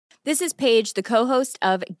This is Paige, the co-host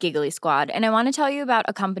of Giggly Squad, and I want to tell you about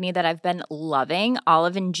a company that I've been loving,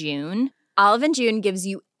 Olive & June. Olive & June gives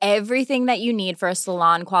you everything that you need for a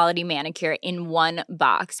salon-quality manicure in one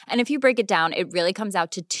box. And if you break it down, it really comes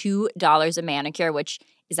out to $2 a manicure, which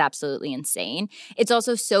is absolutely insane. It's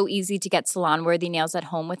also so easy to get salon-worthy nails at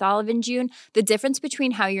home with Olive & June. The difference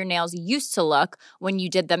between how your nails used to look when you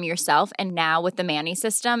did them yourself and now with the Mani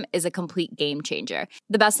system is a complete game changer.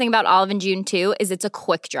 The best thing about Olive & June, too, is it's a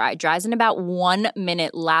quick dry. Dries in about 1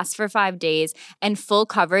 minute, lasts for 5 days, and full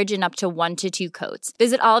coverage in up to 1 to 2 coats.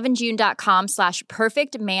 Visit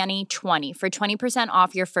oliveandjune.com/perfectmani20 for 20%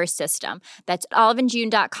 off your first system. That's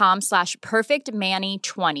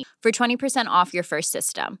oliveandjune.com/perfectmani20 for 20% off your first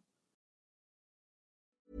system.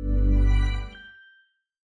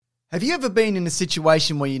 Have you ever been in a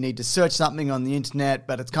situation where you need to search something on the internet,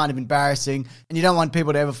 but it's kind of embarrassing and you don't want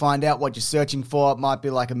people to ever find out what you're searching for? It might be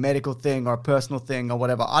like a medical thing or a personal thing or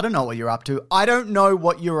whatever. I don't know what you're up to. I don't know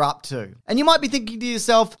what you're up to. And you might be thinking to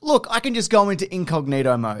yourself, look, I can just go into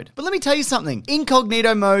incognito mode. But let me tell you something.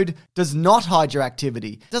 Incognito mode does not hide your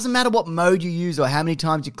activity. It doesn't matter what mode you use or how many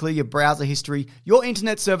times you clear your browser history. Your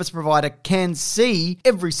internet service provider can see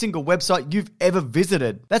every single website you've ever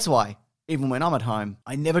visited. That's why, even when I'm at home,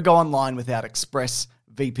 I never go online without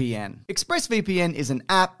ExpressVPN. ExpressVPN is an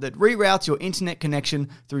app that reroutes your internet connection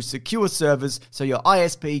through secure servers so your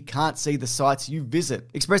ISP can't see the sites you visit.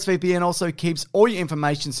 ExpressVPN also keeps all your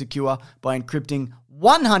information secure by encrypting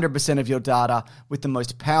 100% of your data with the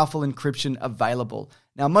most powerful encryption available.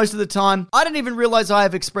 Now, most of the time, I don't even realize I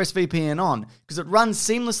have ExpressVPN on because it runs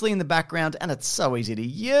seamlessly in the background and it's so easy to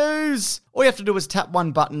use. All you have to do is tap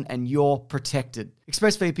one button and you're protected.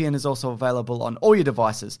 ExpressVPN is also available on all your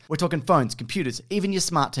devices. We're talking phones, computers, even your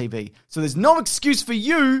smart TV. So there's no excuse for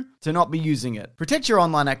you to not be using it. Protect your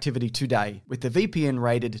online activity today with the VPN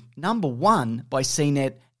rated #1 by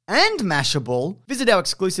CNET and Mashable. Visit our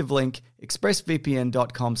exclusive link,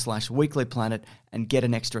 expressvpn.com/weeklyplanet, and get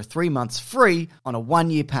an extra 3 months free on a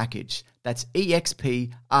 1-year package. That's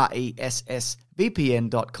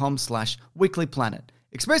expressvpn.com/weeklyplanet.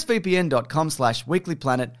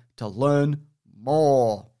 expressvpn.com/weeklyplanet to learn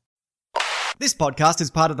more. This podcast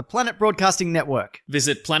is part of the Planet Broadcasting Network.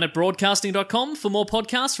 Visit planetbroadcasting.com for more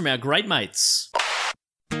podcasts from our great mates.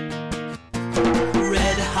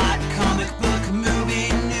 Red hot comic book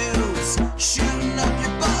movie news, shooting up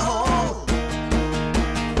your butthole.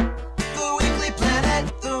 The Weekly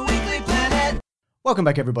Planet, the Weekly Planet. Welcome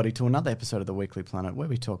back, everybody, to another episode of the Weekly Planet, where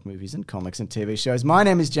we talk movies and comics and TV shows. My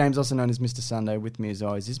name is James, also known as Mr. Sunday. With me, as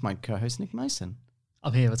always, is my co-host, Nick Mason.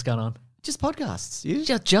 I'm here. What's going on? Just podcasts. You?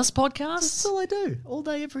 Just podcasts? That's all I do, all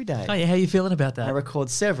day, every day. Oh, yeah. How are you feeling about that? I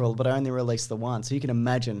record several, but I only release the one, so you can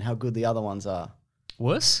imagine how good the other ones are.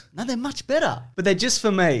 Worse? No, they're much better, but they're just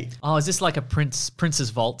for me. Oh, is this like a Prince's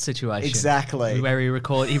Vault situation? Exactly. Where he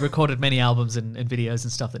recorded many albums and videos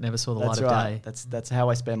and stuff that never saw the light of day. That's how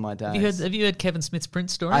I spend my days. Have you heard Kevin Smith's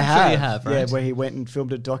Prince story? I I'm have. sure you have, right? Yeah, where he went and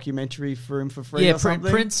filmed a documentary for him for free Yeah, or something.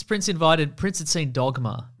 Prince had seen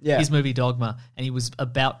Dogma, his movie Dogma, and he was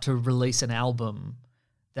about to release an album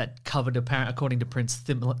that covered, according to Prince,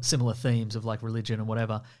 similar themes of like religion and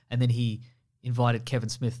whatever, and then he invited Kevin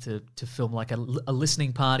Smith to film like a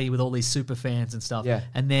listening party with all these super fans and stuff. Yeah.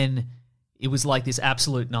 And then it was like this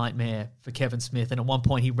absolute nightmare for Kevin Smith. And at one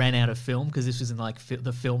point he ran out of film because this was in like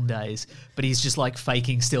the film days, but he's just like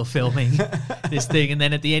faking still filming this thing. And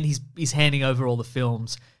then at the end he's handing over all the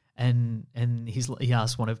films. And he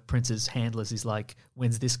asked one of Prince's handlers, he's like,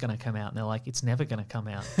 when's this going to come out? And they're like, it's never going to come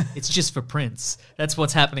out. It's just for Prince. That's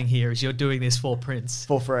what's happening here is you're doing this for Prince.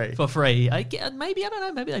 For free. For free. I don't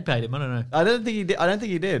know. Maybe they paid him. I don't know. I don't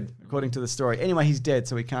think he did, according to the story. Anyway, he's dead,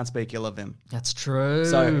 so we can't speak ill of him. That's true.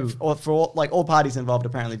 So all parties involved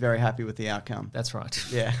apparently very happy with the outcome. That's right.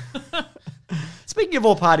 Yeah. Speaking of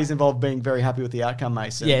all parties involved being very happy with the outcome,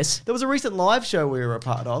 Mason. Yes. There was a recent live show we were a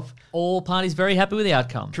part of. All parties very happy with the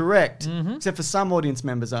outcome. Correct. Mm-hmm. Except for some audience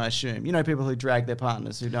members, I assume. You know, people who drag their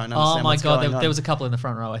partners who don't understand Oh my what's God, going on. there was a couple in the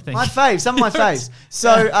front row, I think. My fave, some of my faves.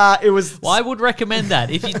 So it was... Well, I would recommend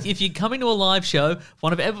that. If you come into a live show,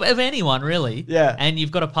 one of anyone really, yeah, and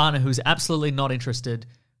you've got a partner who's absolutely not interested,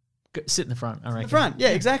 sit in the front, I reckon. The front,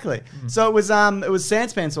 yeah, exactly. So it was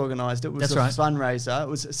Sanspants organised. It was That's a right. fundraiser. It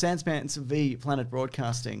was Sanspants v Planet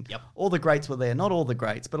Broadcasting. Yep. All the greats were there. Not all the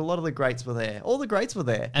greats, but a lot of the greats were there. All the greats were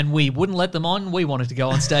there. And we wouldn't let them on. We wanted to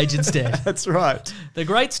go on stage instead. That's right. The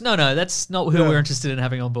greats? No, that's not who we're interested in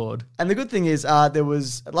having on board. And the good thing is, there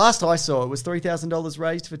was, last I saw, it was $3,000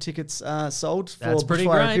 raised for tickets sold for That's pretty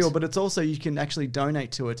Bushfire great. Appeal, but it's also, you can actually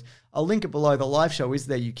donate to it. I'll link it below. The live show is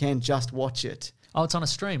there. You can just watch it. Oh, it's on a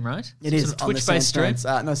stream, right? It is sort of on the Twitch-based stream.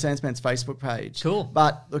 Sandspans Facebook page. Cool.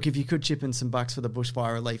 But look, if you could chip in some bucks for the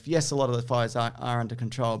bushfire relief, yes, a lot of the fires are under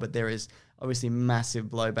control, but there is obviously massive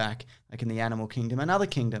blowback, like in the animal kingdom and other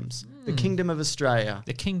kingdoms. The Kingdom of Australia.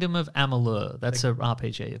 The Kingdom of Amalur. That's a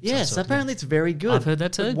RPG. Of Yes, some sort. apparently it's very good. I've heard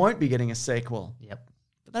that too. It won't be getting a sequel. Yep.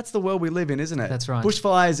 But that's the world we live in, isn't it? That's right.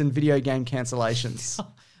 Bushfires and video game cancellations.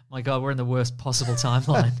 My God, we're in the worst possible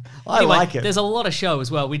timeline. I like it. There's a lot of show as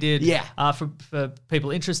well. We did, Yeah. For people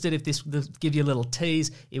interested, if this give you a little tease,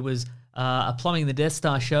 it was a Plumbing the Death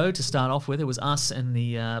Star show to start off with. It was us and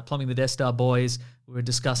the Plumbing the Death Star boys. We were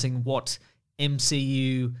discussing what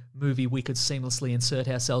MCU movie we could seamlessly insert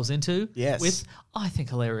ourselves into. Yes. With, I think,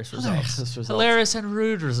 hilarious results. Hilarious results. Hilarious and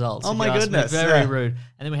rude results. Oh if my you ask me. goodness, Very yeah. rude.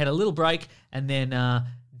 And then we had a little break, and then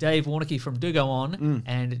Dave Warnocky from Do Go On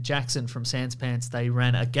and Jackson from Sans Pants, they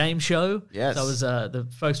ran a game show. Yes. So it was the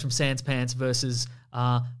folks from Sans Pants versus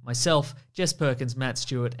myself, Jess Perkins, Matt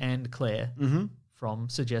Stewart, and Claire from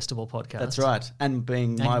Suggestible Podcast. That's right. And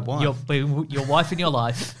being my And wife. Your wife in your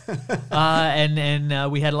life.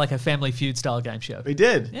 and we had like a Family Feud style game show. We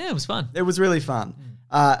did. Yeah, it was fun. It was really fun.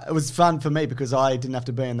 It was fun for me because I didn't have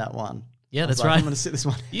to be in that one. Yeah, I was that's like, right. I'm going to sit this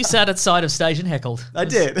one. You sat at side of stage and heckled. I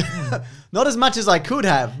did. Not as much as I could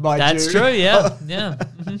have, mind That's you. true, yeah. Yeah.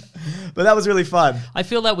 But that was really fun. I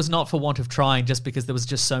feel that was not for want of trying, just because there was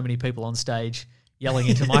just so many people on stage yelling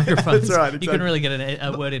into microphones. that's right, You exactly. couldn't really get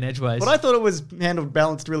a word in edgeways. But I thought it was handled,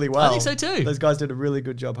 balanced really well. I think so too. Those guys did a really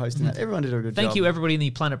good job hosting that. Everyone did a good job. Thank you, everybody in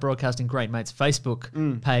the Planet Broadcasting Great Mates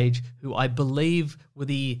Facebook page, who I believe were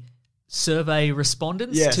the survey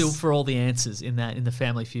respondents Yes. for all the answers in the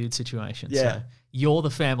Family Feud situation. Yeah. So you're the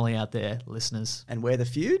family out there, listeners. And where the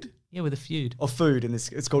feud? Yeah, with a feud. Or food in this.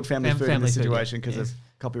 It's called family food in Family this food, situation yeah. because Yeah. of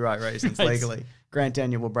copyright reasons Right. legally. Grant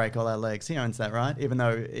Daniel will break all our legs. He owns that, right? Even though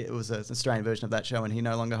it was an Australian version of that show and he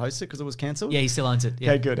no longer hosts it because it was cancelled. Yeah, he still owns it.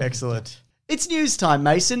 Yeah. Okay, good. Excellent. It's news time,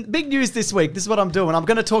 Mason. Big news this week. This is what I'm doing. I'm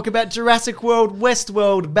going to talk about Jurassic World,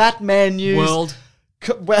 Westworld, Batman news. World.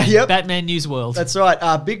 Well, yep. Batman News World. That's right.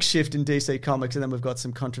 Big shift in DC Comics, and then we've got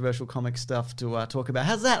some controversial comic stuff to talk about.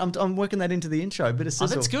 How's that? I'm working that into the intro. Bit of sizzle.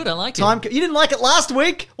 that's good. I like it. You didn't like it last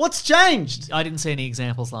week? What's changed? I didn't see any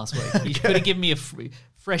examples last week. You could have given me a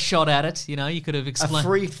fresh shot at it. You know, you could have A explained.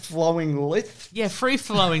 free-flowing lift? Yeah,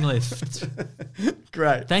 free-flowing lift.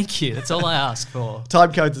 Great. Thank you. That's all I ask for.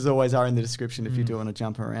 Time codes, as always, are in the description if you do want to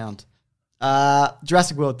jump around.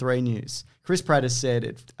 Jurassic World 3 news. Chris Pratt has said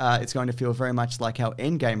it's going to feel very much like how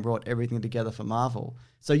Endgame brought everything together for Marvel.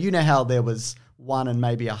 So you know how there was one and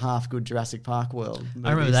maybe a half good Jurassic Park world movies? I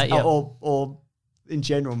remember that, yeah. Or in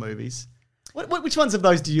general movies. Which ones of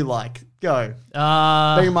those do you like? Go.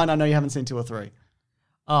 Uh, Bear in mind, I know you haven't seen 2 or 3.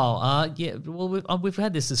 Yeah. Well, we've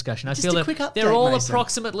had this discussion. I Just feel a that quick update, they're all Mason.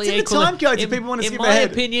 approximately It's in the equal. time codes if people want to skip In my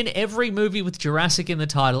ahead. opinion, every movie with Jurassic in the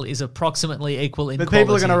title is approximately equal in But quality.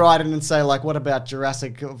 people are going to write in and say, like, what about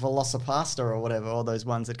Jurassic Velocipasta or whatever, all those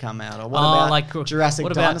ones that come out? Or what about like Jurassic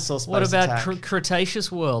what about, Dinosaur Space What about Attack? Cretaceous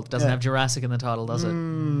World? Doesn't Yeah. have Jurassic in the title, does it?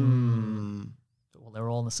 Hmm. Well, they're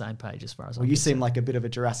all on the same page as far as Well, I'm you concerned. seem like a bit of a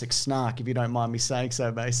Jurassic snark, if you don't mind me saying so,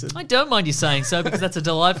 Mason. I don't mind you saying so because that's a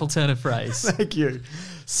delightful turn of phrase. Thank you.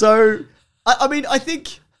 So, I mean, I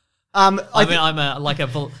think... I'm like a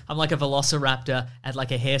velociraptor at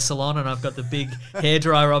like a hair salon, and I've got the big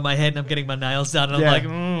hairdryer on my head, and I'm getting my nails done, and Yeah.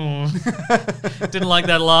 I'm like, didn't like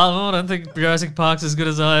that laugh. Oh, I don't think Jurassic Park's as good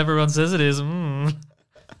as everyone says it is.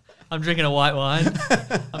 I'm drinking a white wine.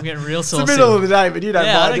 I'm getting real It's saucy. the middle of the day, but you don't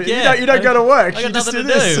Yeah, I mind. don't You care. don't go to work. I You got just nothing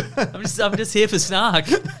do to this. do. I'm just here for snark.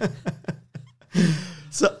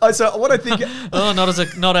 So what I think... Oh,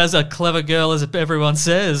 not as a clever girl as everyone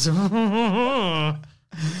says.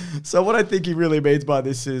 So what I think he really means by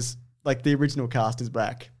this is, like, the original cast is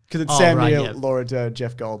back. Because it's Oh, Sam right, Neill, yeah. Laura Dern,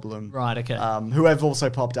 Jeff Goldblum. Right, okay. Who have also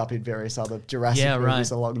popped up in various other Jurassic Yeah, movies right.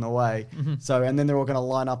 Mm-hmm. along the way. So, and then they're all going to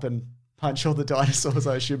line up and punch all the dinosaurs,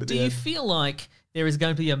 I assume, at Do the you end. feel like there is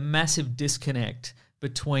going to be a massive disconnect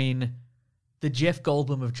between the Jeff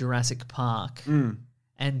Goldblum of Jurassic Park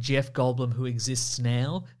and Jeff Goldblum who exists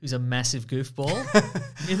now, who's a massive goofball?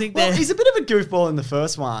 You think Well, that he's a bit of a goofball in the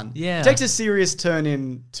first one. Yeah. Takes a serious turn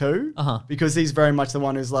in 2. Uh-huh. Because he's very much the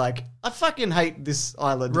one who's like, I fucking hate this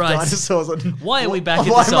island Right. of dinosaurs. Why are we back at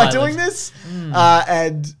Why this am I island? doing this?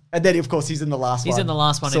 And then, of course, he's in the last one. He's in the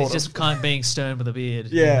last one, and sort he's of. just kind of being stern with a beard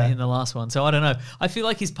Yeah. in the last one. So I don't know. I feel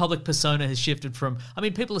like his public persona has shifted from... I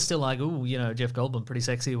mean, people are still like, ooh, Jeff Goldblum, pretty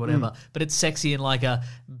sexy or whatever. But it's sexy in like a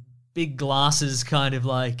big glasses kind of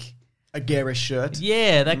like... a garish shirt.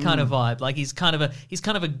 Yeah, that kind of vibe. Like he's kind of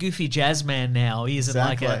a goofy jazz man now. He isn't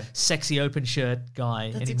like a Exactly. sexy open shirt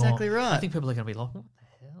guy That's anymore. exactly right. I think people are going to be like, what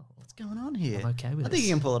the hell? going on here? I'm okay with I think this. he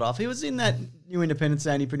can pull it off. He was in that New Independence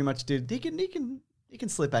Day and he pretty much did. He can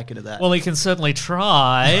slip back into that. Well, he can certainly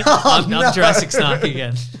try. Oh, I'm no. Jurassic Snark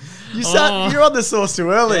again. You're on the sauce too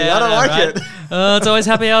early. Yeah, I don't know, like right? it. It's always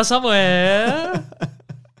happy hour somewhere.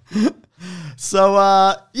 So,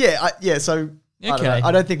 so Okay.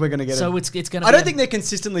 I don't think we're going to get So it. it's going to. I don't think they're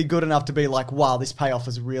consistently good enough to be like, wow, this payoff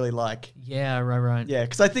is really like, Yeah, right. yeah,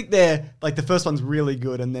 because I think they're like the first one's really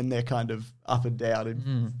good and then they're kind of up and down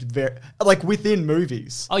and very like within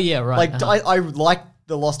movies. Oh yeah, right. Like I like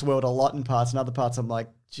The Lost World a lot in parts, and other parts I'm like,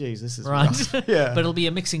 geez, this is right. rough. Yeah, But it'll be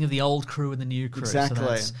a mixing of the old crew and the new crew.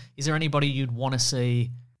 Exactly. So is there anybody you'd want to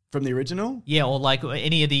see? from the original. Yeah, or like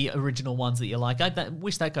any of the original ones that you like. I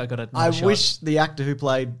wish that guy got a I shot. wish the actor who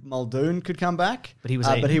played Muldoon could come back, But he was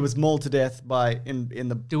but eaten. he was mauled to death by in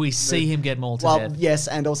the. Do we see him get mauled to Well, death? yes,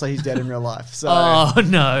 and also he's dead in real life. So Oh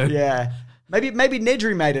no. yeah, maybe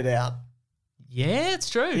Nedry made it out. Yeah, it's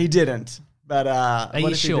true. He didn't, but you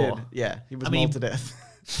what if he sure? did? Yeah, he was I mean- mauled to death.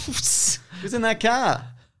 He was in that car.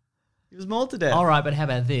 He was mauled to death. All right, but how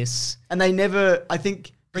about this? And they never, I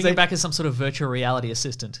think, Bring him back as some sort of virtual reality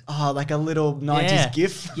assistant. Oh, like a little 90s Yeah.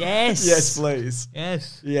 gif. Yes. Yes, please.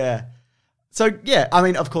 Yes. Yeah. So yeah, I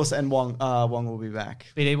mean, of course, and Wong will be back.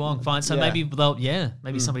 BD Wong, fine. So Yeah.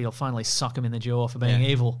 maybe somebody will finally suck him in the jaw for being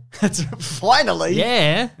evil. That's finally.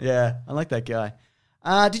 Yeah. Yeah, I like that guy.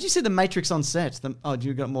 Did you see The Matrix on set? Do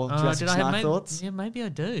you got more Jurassic Snark thoughts? Yeah, maybe I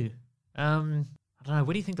do. I don't know.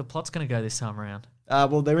 Where do you think the plot's going to go this time around?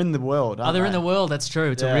 Well, they're in the world. They're in the world. That's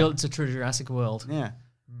true. It's Yeah. it's a true Jurassic world. Yeah.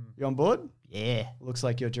 You on board? Yeah. Looks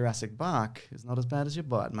like your Jurassic Bark is not as bad as your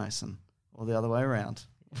bite, Mason, or the other way around.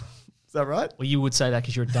 Is that right? Well, you would say that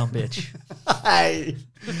because you're a dumb bitch. Hey,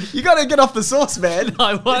 you got to get off the sauce, man.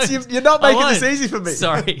 I won't. You're not I making this won't. easy for me.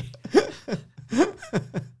 Sorry.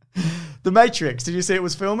 The Matrix. Did you see it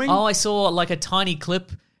was filming? Oh, I saw like a tiny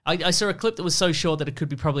clip. I saw a clip that was so short that it could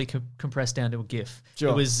be probably compressed down to a GIF. Sure.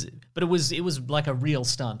 It was like a real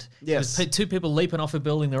stunt. Yes. It was two people leaping off a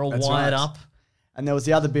building. They're all That's wired right. up. And there was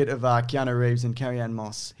the other bit of Keanu Reeves and Carrie-Anne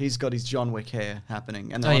Moss. He's got his John Wick hair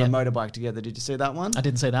happening, and they're Oh, on yeah. a motorbike together. Did you see that one? I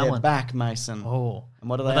didn't see that They're one. back, Mason. Oh, And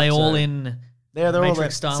what are are they they up all to? in? They're all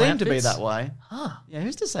Matrix style seem to be outfits? that way. Huh. Yeah,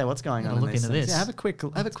 who's to say what's going Gotta on? in look these into things? this. Yeah, have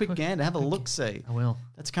a quick gander, have a look see. I will.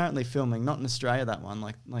 That's currently filming, not in Australia. That one,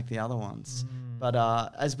 like the other ones. But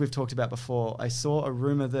as we've talked about before, I saw a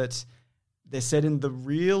rumor that they're set in the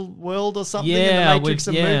real world or something. Yeah, in the Matrix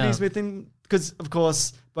with- and yeah. movies within, because of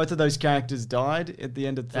course both of those characters died at the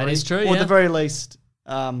end of 3. That is true, Or yeah. at the very least,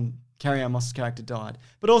 Carrie-Anne Moss's character died.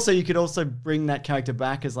 But also, you could also bring that character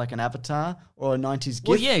back as like an avatar or a 90s GIF.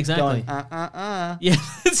 Well, yeah, exactly. Going, Yeah,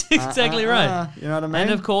 that's exactly right. You know what I mean?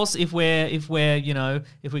 And of course, if we're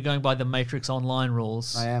going by the Matrix Online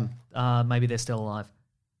rules, I am. maybe they're still alive.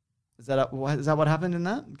 Is that what happened in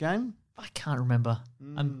that game? I can't remember.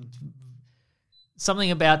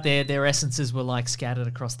 Something about their essences were like scattered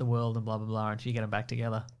across the world and blah blah blah. And if you get them back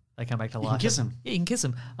together, they come back to You life. can kiss them. Yeah, you can kiss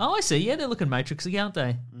them. Oh, I see. Yeah, they're looking Matrixy, aren't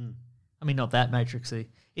they? I mean, not that Matrixy.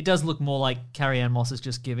 It does look more like Carrie-Anne Moss is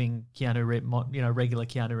just giving Keanu Reeves, regular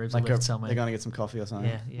Keanu Reeves, Like a lift somewhere. they're going to get some coffee or something.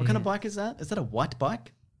 Yeah, yeah, what kind of yeah. bike is that? Is that a white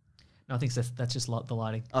bike? No, I think that's just the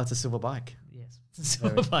lighting. Oh, it's a silver bike. Yes,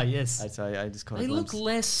 Silver, yes. I just caught a They look glimpse.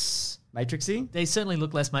 less. Matrixy? They certainly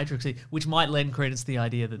look less Matrixy, which might lend credence to the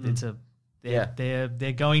idea that it's a. Yeah.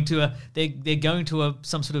 They're going to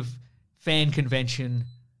some sort of fan convention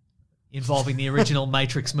involving the original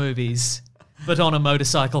Matrix movies, but on a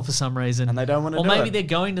motorcycle for some reason. And they don't want to Or do maybe it. they're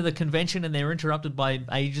going to the convention and they're interrupted by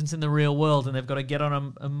agents in the real world and they've got to get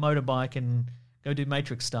on a motorbike and go do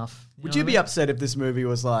Matrix stuff. Would you be upset if this movie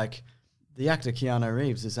was like, the actor Keanu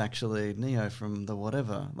Reeves is actually Neo from the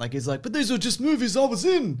whatever? Like, he's like, but these are just movies I was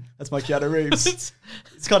in. That's my Keanu Reeves.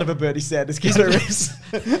 It's kind of a Bernie Sanders Keanu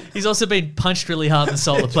Reeves. He's also been punched really hard in the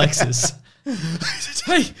solar plexus.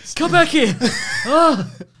 Hey, come back here. Oh.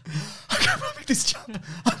 I can't make this jump.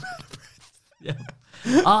 I'm out of breath.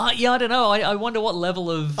 Yeah. Yeah, I don't know. I wonder what level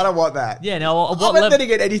of... I don't want that. Yeah, no, what But then level...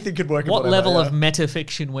 again, anything could work. in What whatever, level yeah. of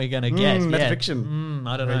metafiction we're going to get? Metafiction.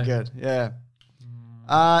 I don't Very know. good. Yeah.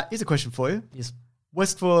 Here's a question for you. Yes.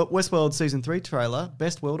 Westworld Season 3 trailer.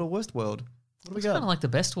 Best world or worst world? What do we It's kind of got? like the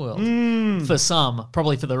best world. For some,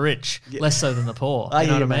 probably for the rich, less so than the poor. I You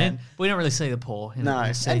know hear what I you, mean? man. We don't really see the poor. You know, No.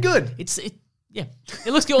 we see- And good. Yeah.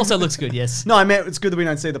 It looks good. Also looks good, yes. No, I meant it's good that we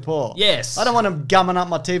don't see the poor. Yes. I don't want them gumming up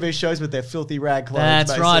my TV shows with their filthy rag clothes.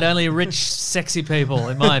 That's basically. right. Only rich, sexy people,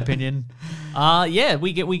 in my opinion. Yeah,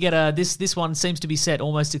 we get this one seems to be set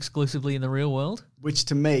almost exclusively in the real world. Which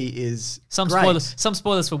to me is Some great.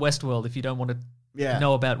 spoilers for Westworld if you don't want to Yeah.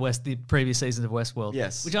 know about the previous seasons of Westworld.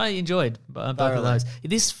 Yes. which I enjoyed both of Thoroughly.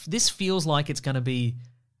 those. This feels like it's going to be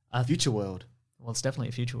Future World. Well, it's definitely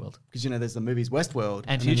a future world. Because, there's the movies Westworld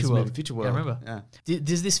And then there's Future the World. movie Future Yeah, World. I remember. Yeah.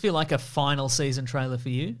 Does this feel like a final season trailer for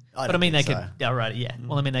you? I But don't they think could. so. Yeah, right. Yeah.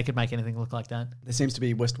 Well, I mean, they could make anything look like that. There seems to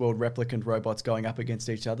be Westworld replicant robots going up against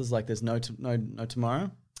each other. Like there's no tomorrow.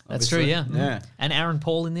 That's obviously. true. Yeah. Yeah. And Aaron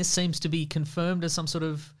Paul in this seems to be confirmed as some sort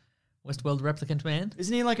of Westworld replicant man.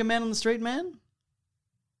 Isn't he like a man on the street man?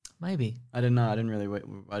 Maybe. I don't know. I didn't really.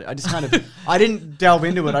 I just kind of. I didn't delve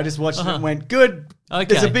into it. I just watched it and went, good. Okay.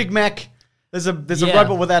 There's a Big Mac. There's a Yeah.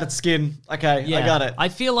 robot without its skin. Okay, Yeah, I got it. I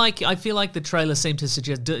feel like the trailer seemed to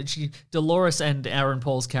suggest Dolores and Aaron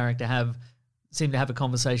Paul's character seem to have a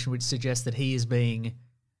conversation which suggests that he's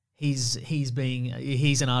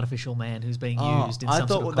an artificial man who's being used in I some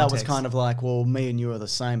thought sort of that was context. kind of like, well, me and you are the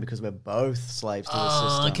same because we're both slaves to the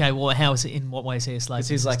system. Okay, well, in what way is he a slave? Because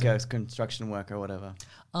to he's the like system? a construction worker or whatever.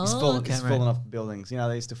 Oh, He's falling right. off buildings.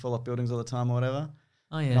 They used to fall off buildings all the time or whatever.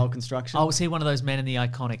 Oh In yeah. old construction. Oh, was he one of those men in the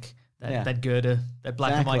iconic Yeah. that girder, that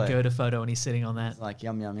black and white Exactly. girder photo, and he's sitting on that? It's like,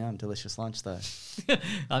 yum, yum, yum. Delicious lunch, though.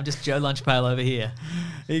 I'm just Joe Lunchpail over here,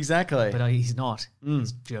 Exactly. but he's not.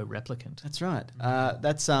 He's Joe Replicant. That's right.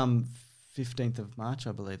 That's 15th of March,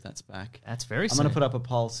 I believe that's back. That's very. I'm going to put up a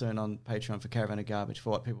poll soon on Patreon for Caravan of Garbage for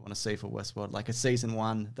what people want to see for Westworld, like a season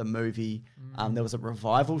 1, the movie. There was a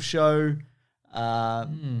revival show, or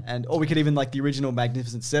we could even like the original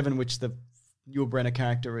Magnificent Seven, which the Yul Brynner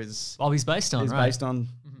character is he's based on. is Right. based on.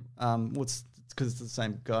 Because it's the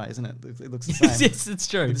same guy, isn't it? It looks the same. yes, it's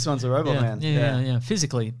true. This one's a robot yeah, man. yeah.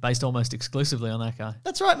 Physically based almost exclusively on that guy.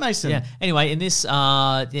 That's right, Mason. Yeah. Anyway, in this,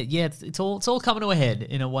 it's all coming to a head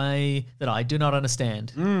in a way that I do not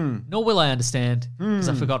understand, nor will I understand because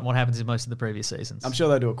I've forgotten what happens in most of the previous seasons. I'm sure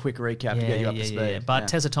they'll do a quick recap to get you up to speed. Yeah. But Yeah.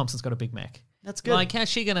 Tessa Thompson's got a Big Mac. That's good. Like, how's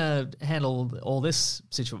she gonna handle all this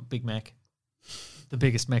Big Mac? The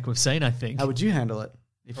biggest Mac we've seen, I think. How would you handle it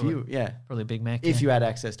if Probably- you Probably a Big Mac. if yeah. you had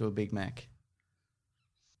access to a Big Mac?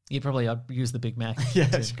 I'd use the Big Mac. Yeah,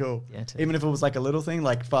 to- that's cool. Yeah, to- Even if it was like a little thing,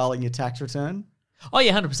 like filing your tax return. Oh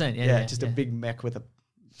yeah, 100%. Yeah, Just a Big Mac with a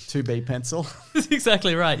 2B pencil. That's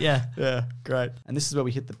exactly right. Yeah. Yeah, great. And this is where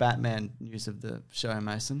we hit the Batman news of the show,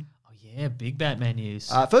 Mason. Oh yeah, big Batman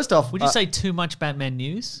news. First off, Would you say too much Batman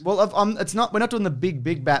news? Well, it's not. We're not doing the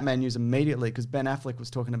big Batman news immediately because Ben Affleck was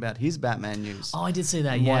talking about his Batman news. Oh, I did see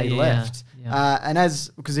that. and Yeah, why he yeah, left. Yeah. And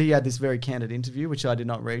because he had this very candid interview, which I did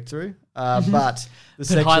not read through, but the The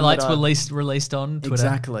section highlights that I- were released on Twitter.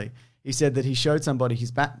 Exactly. He said that he showed somebody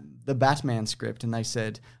the Batman script, and they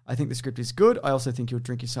said, "I think the script is good. I also think you'll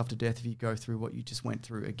drink yourself to death if you go through what you just went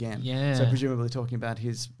through again." Yeah. So presumably talking about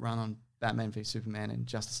his run on Batman v Superman and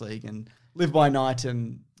Justice League and Live by Night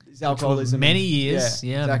and his alcoholism. many and- years,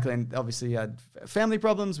 yeah. exactly. And obviously he had family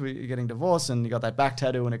problems. You're getting divorced, and you got that back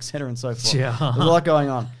tattoo, and et cetera, and so forth. Yeah. There's a lot going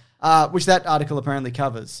on, which that article apparently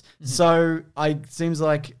covers. So it seems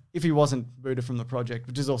like if he wasn't booted from the project,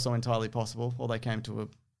 which is also entirely possible, or they came to a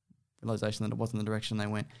realization that it wasn't the direction they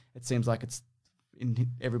went, it seems like it's in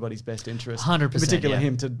everybody's best interest. 100%, In particular, yeah.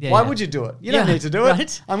 him to. Yeah, why yeah. would you do it? You Yeah, don't need to do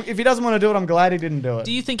it. right? If he doesn't want to do it, I'm glad he didn't do it.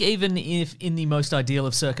 Do you think even if in the most ideal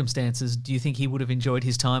of circumstances, do you think he would have enjoyed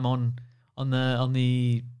his time on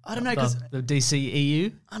the I don't know, 'cause- the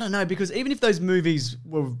DCEU? I don't know, because even if those movies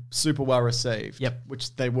were super well received, Yep.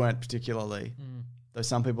 which they weren't particularly, though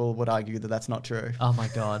some people would argue that that's not true. Oh my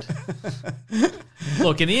god!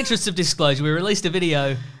 Look, in the interest of disclosure, we released a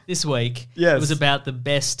video this week. Yes. It was about the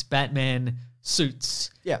best Batman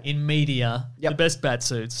suits Yeah. in media. Yep. The best bat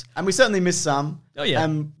suits. And we certainly missed some. Oh, yeah.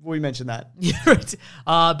 And we mentioned that. Yeah, right.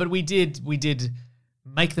 But we did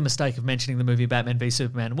make the mistake of mentioning the movie Batman v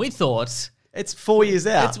Superman. We thought It's 4 years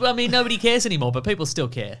out. nobody cares anymore, but people still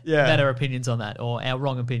care Yeah. about our opinions on that or our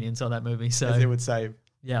wrong opinions on that movie. as So they would say,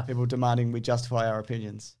 yeah, people demanding we justify our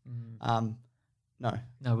opinions. No,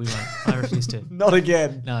 no, we won't. I refuse to. not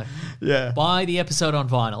again. No, Yeah. buy the episode on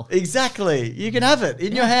vinyl Exactly. You can have it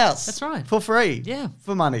in your house. that's right. For free. Yeah.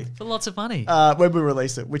 For money. for lots of money. When we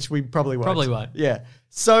release it, which we probably won't. Probably won't. Yeah.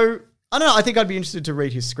 So, I don't know. I think I'd be interested to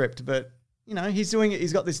read his script, but, you know, he's doing it.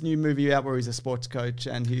 He's got this new movie out where he's a sports coach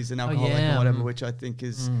and he's an alcoholic yeah. or whatever, which I think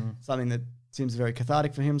is something that seems very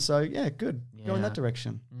cathartic for him. So, yeah, good. Go in Yeah. that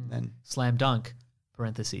direction then. Slam dunk.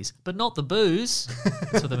 Parentheses, but not the booze.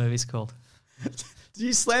 That's what the movie's called. Do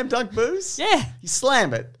you slam dunk booze? Yeah, You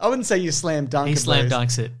slam it. I wouldn't say you slam dunk he a slam booze.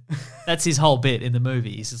 dunks it. That's his whole bit in the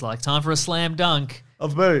movie. He's just like, time for a slam dunk.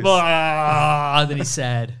 Of booze. Then he's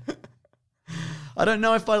sad. I don't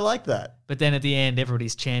know if I like that. But then at the end,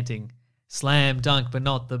 everybody's chanting, slam dunk, but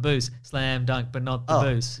not the booze. Slam dunk, but not the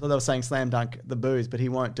booze. Well, they were saying slam dunk the booze, but he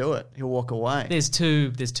won't do it. He'll walk away. There's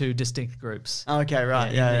two distinct groups. Okay, right.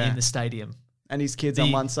 in Yeah, the, yeah. in the stadium. And his kid's The-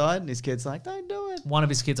 on one side, and his kid's like, don't do it. One of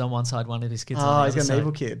his kids on one side, one of his kids on the Oh, other he's got side. an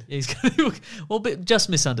evil kid. Yeah, he's got an evil. Well, but just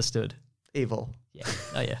misunderstood. Evil. Yeah.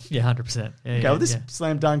 Oh yeah. Yeah. 100%. Yeah, Okay, yeah, well, this yeah.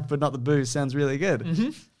 slam dunk, but not the booze, sounds really good.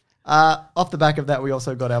 Off the back of that, we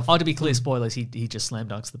also got our. Oh, to be clear, spoilers. He just slam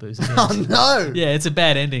dunks the booze. At the Oh end. no! Yeah, it's a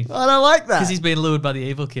bad ending I don't like that. because he's been lured by the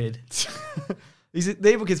evil kid. The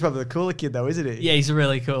evil kid's probably the cooler kid, though, isn't he? Yeah, he's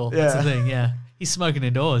really cool. That's Yeah. the thing. Yeah, he's smoking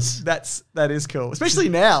indoors, That is cool, especially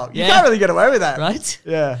now. You Yeah. can't really get away with that, right?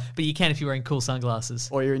 Yeah. But you can if you're wearing cool sunglasses.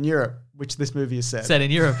 Or you're in Europe, which this movie is set. Set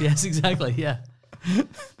in Europe. Yes, exactly. Yeah.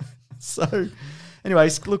 So,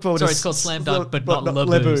 anyways, look forward Sorry, to it's called Slam Dunk, but not Le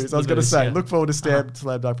Le Booze. Booze. I was going to Le Booze, say, yeah. look forward to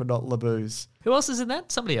Slam Dunk, but not Le Booze. Who else is in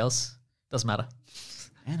that? Somebody else. Doesn't matter.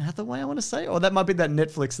 Anne Hathaway, I want to say, or that might be that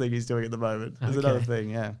Netflix thing he's doing at the moment. There's Okay. another thing,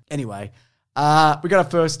 yeah. Anyway, we got our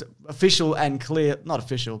first official and clear, not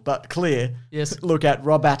official, but clear Yes. look at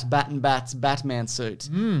Robert Battenbat's Batman suit.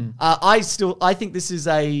 I think this is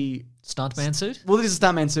a, Stuntman suit. well, this is a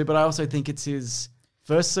stuntman suit, but I also think it's his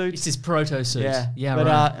first suit. It's his proto suit. Yeah, Yeah. but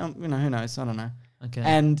right. who knows? I don't know. Okay.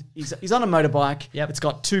 And he's on a motorbike. Yep. It's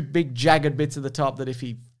got two big jagged bits at the top that if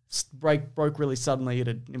he broke really suddenly,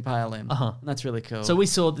 it'd impale him. Uh-huh. And that's really cool. So we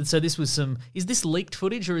saw. So this was some. Is this leaked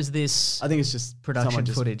footage or is this I think it's just production someone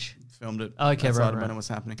just footage? filmed it. Okay, outside right. when it was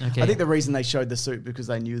happening. Okay. I think the reason they showed the suit because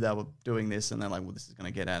they knew they were doing this, and they're like, "Well, this is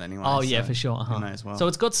going to get out anyway." Oh so yeah, for sure. Uh-huh. Who knows? Well, So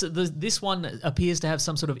it's got this one appears to have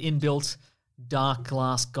some sort of inbuilt dark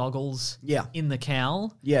glass goggles. Yeah. In the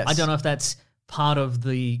cowl. Yes. I don't know if that's part of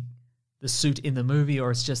the suit in the movie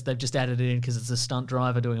or it's just they've just added it in because it's a stunt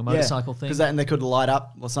driver doing a motorcycle thing. because and they could light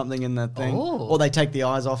up or something in the thing, Oh. or they take the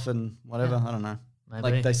eyes off and whatever. I don't know. Maybe.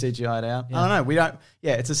 Like they CGI'd out. Yeah. I don't know. We don't.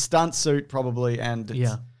 Yeah, it's a stunt suit probably, and it's,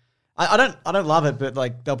 Yeah. I don't love it, but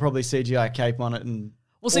like they'll probably CGI a cape on it and.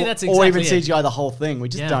 Well, see, or, that's or even exactly it. CGI the whole thing. We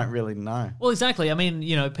just Yeah. don't really know. Well, exactly. I mean,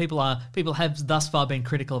 people have thus far been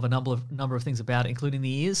critical of a number of things about it, including the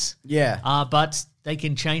ears. Yeah, But they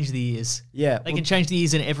can change the ears. yeah. They Well, can change the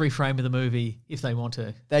ears in every frame of the movie if they want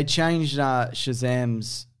to. they changed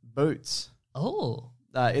Shazam's boots. Oh,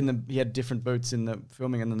 He had different boots in the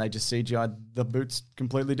filming, and then they just CGI'd the boots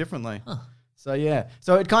completely differently. So yeah,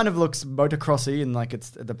 so it kind of looks motocrossy and like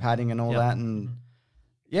it's the padding and all Yep. that, and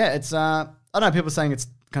yeah, it's I don't know. People are saying it's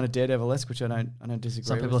kind of Daredevil-esque, which I don't disagree.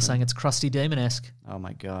 some with. people are saying it's Krusty Demon-esque. Oh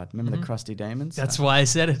my god, remember the Krusty Demons? That's why I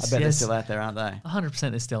said it. I bet they're yes. still out there, aren't they?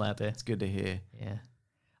 100% they're still out there. It's good to hear. Yeah.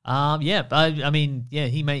 Yeah. I mean, yeah.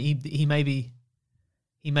 He may be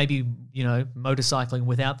motorcycling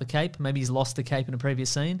without the cape. Maybe he's lost the cape in a previous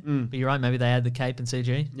scene. But you're right. Maybe they add the cape and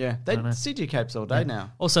CG. Yeah, they don't know. CG capes all day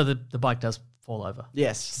now. Also, the bike does fall over.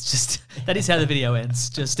 Yes, It's just that is how the video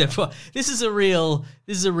ends. Just this is a real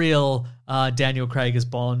Daniel Craig as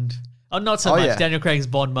Bond. Oh, not so Oh, much yeah. Daniel Craig's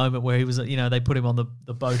Bond moment where he was, they put him on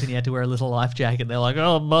the boat and he had to wear a little life jacket. They're like,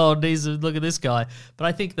 oh, Bond, look at this guy. But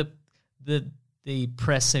I think the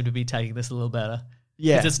press seem to be taking this a little better.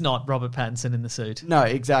 Yeah. Because it's not Robert Pattinson in the suit, No,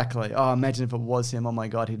 exactly. Oh, imagine if it was him. Oh my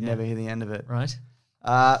god, he'd never hear the end of it. right?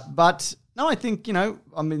 But no, I think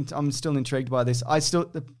I'm still intrigued by this.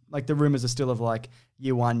 The rumors are still of like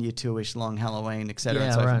year 1, year 2-ish long Halloween, etc.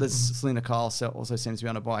 Yeah, so right. there's Selena Kyle also seems to be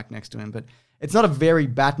on a bike next to him, but it's not a very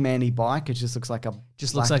Batman-y bike. It just looks like a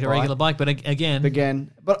Regular bike. But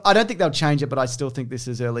again, But I don't think they'll change it. But I still think this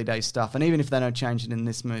is early day stuff. And even if they don't change it in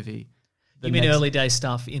this movie, the you mean next- early day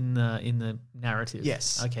stuff in the narrative?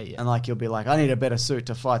 Yes. Okay. Yeah. And like you'll be like, I need a better suit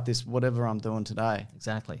to fight this whatever I'm doing today.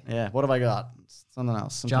 Exactly. Yeah. What have I got? Something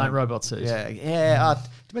else. Some Giant kind of- robot suit. Yeah. Yeah.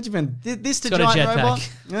 Imagine even this to It's got a giant jetpack.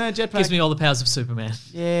 robot. Yeah, jetpack. Gives me all the powers of Superman.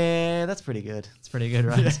 Yeah, that's pretty good. It's pretty good,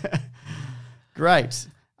 right? Great.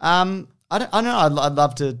 I don't know. I'd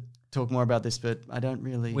love to talk more about this, but I don't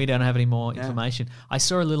really. We don't have any more information. I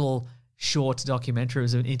saw a little short documentary. It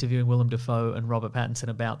was interviewing Willem Dafoe and Robert Pattinson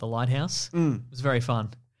about The Lighthouse. It was very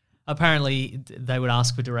fun. Apparently, they would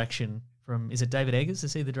ask for direction from, is it David Eggers?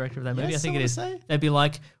 Is he the director of that movie? Yes, I think I it is. wanna say. They'd be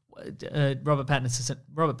like, Robert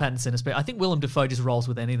Pattinson, I think Willem Dafoe just rolls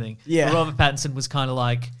with anything. Yeah. But Robert Pattinson was kind of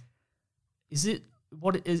like,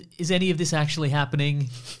 is any of this actually happening?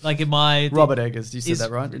 Like, am I... Robert Eggers. You said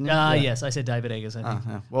that right, didn't you? Yeah. Yes, I said David Eggers, I think.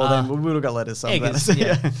 Yeah. Well, then we would have got letters. Eggers, That.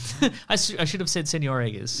 yeah. I should have said Senor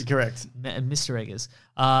Eggers. Correct. Mr. Eggers.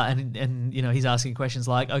 And he's asking questions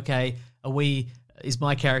like, okay, is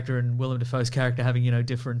my character and Willem Dafoe's character having,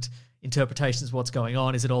 different interpretations of what's going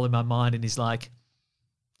on? Is it all in my mind? And he's like,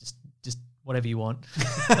 just whatever you want.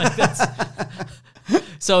 Like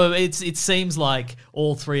so it seems like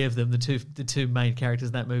all three of them, the two main characters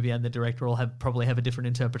in that movie and the director all probably have a different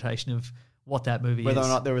interpretation of what that movie Whether is. or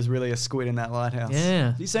not there was really a squid in that lighthouse.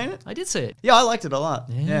 Yeah. Have you seen it? I did see it. Yeah, I liked it a lot.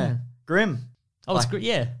 Yeah. Grim. Oh, it's Black- great.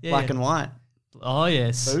 Yeah. Black and white. Oh,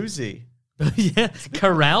 yes. Boozy. Yeah,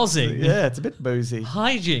 carousing. Yeah, it's a bit boozy.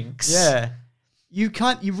 Hijinks. Yeah.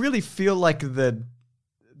 You really feel like the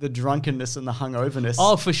drunkenness and the hungoverness.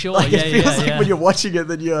 Oh, for sure. Like, yeah, it feels yeah, like yeah. when you're watching it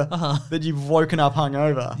that that you've woken up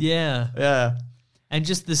hungover. Yeah. Yeah. And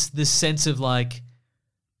just this sense of like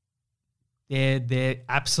their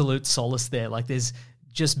absolute solace there. Like there's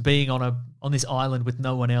just being on this island with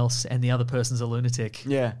no one else and the other person's a lunatic.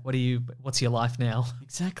 Yeah. What's your life now?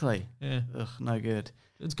 Exactly. Yeah. Ugh, no good.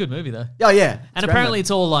 It's a good movie though. Oh, yeah. And apparently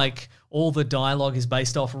it's all like all the dialogue is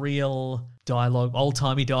based off real dialogue,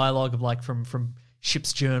 old-timey dialogue of like from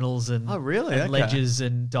ship's journals and, Oh, really? and Okay. ledgers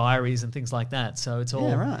and diaries and things like that. So it's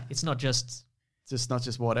all right. it's not just It's not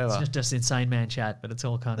just whatever. it's just insane man chat, but it's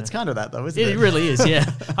all kind of It's kind of that, though, isn't it? it really is, yeah.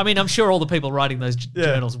 I mean, I'm sure all the people writing those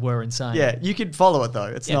journals were insane. Yeah, you could follow it, though.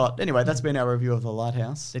 It's Yeah. not. Anyway, that's been our review of The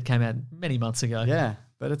Lighthouse. It came out many months ago. Yeah,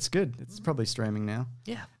 but it's good. It's probably streaming now.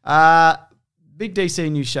 Yeah. Big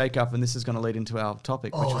DC news shake-up, and this is going to lead into our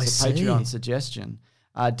topic, which Oh, was I a Patreon see. suggestion.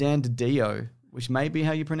 Dan DiDio, which may be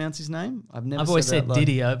how you pronounce his name. I've always said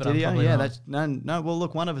Didio, but I'm probably yeah, wrong. that's no. Well,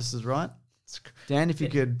 look, one of us is right. Dan, if you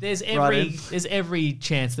could, There's write there's every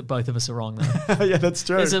chance that both of us are wrong though. in. Yeah, that's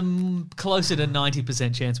true. There's a closer to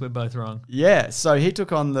 90% chance we're both wrong. Yeah, so he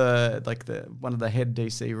took on one of the head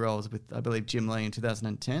DC roles with, I believe, Jim Lee in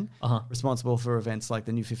 2010, responsible for events like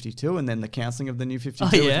the New 52 and then the cancelling of the New 52. Oh,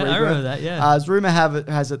 with yeah, I Rebirth. remember that, yeah. As rumor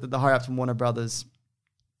has it that the higher ups from Warner Brothers,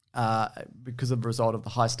 because of the result of the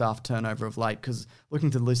high staff turnover of late, because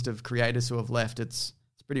looking to the list of creators who have left, it's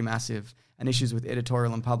pretty massive, and issues with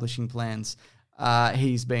editorial and publishing plans.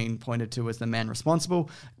 He's been pointed to as the man responsible.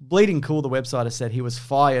 Bleeding Cool, the website, has said he was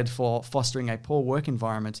fired for fostering a poor work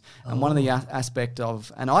environment. And one of the aspect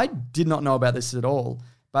of, and I did not know about this at all,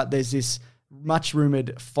 but there's this much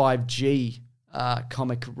rumored 5G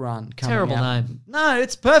comic run coming Terrible out. name. No,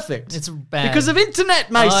 it's perfect. It's bad. Because of internet,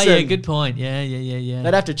 Mason. Oh, yeah, good point. Yeah.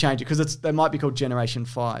 They'd have to change it because they might be called Generation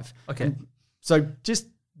 5. Okay. And so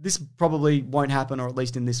this probably won't happen, or at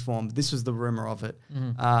least in this form. This was the rumor of it.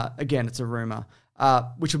 Again, it's a rumor,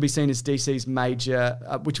 which would be seen as DC's major,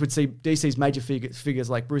 which would see DC's major figures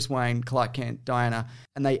like Bruce Wayne, Clark Kent, Diana,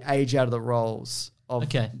 and they age out of the roles of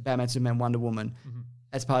Batman, Superman, Wonder Woman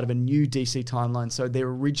as part of a new DC timeline. So their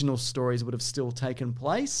original stories would have still taken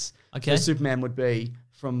place. Okay. So Superman would be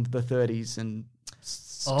from the 30s and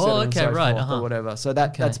right, or whatever. So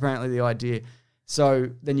that's apparently the idea. So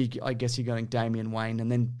then I guess you're going Damian Wayne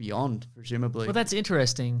and then beyond, presumably. Well, that's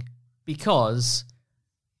interesting because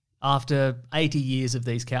after 80 years of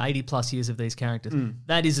these 80 plus years of these characters,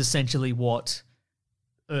 that is essentially what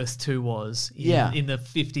Earth 2 was in the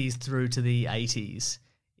 50s through to the 80s.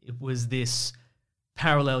 It was this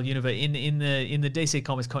parallel universe. In the DC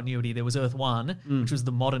Comics continuity, there was Earth 1, which was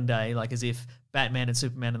the modern day, like as if Batman and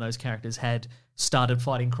Superman and those characters had started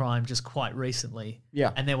fighting crime just quite recently.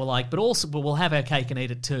 Yeah. And they were like, but we'll have our cake and eat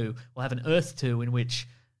it too. We'll have an Earth 2 in which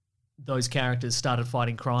those characters started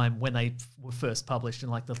fighting crime when they were first published in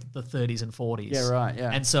like the 30s and 40s. Yeah, right, yeah.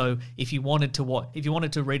 And so if you wanted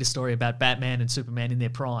to read a story about Batman and Superman in their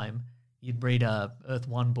prime, you'd read a Earth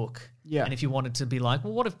 1 book. Yeah. And if you wanted to be like,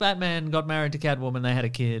 well, what if Batman got married to Catwoman, they had a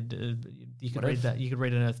kid, you could read that. You could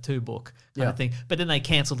read an Earth 2 book kind of thing. But then they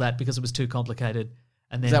cancelled that because it was too complicated.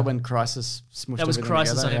 And then Is that when Crisis smushed that was everything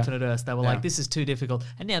Crisis together? on Infinite Earths. They were like, this is too difficult.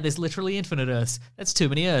 And now there's literally infinite Earths. That's too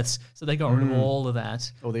many Earths. So they got rid of all of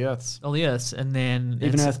that. All the Earths. All the Earths. And then...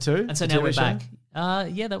 Even Earth 2? And so The now we're TV show? back.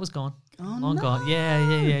 Yeah, that was gone. Oh, Long no. gone.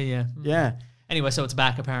 Yeah. Yeah. Anyway, so it's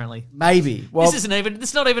back apparently. Maybe. Well,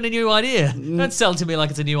 It's not even a new idea. Don't sell it to me like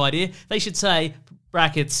it's a new idea. They should say,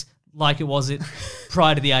 brackets, like it was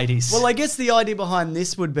prior to the 80s. Well, I guess the idea behind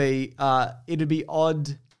this would be it'd be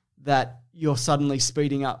odd that you're suddenly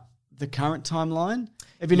speeding up the current timeline.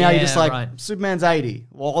 If you're just like, right. Superman's 80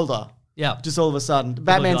 or older. Yeah. Just all of a sudden.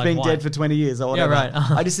 Batman's like, been why? dead for 20 years or whatever. right.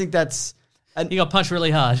 I just think that's... He got punched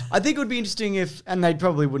really hard. I think it would be interesting if, and they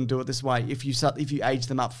probably wouldn't do it this way, if you age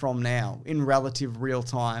them up from now in relative real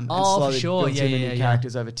time and Oh, for slowly sure. build Yeah, too many yeah.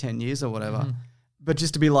 characters over 10 years or whatever. But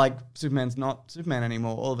just to be like, Superman's not Superman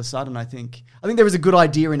anymore all of a sudden, I think there is a good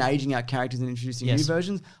idea in aging out characters and introducing new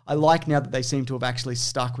versions. I like now that they seem to have actually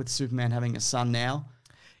stuck with Superman having a son now.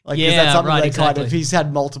 Like, 'cause that's something right, they exactly. he's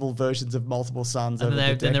had multiple versions of multiple sons over the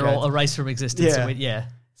And then they're all erased from existence. Yeah.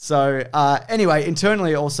 So anyway,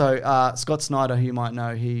 internally also, Scott Snyder, who you might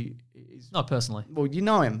know, he's Not personally. well, you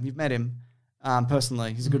know him, you've met him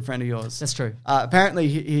personally. He's a good friend of yours. That's true. Apparently,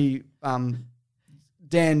 he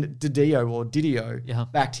Dan DiDio Yeah.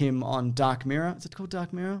 backed him on Dark Mirror. Is it called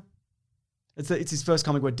Dark Mirror? It's his first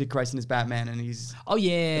comic where Dick Grayson is Batman, and he's... Oh,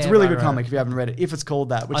 yeah. It's a really right, good right. comic if you haven't read it, if it's called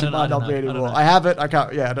that, which I it don't know, might I don't not be know, I don't anymore. know. I have it. I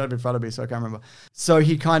can't... Yeah, I don't have it in front of me, so I can't remember. So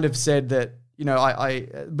he kind of said that, you know,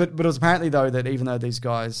 but it was apparently, though, that even though these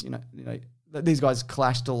guys, you know, that these guys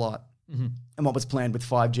clashed a lot, and what was planned with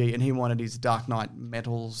 5G, and he wanted his Dark Knight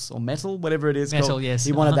metals, or metal, whatever it is Metal, called. yes.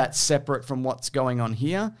 He wanted that separate from what's going on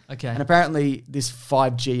here. Okay. And apparently this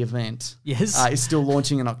 5G event Yes. is still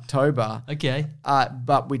launching in October. Okay.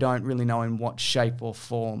 But we don't really know in what shape or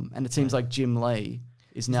form. And it seems like Jim Lee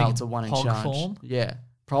is now think the one in Pog charge. form? Yeah.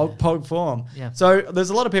 Pog form. Yeah. So there's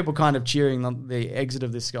a lot of people kind of cheering on the exit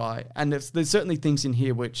of this guy. And there's certainly things in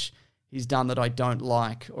here which he's done that I don't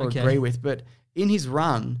like or Okay. agree with. But in his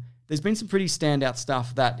run, there's been some pretty standout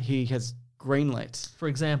stuff that he has greenlit. For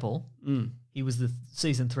example, he was the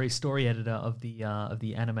season 3 story editor of the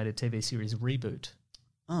animated TV series Reboot.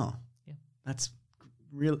 Oh. Yeah. That's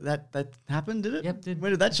real. That happened, did it? Yep, did.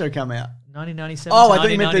 When did that show come out? 1997. Oh, to I thought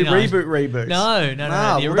you meant the 1999. reboot. No.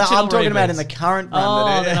 The well, original I'm talking about in reboots. the current run.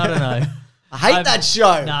 Oh, then I don't know. I hate that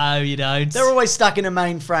show. No, you don't. They're always stuck in a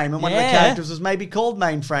mainframe, and one of the Yeah. characters was maybe called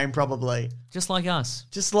Mainframe, probably. Just like us.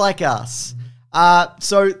 Just like us.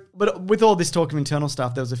 But with all this talk of internal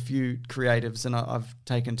stuff, there was a few creatives, and I've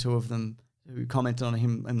taken 2 of them who commented on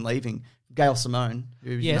him and leaving. Gail Simone,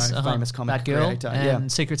 who's Yes, famous comic Batgirl creator.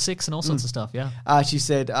 and Secret Six and all sorts of stuff, yeah. She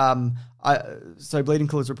said, so Bleeding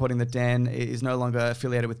Cool is reporting that Dan is no longer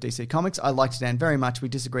affiliated with DC Comics. I liked Dan very much. We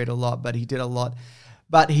disagreed a lot, but he did a lot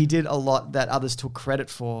that others took credit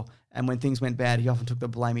for. And when things went bad, he often took the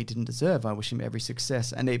blame he didn't deserve. I wish him every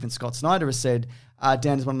success. And even Scott Snyder has said,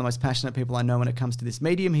 Dan is one of the most passionate people I know when it comes to this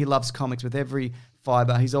medium. He loves comics with every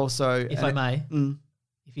fiber. He's also... If I may,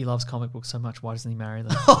 if he loves comic books so much, why doesn't he marry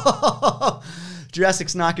them? Jurassic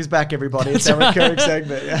Snark is back, everybody. It's our recurring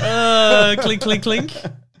segment. Yeah. Clink, clink, clink.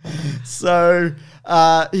 So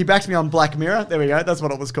he backed me on Black Mirror. There we go. That's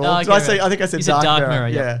what it was called. Oh, Did okay, I say? right. I think I said You said Dark, Dark Mirror. Mirror,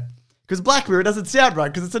 yeah. Yeah. Because Black Mirror doesn't sound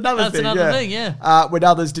right because it's another That's thing. another thing, When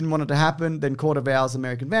others didn't want it to happen, then Court of Owls,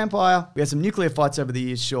 American Vampire. We had some nuclear fights over the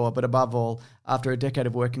years, sure, but above all, after a decade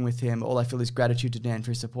of working with him, all I feel is gratitude to Dan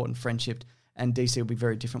for his support and friendship, and DC will be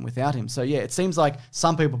very different without him. So yeah, it seems like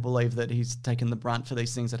some people believe that he's taken the brunt for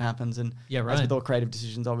these things that happens, and Yeah, right. as with all creative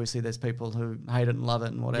decisions, obviously there's people who hate it and love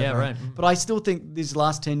it and whatever. Yeah, right. But I still think these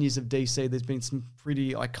last 10 years of DC, there's been some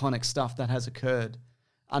pretty iconic stuff that has occurred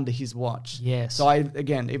under his watch. Yes. So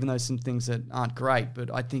even though some things that aren't great, but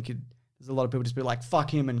I think there's a lot of people just be like, fuck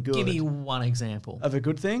him and good. Give me one example. Of a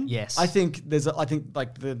good thing? Yes. I think the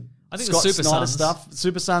the Super Snyder Sons stuff,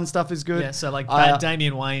 Super Sun stuff is good. Yeah, so like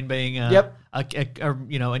Damian Wayne being a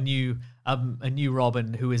new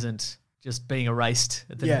Robin who isn't just being erased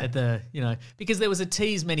at the because there was a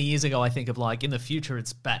tease many years ago, I think, of like in the future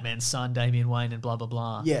it's Batman's son, Damian Wayne, and blah blah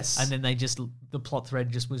blah. Yes. And then the plot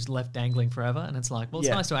thread just was left dangling forever, and it's like, well, it's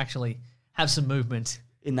Yeah. nice to actually have some movement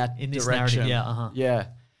in this narrative. direction. Yeah, Yeah.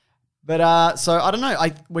 But so I don't know.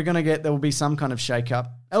 There will be some kind of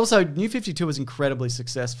shakeup. Also, New 52 was incredibly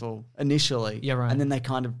successful initially. Yeah, right. And then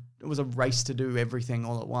it was a race to do everything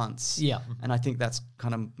all at once. Yeah. And I think that's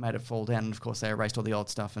kind of made it fall down. And of course, they erased all the old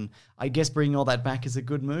stuff. And I guess bringing all that back is a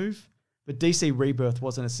good move. But DC Rebirth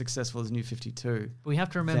wasn't as successful as New 52. But we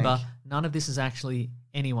have to remember, none of this is actually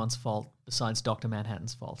anyone's fault besides Dr.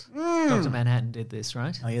 Manhattan's fault. Dr. Manhattan did this,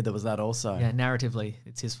 right? Oh, yeah, there was that also. Yeah, narratively,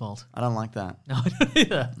 it's his fault. I don't like that. No, I don't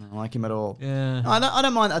either. I don't like him at all. Yeah. No, I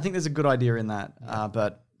don't mind. I think there's a good idea in that.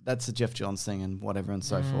 But that's a Jeff Johns thing and whatever and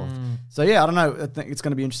so forth. So, yeah, I don't know. I think it's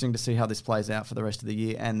going to be interesting to see how this plays out for the rest of the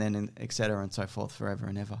year and then et cetera and so forth forever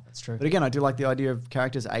and ever. That's true. But again, I do like the idea of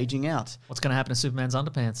characters aging out. What's going to happen to Superman's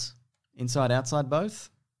underpants? Inside, outside, both?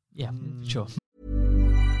 Yeah, sure.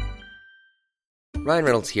 Ryan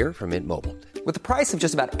Reynolds here from Mint Mobile. With the price of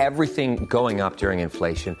just about everything going up during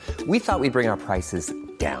inflation, we thought we'd bring our prices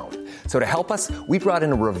down. So to help us, we brought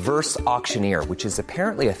in a reverse auctioneer, which is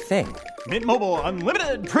apparently a thing. Mint Mobile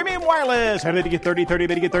Unlimited Premium Wireless. How to get 30, 30,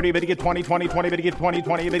 bit to get 30, bit to get 20, 20, 20, bit to get 20,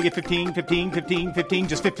 20, bit to get 15, 15, 15, 15,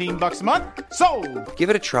 just $15 a month? Sold!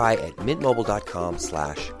 Give it a try at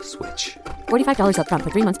mintmobile.com/switch. $45 up front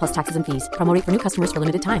for 3 months plus taxes and fees. Promo rate for new customers for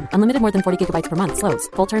limited time. Unlimited more than 40 gigabytes per month. Slows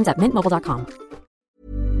full terms at mintmobile.com.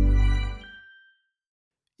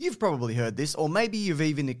 You've probably heard this, or maybe you've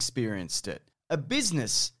even experienced it. A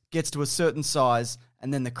business gets to a certain size,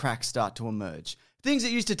 and then the cracks start to emerge. Things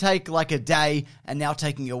that used to take like a day and now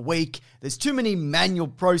taking a week. There's too many manual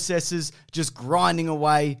processes just grinding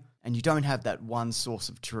away, and you don't have that one source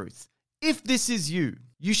of truth. If this is you,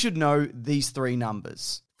 you should know these 3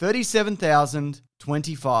 numbers. 37,000,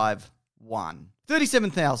 25, 1.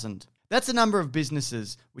 37,000. That's the number of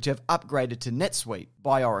businesses which have upgraded to NetSuite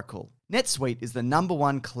by Oracle. NetSuite is the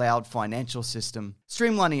 #1 cloud financial system,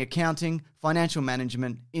 streamlining accounting, financial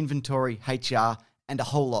management, inventory, HR, and a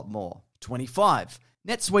whole lot more. 25.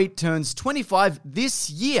 NetSuite turns 25 this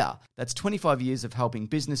year. That's 25 years of helping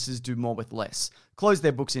businesses do more with less, close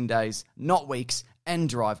their books in days, not weeks, and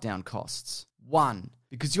drive down costs. 1.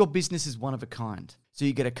 Because your business is one of a kind, so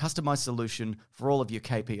you get a customized solution for all of your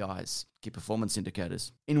KPIs, key performance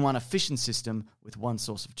indicators, in one efficient system with one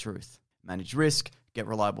source of truth. Manage risk, get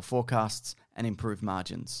reliable forecasts, and improve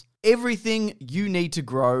margins. Everything you need to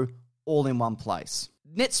grow, all in one place.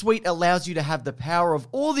 NetSuite allows you to have the power of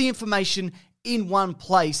all the information in one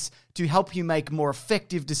place to help you make more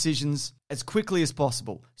effective decisions as quickly as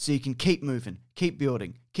possible, so you can keep moving, keep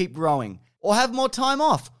building, keep growing, or have more time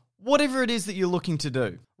off, whatever it is that you're looking to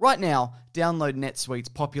do. Right now, download NetSuite's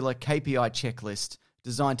popular KPI checklist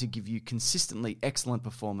designed to give you consistently excellent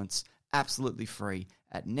performance, absolutely free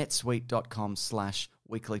at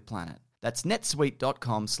netsuite.com/weeklyplanet. That's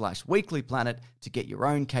netsuite.com/weeklyplanet to get your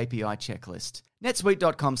own KPI checklist.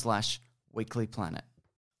 netsuite.com/weeklyplanet.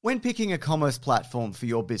 When picking a commerce platform for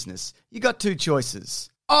your business, you got two choices.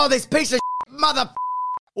 Oh, this piece of mother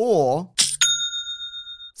or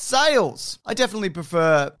sales. I definitely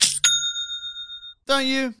prefer, don't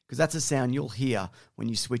you? Because that's a sound you'll hear when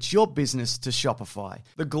you switch your business to Shopify,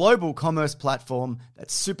 the global commerce platform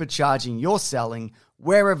that's supercharging your selling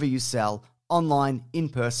wherever you sell, online, in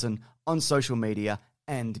person, on social media,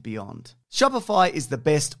 and beyond. Shopify is the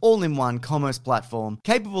best all-in-one commerce platform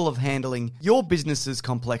capable of handling your business's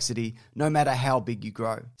complexity no matter how big you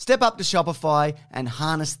grow. Step up to Shopify and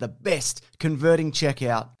harness the best converting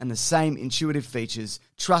checkout and the same intuitive features,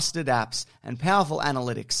 trusted apps, and powerful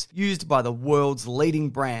analytics used by the world's leading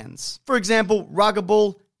brands. For example,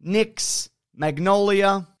 Ruggable, NYX,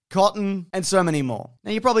 Magnolia, Cotton, and so many more. Now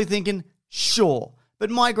you're probably thinking, sure, but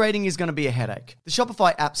migrating is going to be a headache. The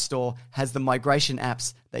Shopify App Store has the migration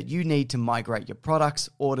apps that you need to migrate your products,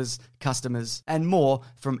 orders, customers, and more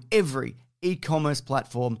from every e-commerce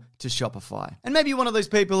platform to Shopify. And maybe you're one of those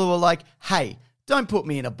people who are like, hey, don't put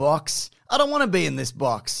me in a box. I don't want to be in this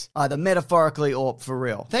box, either metaphorically or for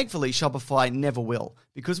real. Thankfully, Shopify never will,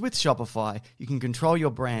 because with Shopify, you can control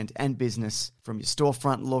your brand and business from your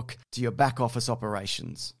storefront look to your back office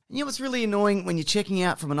operations. And you know what's really annoying? When you're checking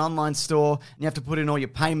out from an online store and you have to put in all your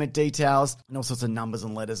payment details and all sorts of numbers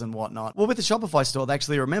and letters and whatnot. Well, with the Shopify store, they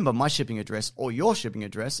actually remember my shipping address or your shipping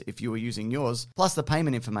address if you were using yours, plus the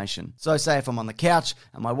payment information. So say if I'm on the couch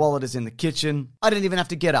and my wallet is in the kitchen, I don't even have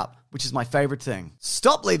to get up, which is my favorite thing.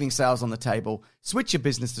 Stop leaving sales on the table, switch your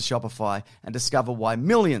business to Shopify, and discover why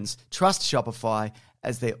millions trust Shopify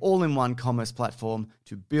as their all-in-one commerce platform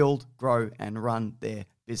to build, grow, and run their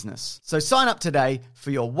business. So sign up today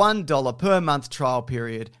for your $1 per month trial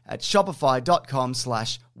period at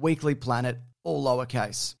shopify.com/weeklyplanet, all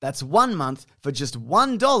lowercase. That's 1 month for just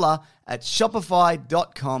 $1 at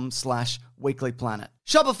shopify.com/weeklyplanet.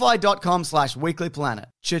 Shopify.com/weeklyplanet.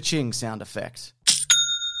 Cha-ching sound effect.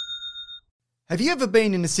 Have you ever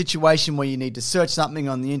been in a situation where you need to search something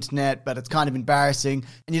on the internet, but it's kind of embarrassing,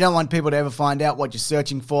 and you don't want people to ever find out what you're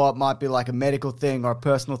searching for? It might be like a medical thing or a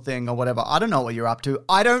personal thing or whatever. I don't know what you're up to.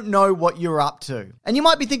 I don't know what you're up to. And you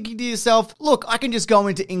might be thinking to yourself, look, I can just go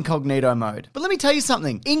into incognito mode. But let me tell you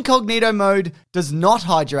something. Incognito mode does not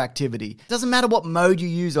hide your activity. It doesn't matter what mode you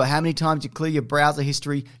use or how many times you clear your browser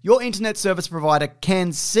history. Your internet service provider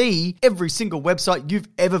can see every single website you've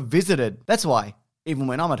ever visited. That's why, even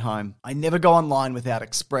when I'm at home, I never go online without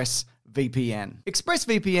ExpressVPN.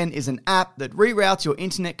 ExpressVPN is an app that reroutes your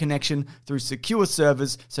internet connection through secure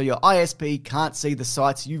servers so your ISP can't see the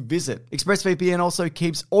sites you visit. ExpressVPN also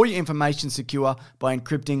keeps all your information secure by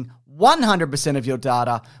encrypting 100% of your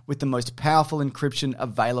data with the most powerful encryption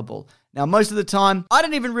available. Now, most of the time, I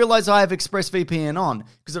don't even realize I have ExpressVPN on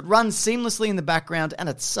because it runs seamlessly in the background and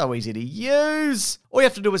it's so easy to use. All you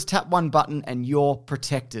have to do is tap one button and you're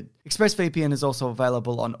protected. ExpressVPN is also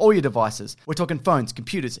available on all your devices. We're talking phones,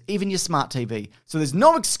 computers, even your smart TV. So there's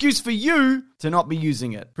no excuse for you to not be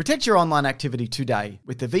using it. Protect your online activity today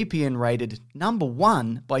with the VPN rated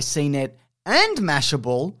 #1 by CNET and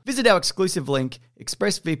Mashable. Visit our exclusive link,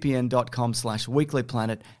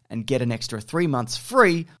 expressvpn.com/weeklyplanet, and get an extra 3 months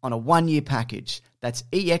free on a 1-year package. That's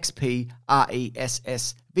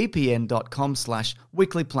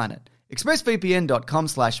expressvpn.com/weeklyplanet.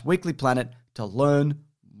 expressvpn.com/weeklyplanet to learn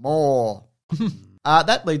more.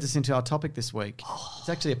 That leads us into our topic this week. It's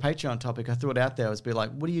actually a Patreon topic. I threw it out there. I was be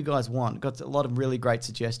like, what do you guys want? Got a lot of really great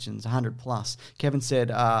suggestions, 100 plus. Kevin said,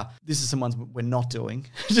 this is some ones we're not doing,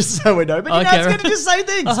 just so we know. But you know, it's going to just say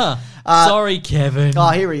things. Sorry, Kevin. Oh,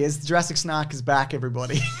 here he is. Jurassic Snark is back,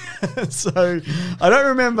 everybody. So I don't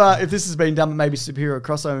remember if this has been done, but maybe superhero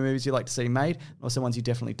crossover movies you like to see made, also ones you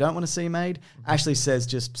definitely don't want to see made. Ashley says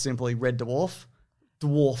just simply Red Dwarf.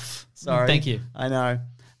 Sorry. Thank you. I know.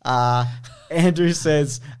 Andrew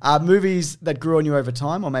says movies that grew on you over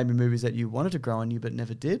time, or maybe movies that you wanted to grow on you but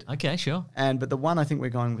never did. Okay, sure. But the one I think we're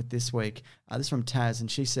going with this week, this is from Taz,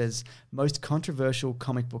 and she says most controversial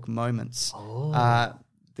comic book moments. The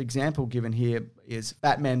example given here is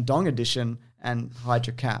Batman Dong Edition and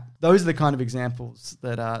Hydra Cap. Those are the kind of examples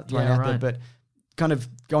that are thrown out there, but kind of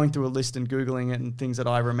going through a list and Googling it and things that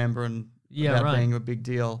I remember and about being a big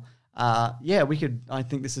deal. I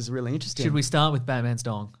think this is really interesting. Should we start with Batman's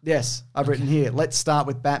dong? Yes, I've written here. Let's start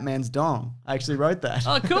with Batman's dong. I actually wrote that.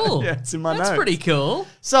 Oh, cool. Yeah, it's in my notes. That's pretty cool.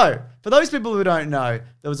 So, for those people who don't know,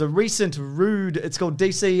 there was a recent it's called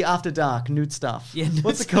DC After Dark, nude stuff. Yeah,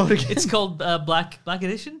 what's it called again? It's called Black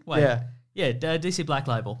Edition? Wait. Yeah, DC Black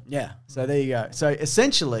Label. Yeah, so there you go. So,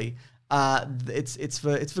 essentially, it's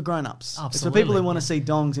for grown-ups. Absolutely. It's for people who want to see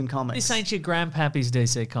dongs in comics. This ain't your grandpappy's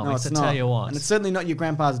DC Comics, No, it's I not. tell you what. And it's certainly not your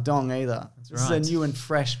grandpa's dong either. This right. is a new and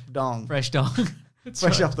fresh dong. Fresh dong.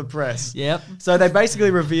 Fresh off the press. Yep. So they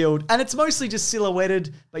basically revealed, and it's mostly just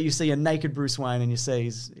silhouetted, but you see a naked Bruce Wayne and you see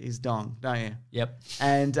his dong, don't you? Yep.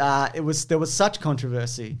 And there was such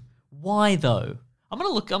controversy. Why though? I'm gonna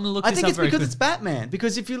look. I think it's because it's Batman.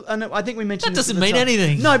 Because if you, and I think we mentioned that this doesn't at the mean time.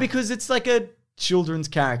 anything. No, because it's like a children's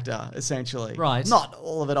character essentially. Right. Not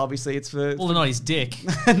all of it, obviously. It's for Well, not his dick.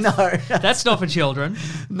 no, That's not for children.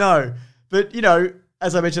 no. But you know,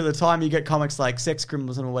 as I mentioned at the time, you get comics like Sex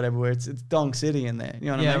Criminals and whatever, where it's Dong City in there. You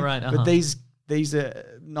know what I mean? right, But these are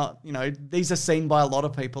not. You know, these are seen by a lot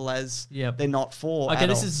of people as they're not for. Okay,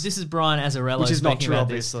 adults. this is Brian Azzarello Which is not speaking true, about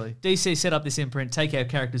obviously. This. DC set up this imprint, take our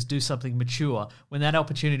characters, do something mature. When that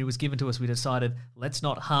opportunity was given to us, we decided, let's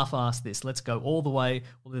not half-ass this. Let's go all the way.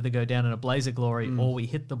 We'll either go down in a blaze of glory or we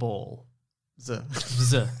hit the ball.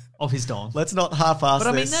 Zuh. Of his dong. Let's not half-ass But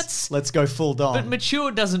I mean, this. Let's go full dong. But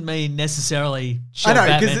mature doesn't mean necessarily show I know,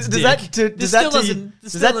 Batman's because dick. This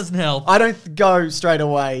still doesn't help. I don't go straight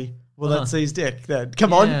away. Well, let's see his dick. Then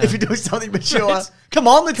come on, if you're doing something mature, come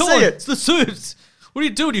on, let's see it. It's the suits. What are you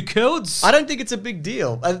doing, you cowards? I don't think it's a big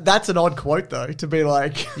deal. That's an odd quote, though, to be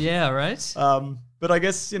like. Yeah, right. But I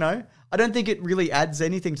guess I don't think it really adds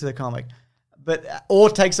anything to the comic, or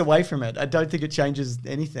takes away from it. I don't think it changes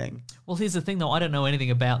anything. Well, here's the thing, though. I don't know anything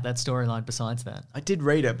about that storyline besides that. I did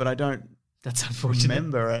read it, but I don't. That's unfortunate.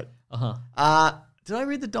 Remember it. Did I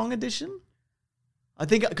read the Dong edition? I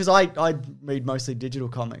think because I read mostly digital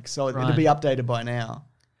comics, so it'll be updated by now.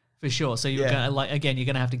 For sure. So you're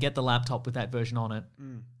gonna have to get the laptop with that version on it,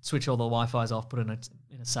 switch all the Wi-Fi's off, put it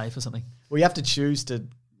in a safe or something. Well, you have to choose to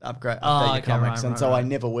update your comics, so I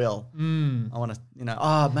never will. I want to,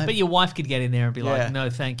 maybe. But your wife could get in there and be like, "No,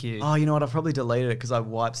 thank you." Oh, you know what? I've probably deleted it because I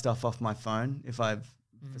wipe stuff off my phone if I have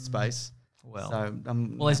space. Well, so,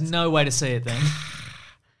 there's no way to see it then.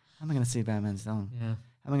 How am I going to see Batman's Dong? Yeah.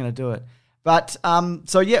 How am I going to do it? But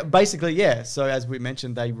basically. So as we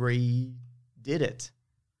mentioned, they redid it.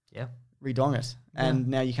 Yeah. Redong it. And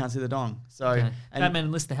now you can't see the dong. So Batman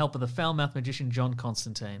enlists the help of the foul-mouthed magician John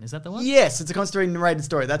Constantine. Is that the one? Yes, it's a Constantine narrated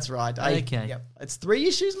story. That's right. Okay. Yep. It's 3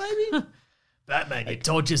 issues, maybe? Batman, your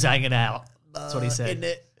torture's hanging out. That's what he said. Isn't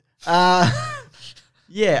it?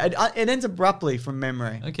 It ends abruptly from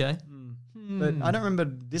memory. Okay. But I don't remember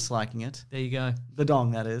disliking it. There you go. The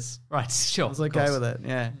dong, that is. Right, sure. I was okay with it,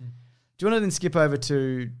 yeah. Do you want to then skip over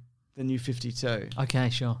to the New 52?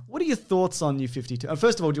 Okay, sure. What are your thoughts on New 52?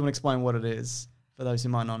 First of all, do you want to explain what it is for those who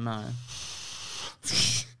might not know?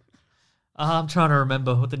 I'm trying to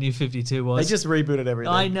remember what the New 52 was. They just rebooted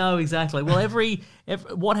everything. I know, exactly. Well, every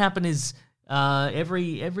what happened is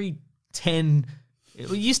every 10... It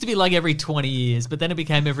used to be like every 20 years, but then it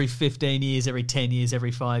became every 15 years, every 10 years,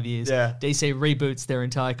 every 5 years. Yeah. DC reboots their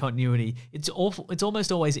entire continuity. It's awful. It's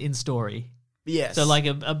almost always in story. Yes. So like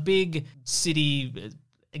a big city,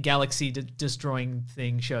 a galaxy destroying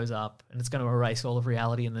thing shows up and it's going to erase all of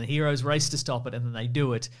reality and the heroes race to stop it and then they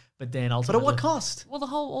do it. But then ultimately... But at what cost? Well,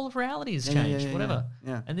 all of reality has changed, whatever.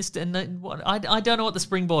 Yeah. And I don't know what the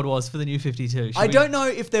springboard was for the New 52. I don't know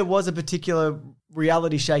if there was a particular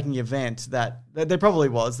reality-shaking event that there probably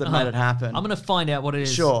was that made it happen. I'm going to find out what it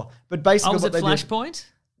is. Sure. But basically was what it they Flashpoint? did...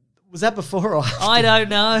 Was that before or after? I don't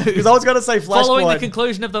know. Because I was going to say Flashpoint. Following the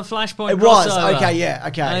conclusion of the Flashpoint It was. crossover. Okay, yeah,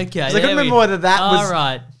 okay. Okay. I couldn't remember whether that was... All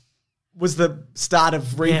right. was the start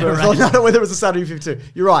of Rebirth, right. or not whether it was the start of New 52.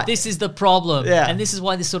 You're right. This is the problem. Yeah. And this is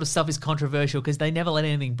why this sort of stuff is controversial, because they never let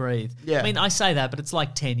anything breathe. Yeah. I mean, I say that, but it's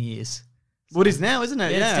like 10 years. What is now, isn't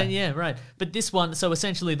it? Yeah, it's 10, yeah, right. But this one, so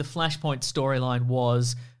essentially the Flashpoint storyline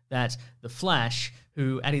was that the Flash,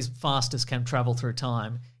 who at his fastest can travel through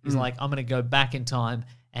time, is like, I'm going to go back in time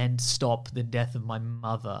and stop the death of my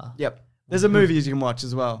mother. Yep. There's a movie you can watch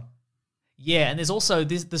as well. Yeah, and there's also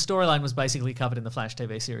the storyline was basically covered in the Flash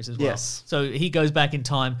TV series as well. Yes. So he goes back in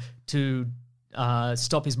time to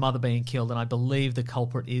stop his mother being killed, and I believe the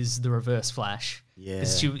culprit is the Reverse Flash. Yeah.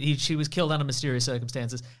 'Cause she was killed under mysterious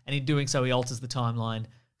circumstances, and in doing so, he alters the timeline.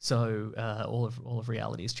 So all of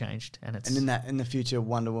reality has changed, and it's And in the future,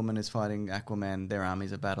 Wonder Woman is fighting Aquaman. Their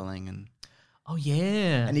armies are battling, and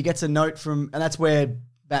yeah, he gets a note from, and that's where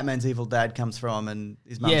Batman's evil dad comes from, and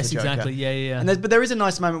his mum's the Joker. exactly, yeah. And but there is a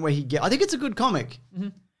nice moment where I think it's a good comic. Mm-hmm.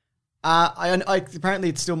 Apparently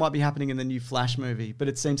it still might be happening in the new Flash movie, but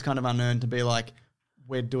it seems kind of unearned to be like,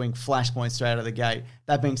 we're doing Flashpoint straight out of the gate.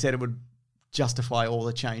 That being said, it would justify all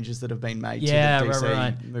the changes that have been made to the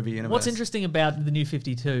DC movie universe. What's interesting about the New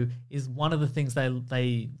 52 is one of the things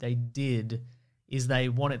they did is they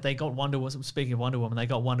got Wonder Woman. Speaking of Wonder Woman, they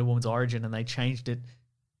got Wonder Woman's origin and they changed it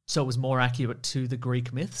so it was more accurate to the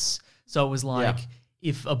Greek myths. So it was like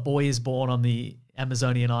if a boy is born on the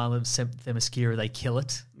Amazonian island of Themyscira, they kill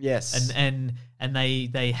it. Yes, and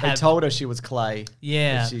they told her she was clay.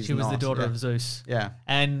 Yeah, she was the daughter of Zeus. Yeah,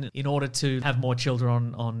 and in order to have more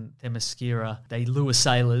children on Themyscira, they lure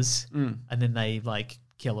sailors and then they like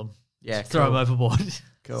kill them. Yeah, throw them overboard.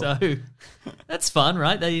 Cool. So that's fun,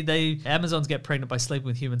 right? They Amazons get pregnant by sleeping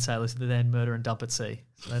with human sailors who then murder and dump at sea.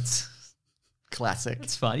 So that's classic.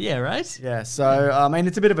 It's fun, yeah, right? Yeah. So I mean,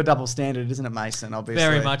 it's a bit of a double standard, isn't it, Mason? Obviously,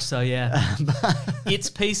 very much so. Yeah. It's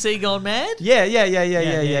PC gone mad. Yeah.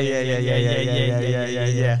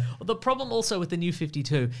 Well, the problem also with the New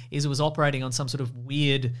 52 is it was operating on some sort of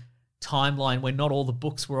weird timeline where not all the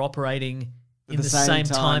books were operating in the same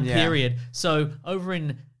time period. So over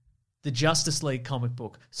in the Justice League comic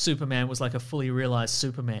book, Superman was like a fully realized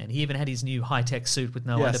Superman. He even had his new high-tech suit with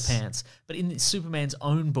no underpants. But in Superman's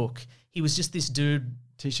own book, he was just this dude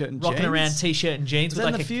T-shirt and rocking jeans? around T-shirt and jeans. Was with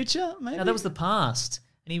that like in the future, maybe? No, that was the past.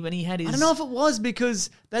 And when he had his... I don't know if it was because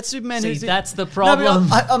that Superman... See, that's the problem.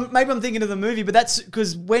 No, maybe I'm thinking of the movie, but that's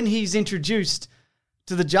because when he's introduced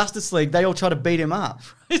to the Justice League, they all try to beat him up.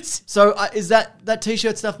 So is that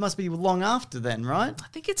T-shirt stuff must be long after then, right? I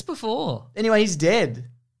think it's before. Anyway, he's dead.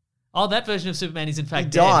 Oh, that version of Superman is in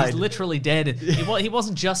fact dead. He's literally dead. He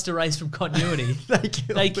wasn't just erased from continuity.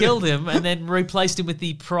 They killed him and then replaced him with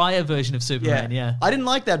the prior version of Superman, yeah. I didn't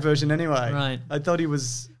like that version anyway. Right. I thought he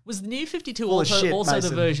was... Was the New 52 full of shit, also the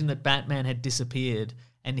Mason. version that Batman had disappeared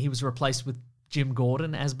and he was replaced with Jim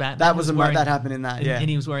Gordon as Batman? That happened in that, yeah. And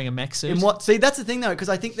he was wearing a mech suit. See, that's the thing though, because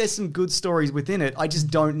I think there's some good stories within it. I just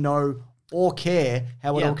don't know or care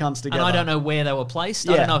how it all comes together. And I don't know where they were placed.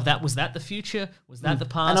 I don't know if that was the future? Was that the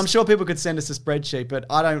past? And I'm sure people could send us a spreadsheet, but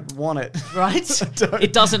I don't want it. Right?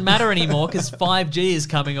 It doesn't matter anymore because 5G is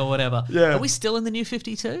coming or whatever. Yeah. Are we still in the New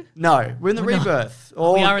 52? No, we're in the rebirth.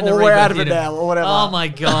 Or, we are in the or rebirth. we're out of it now, or whatever. Oh my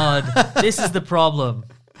God. This is the problem.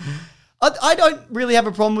 I don't really have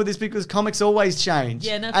a problem with this because comics always change.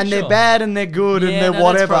 Yeah, no, for and they're sure. bad and they're good and Yeah, they're no, that's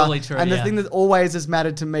whatever. probably true, and the yeah. thing that always has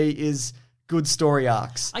mattered to me is good story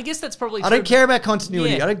arcs. I guess that's probably I true. don't care about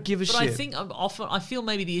continuity. Yeah, I don't give a but shit. I think I feel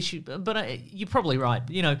maybe the issue, but you're probably right.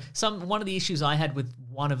 You know, one of the issues I had with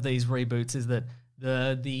one of these reboots is that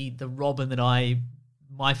the Robin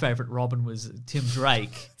my favorite Robin was Tim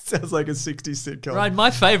Drake. Sounds like a 60s sitcom. Right,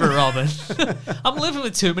 my favorite Robin. I'm living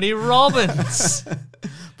with too many Robins.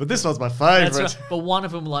 But this one's my favorite. That's right. But one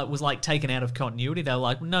of them was taken out of continuity. They were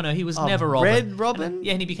like, no, he was never Robin. Red Robin?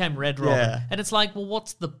 And he became Red Robin. Yeah. And it's like, well,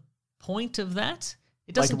 what's the point of that?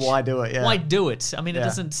 It Like, why do it? Yeah. Why do it? I mean, it Yeah.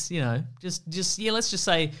 doesn't, just let's just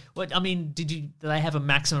say, did they have a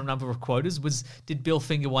maximum number of quotas? Did Bill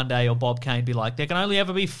Finger one day or Bob Kane be like, there can only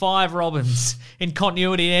ever be 5 Robins in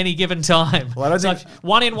continuity at any given time? Well, I don't So think-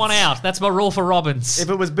 one in, one out. That's my rule for Robins. If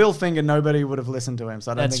it was Bill Finger, nobody would have listened to him.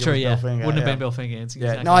 So I don't That's think true, it was yeah. Bill Finger. Wouldn't have been Bill Finger. It's Yeah.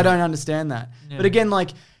 exactly No, I right. don't understand that. Yeah. But again,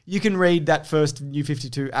 you can read that first New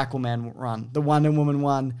 52 Aquaman run, the Wonder Woman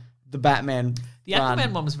one, the Batman The run.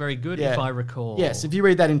 Aquaman one was very good, Yeah. if I recall. Yes, if you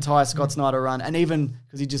read that entire Scott Snyder run, and even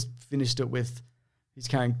because he just finished it with, he's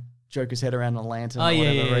carrying Joker's head around a lantern or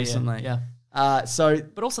whatever recently. Yeah.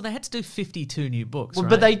 But also, they had to do 52 new books, well, right?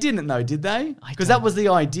 but they didn't though, did they? Because that was the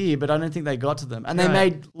idea, but I don't think they got to them. And they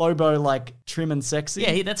Right. made Lobo trim and sexy.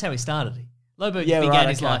 Yeah, that's how he started. Lobo Yeah, began right,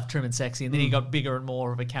 his okay. life trim and sexy, and then he got bigger and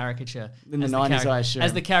more of a caricature. In the as 90s, character- I assume.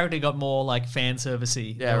 As the character got more like fan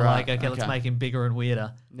servicey, Yeah, they were right, like, okay, let's okay. make him bigger and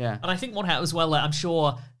weirder. Yeah. And I think what happened as well, like, I'm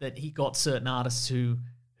sure that he got certain artists who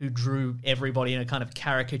drew everybody in a kind of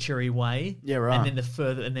caricature-y way. Yeah, right. And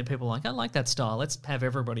then people were like, I like that style. Let's have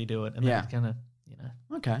everybody do it. And Yeah. then kind of,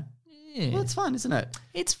 Okay. yeah. Well, it's fun, isn't it?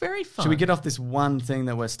 It's very fun. Should we get off this one thing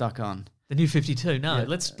that we're stuck on? The New 52? No, Yeah.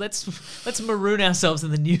 let's maroon ourselves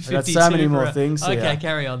in the New 52. got so many more for a- things Okay, here.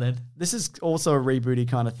 carry on then. This is also a rebooty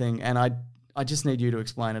kind of thing, and I just need you to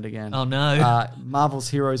explain it again. Oh, no. Marvel's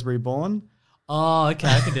Heroes Reborn. Oh, okay,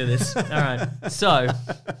 I can do this. All right. So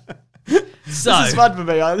This is fun for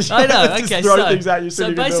me. I I know. just Okay, throw so, things at you so so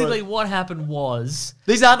you can do basically it. what happened was...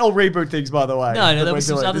 These aren't all reboot things, by the way. No, that there we're was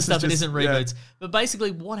some doing. other This is stuff that just- isn't yeah. reboots. But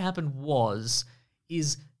basically what happened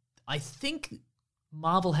is I think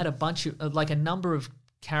Marvel had a bunch of, like a number of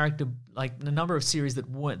series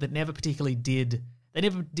that never particularly did... They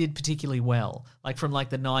never did particularly well. Like from like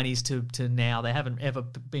the 90s to now, they haven't ever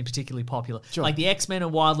been particularly popular. Sure. Like the X-Men are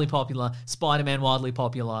wildly popular, Spider-Man wildly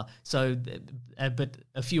popular, so but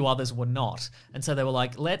a few others were not. And so they were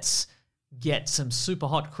like, let's get some super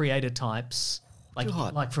hot creator types,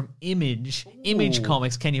 God. like from Image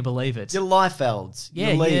Comics. Can you believe it? Your Liefelds.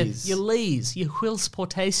 Yeah, your your Lees. Lees, your Whilce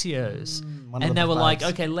Portacios, one of and the they were like,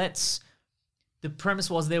 faves. okay, let's. The premise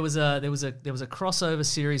was there was a crossover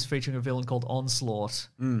series featuring a villain called Onslaught,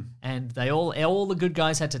 and they all the good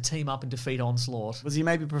guys had to team up and defeat Onslaught. Was he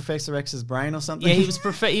maybe Professor X's brain or something? Yeah,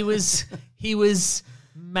 he was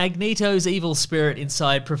Magneto's evil spirit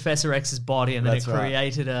inside Professor X's body, and then That's it right.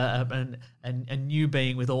 created a new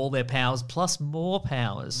being with all their powers plus more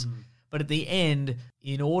powers. But at the end,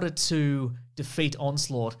 in order to defeat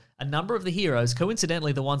Onslaught, a number of the heroes,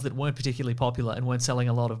 coincidentally the ones that weren't particularly popular and weren't selling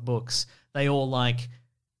a lot of books, they all like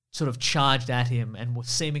sort of charged at him and were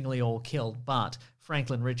seemingly all killed. But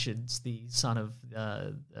Franklin Richards, the son of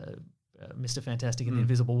Mr. Fantastic and the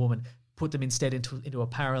Invisible Woman, put them instead into a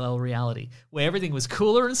parallel reality where everything was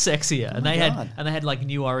cooler and sexier, and my they God. had like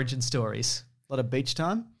new origin stories. A lot of beach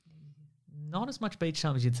time? Not as much beach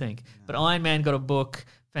time as you'd think, but Iron Man got a book.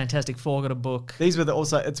 Fantastic Four got a book. These were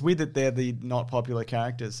also, it's weird that they're the not popular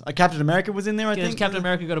characters. Captain America was in there, I think. Captain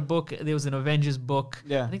America got a book. There was an Avengers book.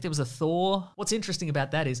 Yeah. I think there was a Thor. What's interesting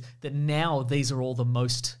about that is that now these are all the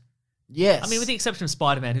most... Yes. I mean, with the exception of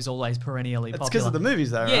Spider-Man, who's always perennially popular. It's because of the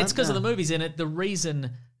movies, though, Yeah, right? it's because of the movies in it. The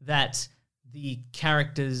reason that the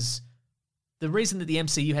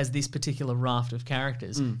MCU has this particular raft of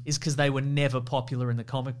characters is because they were never popular in the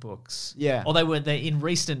comic books. Yeah. Or in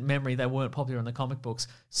recent memory, they weren't popular in the comic books,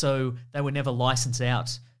 so they were never licensed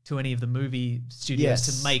out to any of the movie studios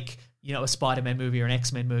Yes. to make, a Spider-Man movie or an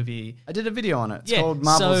X-Men movie. I did a video on it. It's Yeah, called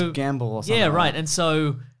Marvel's so- Gamble or something. Yeah, like right. that. And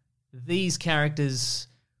so these characters,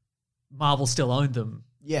 Marvel still owned them.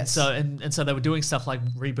 Yes. So and so they were doing stuff like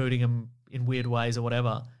rebooting them in weird ways or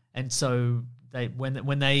whatever. And so they when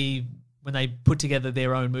they put together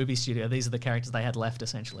their own movie studio, these are the characters they had left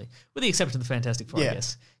essentially, with the exception of the Fantastic Four. Yeah, I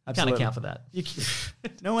guess you absolutely. can't account for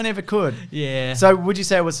that. No one ever could. Yeah. So would you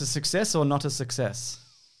say it was a success or not a success?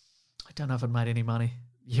 I don't know if it made any money.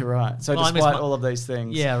 You're right. So Well, I miss despite my- all of these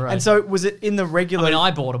things. Yeah, right. And so was it in the I regular... mean,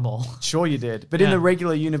 I bought them all. Sure you did. But in Yeah. the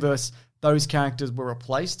regular universe, those characters were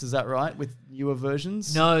replaced, is that right? With newer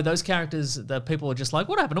versions? No, those characters, the people were just like,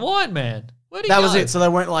 what happened to Iron Man? Where'd he That go? was it. So they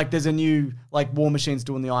weren't like, there's a new, like, War Machine's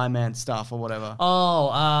doing the Iron Man stuff or whatever.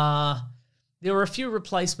 There were a few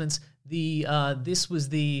replacements. The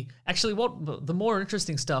more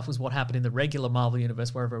interesting stuff was what happened in the regular Marvel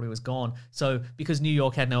universe where everybody was gone. So because New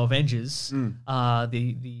York had no Avengers,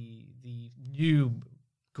 the new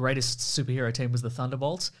greatest superhero team was the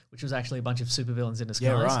Thunderbolts, which was actually a bunch of supervillains in disguise.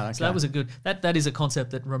 Yeah, right, So that okay. was a good that is a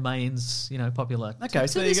concept that remains, popular. Okay, to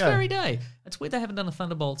so there you this go. very day. It's weird they haven't done a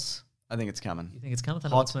Thunderbolts. I think it's coming. You think it's coming, Hot,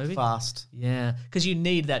 Thunderbolts movie? fast. Yeah, because you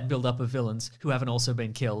need that build-up of villains who haven't also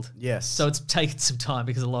been killed. Yes. So it's taken some time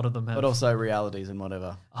because a lot of them have. But also realities and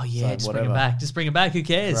whatever. Oh yeah, So just whatever. bring them back. Just bring them back. Who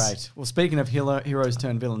cares? Great. Well, speaking of heroes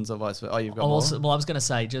turn villains or vice versa. Oh, you've got more? Also, well, I was going to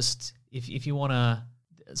say, just if you want to,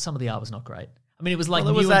 some of the art was not great. I mean, it was like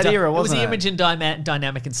Well, it was new and that era, it was wasn't the it? image and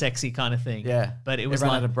dynamic and sexy kind of thing. Yeah. but it was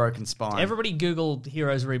Everyone like had a broken spine. everybody Googled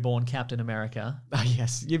Heroes Reborn Captain America, Oh,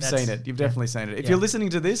 yes. You've That's- seen it. You've definitely seen it. If Yeah. you're listening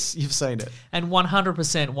to this, you've seen it. and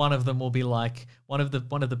 100% one of them will be like one of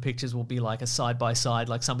the pictures will be like a side by side,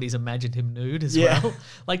 like somebody's imagined him nude as Yeah. well.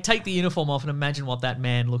 Like take the uniform off and imagine what that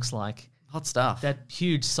man looks like. Hot stuff. That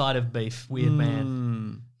huge side of beef, weird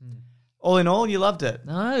man. All in all, you loved it.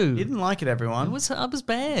 No, You didn't like it, everyone. it was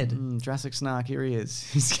bad. Jurassic Snark, here he is.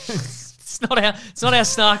 It's not how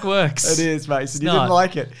snark works. It is, Mason. You not. didn't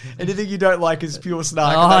like it. Anything you don't like is pure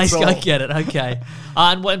snark. Oh, that's all. I get it. Okay.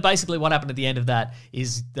 And basically, what happened at the end of that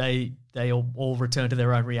is they all return to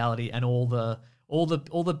their own reality, and all the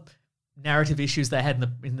narrative issues they had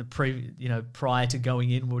in the prior to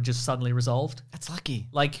going in were just suddenly resolved. That's lucky.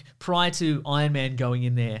 Like prior to Iron Man going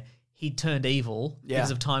in there, he turned evil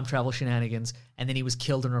because of time travel shenanigans, and then he was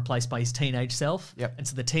killed and replaced by his teenage self. Yep. And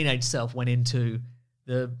so the teenage self went into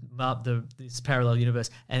this parallel universe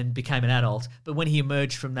and became an adult. But when he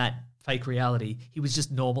emerged from that fake reality, he was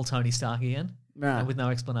just normal Tony Stark again, Right. with no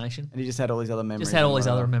explanation. And he just had all these other memories. Just had all and these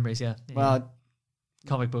other whatever. memories, yeah. Well,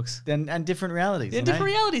 Comic books. and different realities. Yeah, different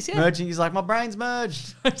realities, yeah. Merging, he's like, my brain's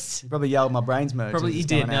merged. He probably yelled, my brain's merged. Probably as he it's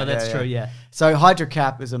did. going No, out. that's true, yeah. So Hydra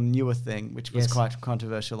Cap is a newer thing, which was Yes. quite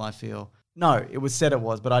controversial, I feel. No, it was said it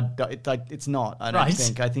was, but it's not, I don't Right.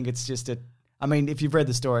 think. I think it's just I mean, if you've read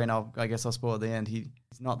the story, and I guess I'll spoil the end, he's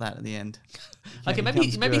not that at the end. Okay, He maybe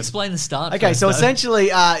becomes good. explain the start. Okay, first, so though. essentially,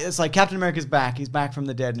 it's like Captain America's back. He's back from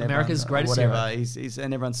the dead. And America's everyone- greatest whatever. hero. He's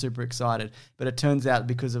and everyone's super excited. But it turns out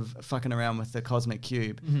because of fucking around with the Cosmic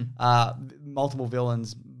Cube, multiple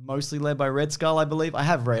villains, mostly led by Red Skull, I believe. I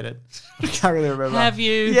have read it. I can't really remember. Have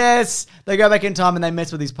you? Yes. They go back in time and they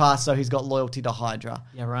mess with his past, so he's got loyalty to Hydra.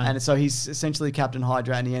 Yeah, right. And so he's essentially Captain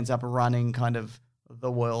Hydra, and he ends up running kind of the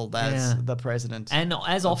world as Yeah. the president. And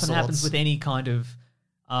as often sorts. happens with any kind of,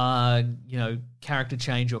 character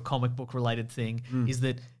change or comic book related thing, is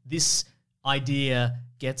that this idea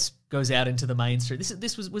goes out into the mainstream.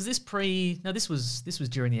 This was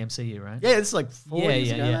during the MCU, right? Yeah, it's like 4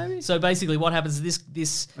 years ago, maybe. So basically, what happens is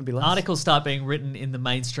this Maybe less. articles start being written in the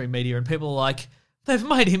mainstream media, and people are like, "They've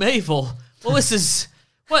made him evil." Well, this is.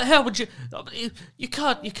 What? How would you? You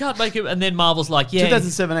can't make him. And then Marvel's like, yeah,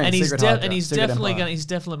 2017, and he's Secret Hydra, and he's Secret definitely Empire. going. He's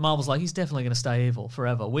definitely Marvel's like, he's definitely going to stay evil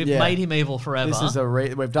forever. We've Yeah. made him evil forever. This is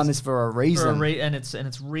we've done this for a reason. and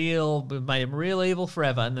it's real. We've made him real evil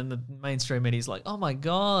forever. And then the mainstream media's like, oh my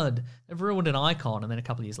god, they've ruined an icon. And then a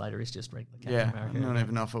couple of years later, he's just regular Captain Yeah, America. I don't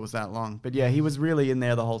even know if it was that long. But yeah, he was really in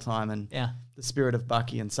there the whole time, and Yeah. the spirit of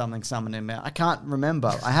Bucky and something summoned him out. I can't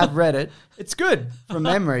remember. I have read it. It's good from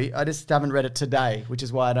memory. I just haven't read it today, which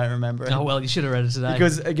is why I don't remember it. Oh well, you should have read it today.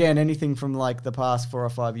 Because again, anything from like the past 4 or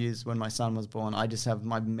 5 years when my son was born, I just have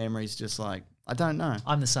my memories just like, I don't know.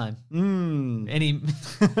 I'm the same. Mm. Any.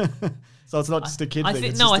 So it's not just a kid I thing.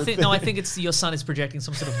 think it's no. just I a think no. I thing. think it's your son is projecting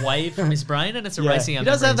some sort of wave from his brain, and it's Yeah. erasing our He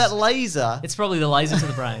does have memories. that laser. It's probably the laser to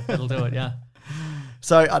the brain that'll do it. Yeah.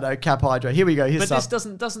 So I know Cap Hydra. Here we go. Here's But this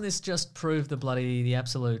some, doesn't this just prove the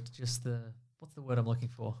absolute, just the, what's the word I'm looking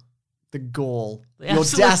for? the gall, The the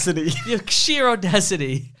absolute- audacity. The sheer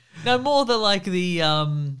audacity. No, more the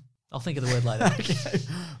I'll think of the word later. Okay.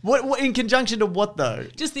 What in conjunction to what though?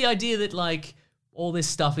 Just the idea that like all this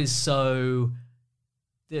stuff is so,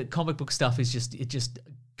 the comic book stuff is just, it just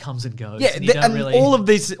comes and goes. Yeah, and you don't and really, all of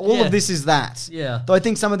this Yeah. of this is that. Yeah. Though I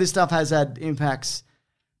think some of this stuff has had impacts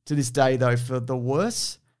to this day though for the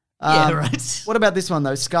worse. Yeah, right. What about this one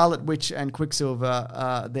though? Scarlet Witch and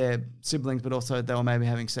Quicksilver, they're siblings, but also they were maybe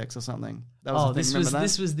having sex or something. That was Oh, the thing. Remember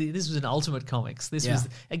that? this was an Ultimate Comics. This Yeah. was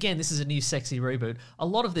again. This is a new sexy reboot. A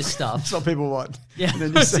lot of this stuff. That's what people want. Yeah, the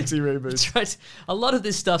new sexy reboot. That's right. A lot of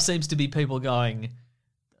this stuff seems to be people going.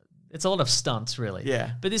 It's a lot of stunts, really.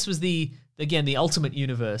 Yeah. But this was the Ultimate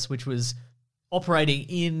Universe, which was operating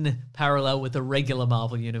in parallel with the regular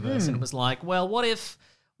Marvel universe, and it was like, well, what if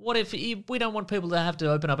we don't want people to have to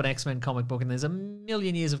open up an X-Men comic book, and there's a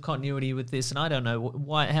million years of continuity with this, and I don't know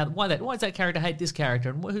why does that character hate this character,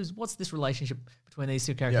 and what's this relationship between these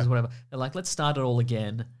two characters, Yeah. whatever. They're like, let's start it all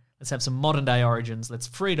again. Let's have some modern day origins. Let's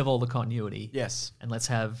free it of all the continuity. Yes. And let's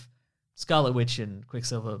have Scarlet Witch and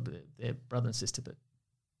Quicksilver, they're brother and sister, but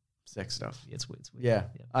Sex stuff. it's weird. Yeah.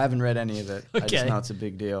 I haven't read any of it. I just Okay. know it's a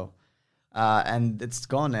big deal. And it's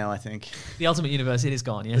gone now, I think. The Ultimate Universe, it is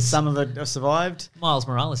gone, But yes. some of it have survived. Miles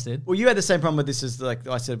Morales did. Well, you had the same problem with this as like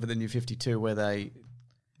I said with the New 52, where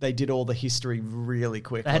they did all the history really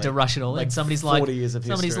quickly. They had to rush it all in. Like Somebody's 40 like, years of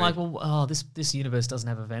somebody's history. like, well, oh, this universe doesn't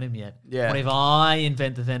have a Venom yet. Yeah. What if I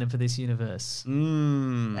invent the Venom for this universe?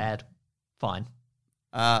 Bad. Fine.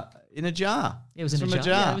 In a jar. It was in It's a from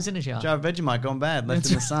jar. Yeah, it was in a jar. Jar of Vegemite gone bad, left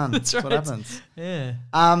in the sun. That's That's right. what happens. Yeah.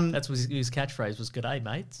 That's That's what his catchphrase was. G'day,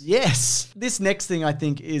 mates. yes. This next thing I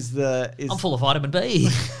think is I'm full of vitamin B.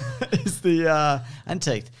 is the and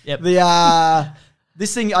teeth. Yep. The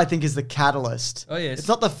this thing I think is the catalyst. Oh, yes. It's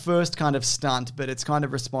not the first kind of stunt, but it's kind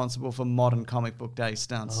of responsible for modern comic book day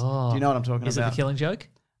stunts. Do you know what I'm talking Is it about? the Killing Joke?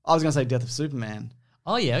 I was going to say Death of Superman.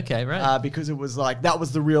 Oh, yeah, okay, right. Because it was like that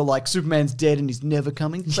was the real like Superman's dead and he's never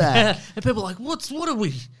coming back. And people are like, what are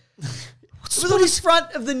we It was on the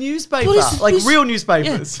front of the newspaper, But like it's- real Yeah,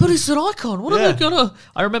 newspapers. but it's an icon. What are Yeah. they gonna?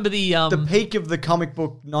 I remember The peak of the comic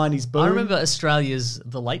book 90s boom. I remember Australia's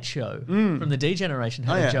The Late Show from the D Generation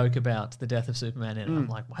had Oh, a yeah. joke about the death of Superman, and I'm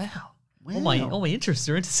like, wow. All my interests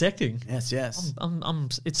are intersecting. Yes.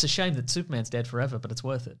 It's a shame that Superman's dead forever, but it's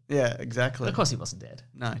worth it. Yeah, exactly. But of course, he wasn't dead.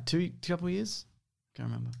 No, couple of years? Can't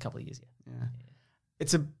remember. A couple of years, yeah. Yeah.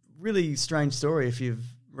 It's a really strange story if you've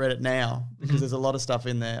read it now, because there's a lot of stuff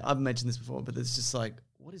in there. I've mentioned this before, but it's just like,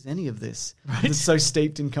 what is any of this? Right. It's so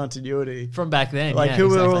steeped in continuity. From back then, Like, yeah,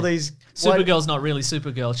 who are all exactly. these... Supergirl's not really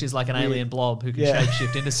Supergirl. She's like an alien blob who can Yeah.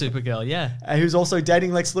 shapeshift into Supergirl. Yeah, Who's also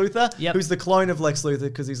dating Lex Luthor? Yep. Who's the clone of Lex Luthor,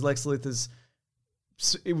 because he's Lex Luthor's...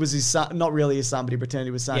 It was his son, not really his son, but he pretended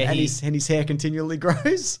he was his son. Yeah, and his hair continually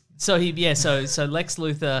grows. So so Lex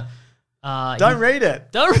Luthor. Don't read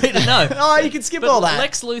it. Don't read it. No. Oh, you can skip But all that.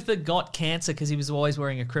 Lex Luthor got cancer because he was always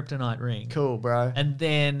wearing a kryptonite ring. Cool, bro. And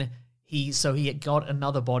then he got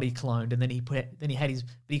another body cloned, and then he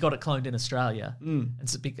got it cloned in Australia. And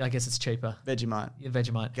it's I guess it's cheaper. Vegemite. Yeah,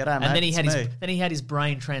 Vegemite. G'day, and mate, then he had his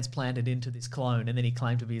brain transplanted into this clone, and then he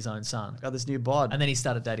claimed to be his own son. Got this new bod. And then he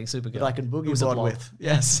started dating Supergirl. that I can It boogie was a bod blob. with.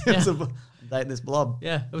 Yes. It was Yeah. I'm dating this blob.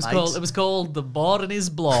 Yeah, it was Mate. called The Bod and His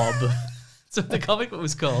Blob. That's what the comic book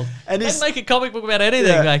was called. And They his- didn't make a comic book about anything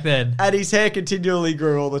Yeah. back then. And his hair continually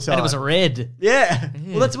grew all the time. And it was red. Yeah.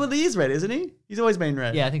 Well, that's what he is red, isn't he? He's always been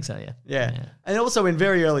red. Yeah, I think so, yeah. Yeah. And also in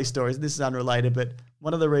very early stories, this is unrelated, but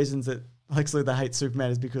one of the reasons that Lex Luthor hates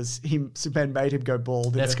Superman is because Superman made him go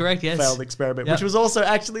bald. That's in a correct, yes. Failed experiment, Yep. which was also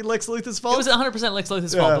actually Lex Luthor's fault. It was 100% Lex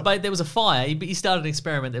Luthor's Yeah. fault, but there was a fire. He started an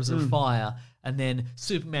experiment. There was a fire, and then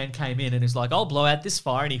Superman came in and was like, "I'll blow out this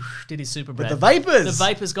fire," and he did his super breath. the vapors! The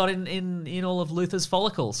vapors got in all of Luthor's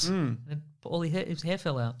follicles, and all his hair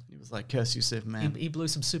fell out. He was like, curse you, Superman. He blew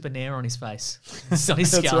some super nair on his face. on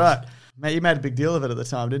his That's scalp. right. Mate, he made a big deal of it at the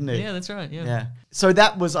time, didn't he? Yeah, that's right. Yeah. Yeah. So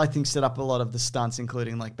that was, I think, set up a lot of the stunts,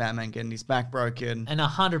 including like Batman getting his back broken. And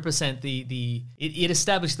 100% it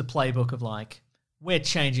established the playbook of like, we're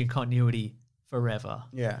changing continuity forever.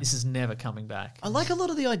 Yeah. This is never coming back. I like a lot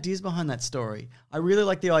of the ideas behind that story. I really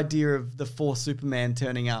like the idea of the 4 Superman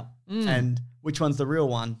turning up and which one's the real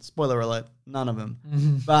one. Spoiler alert, none of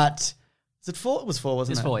them. But is it 4? It was 4,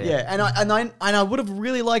 wasn't It's it? 4, yeah. And I would have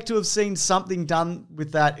really liked to have seen something done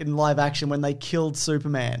with that in live action when they killed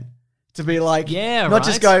Superman. To be like, Yeah, not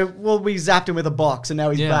just right. go, well, we zapped him with a box and now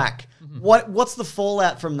he's Yeah. back. What's the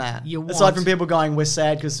fallout from that? You Aside want- from people going, we're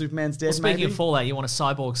sad because Superman's dead. Well, speaking maybe? of Fallout, you want a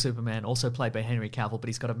cyborg Superman, also played by Henry Cavill, but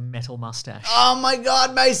he's got a metal mustache. Oh my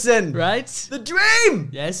God, Mason! Right? The dream.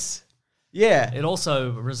 Yes. Yeah. It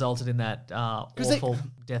also resulted in that they- awful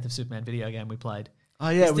Death of Superman video game we played. Oh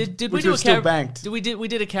yeah, Did which we do was a still banked. We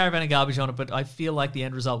did a caravan of garbage on it, but I feel like the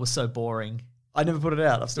end result was so boring. I never put it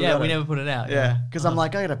out. I've still Yeah, got we it. never put it out. Yeah, because I'm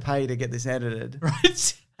like, I gotta pay to get this edited,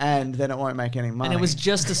 Right? and then it won't make any money. And it was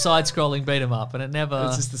just a side-scrolling beat 'em up, and it never.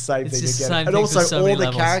 It's just the same it's thing just the again. same And thing also, for so all many the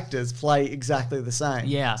levels. characters play exactly the same.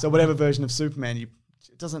 Yeah. So whatever version of Superman it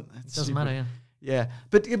doesn't. It doesn't matter. Yeah. Yeah,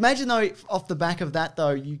 but imagine though, off the back of that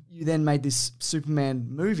though, you then made this Superman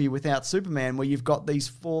movie without Superman, where you've got these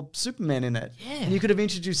 4 Supermen in it. Yeah. And you could have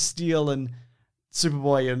introduced Steel and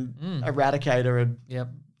Superboy and Eradicator and Yep.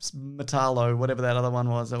 Metallo, whatever that other one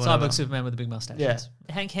was. Or whatever. Cyborg Superman with the big mustache. Yeah. Yes.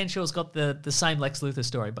 Hank Henshaw's got the same Lex Luthor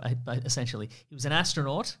story, but essentially he was an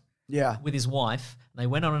astronaut Yeah. with his wife. And they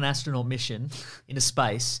went on an astronaut mission into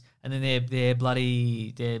space, and then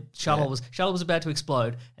their shuttle was about to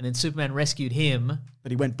explode, and then Superman rescued him.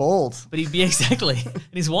 But he went bald. But exactly, and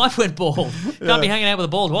his wife went bald. Can't be hanging out with a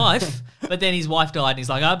bald wife. But then his wife died, and he's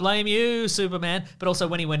like, "I blame you, Superman." But also,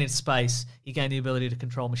 when he went into space, he gained the ability to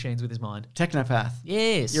control machines with his mind. Technopath.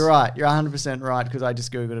 Yes, You're right. You're 100% right because I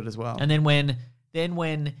just Googled it as well. And then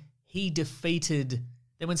when he defeated,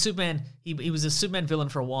 then when Superman, he was a Superman villain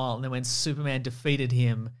for a while, and then when Superman defeated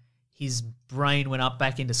him, his brain went up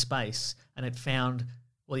back into space, and it found,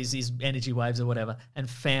 well, these energy waves or whatever, and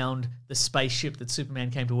found the spaceship that Superman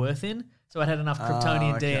came to Earth in. So it had enough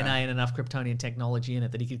Kryptonian okay. DNA and enough Kryptonian technology in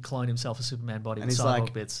it that he could clone himself a Superman body And with he's cyborg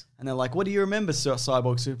like, bits. and they're like, "What do you remember,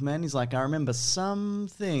 Cyborg Superman?" He's like, "I remember some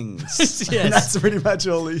things." Yes. And that's pretty much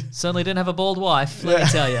all he. Certainly didn't have a bald wife, let me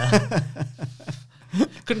tell you.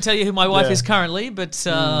 Couldn't tell you who my wife Yeah. is currently, but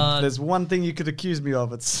There's one thing you could accuse me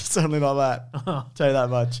of. It's certainly not that. Tell you that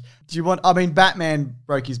much. Do you want? I mean, Batman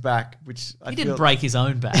broke his back, which he didn't break his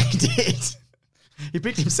own back. He did. He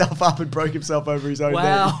picked himself up and broke himself over his own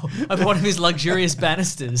Wow, knee. of one of his luxurious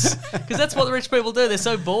banisters. Because that's what the rich people do. They're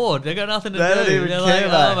so bored. They've got nothing to They do. don't even They're care,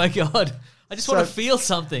 like, oh mate. my God, I just want to feel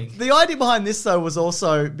something. The idea behind this, though, was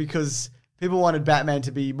also because people wanted Batman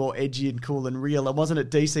to be more edgy and cool and real. And wasn't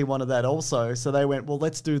it DC wanted that also? So they went, well,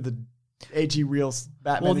 let's do the edgy real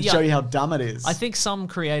Batman Well, and yeah. show you how dumb it is. I think some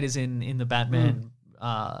creators in the Batman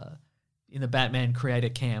creator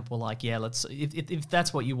camp were like, yeah, let's if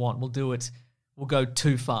that's what you want, we'll do it. We'll go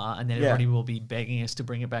too far, and then Yeah. everybody will be begging us to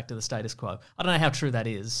bring it back to the status quo. I don't know how true that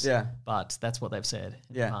is. Yeah. but that's what they've said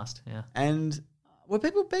in the past. Yeah, And were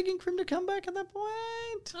people begging for him to come back at that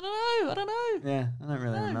point? I don't know. Yeah, I don't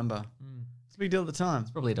really remember. It's a big deal at the time.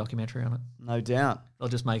 Probably a documentary on it. No doubt. They'll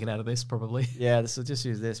just make it out of this, probably. Yeah, this will just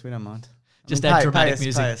use this. We don't mind. Just I mean, add pay dramatic us,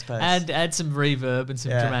 music. pay us. Add some reverb and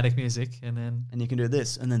some Yeah. dramatic music, and then And you can do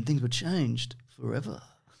this, and then things were changed forever.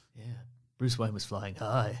 Bruce Wayne was flying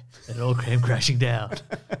high, and it all came crashing down.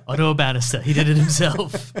 Otto Bannister, he did it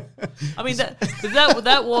himself. I mean,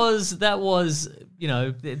 that was you know,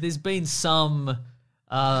 there's been some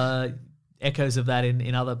echoes of that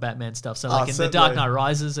in other Batman stuff. So like in The Dark Knight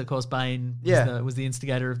Rises, of course, Bane was the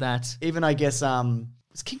instigator of that. Even I guess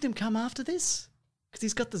was Kingdom Come after this? Because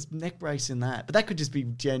he's got this neck brace in that, but that could just be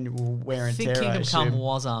genuine wear I and think tear. Kingdom Come assume.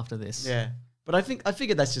 was after this. Yeah, but I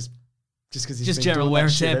figured that's just because he's Just been general doing wear that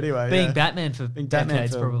and tear. shit anyway. Being yeah. Batman for Being Batman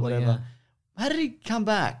decades, for probably. whatever. Yeah. How did he come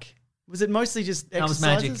back? Was it mostly just That was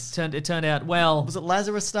exercises? magic. It turned out well. Was it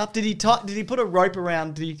Lazarus stuff? Did he put a rope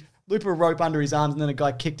around? Did he loop a rope under his arms and then a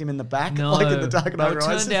guy kicked him in the back? No, like in the Dark Knight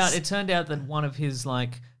Rises? It turned out that one of his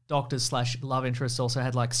like doctors / love interests also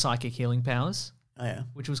had like psychic healing powers, Oh yeah,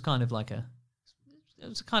 which was kind of like it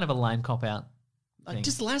was kind of a lame cop out. like thing.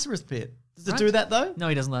 just Lazarus pit. Does it Right. do that though? No,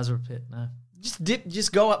 he doesn't Lazarus pit. No.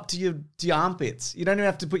 Just go up to your armpits. You don't even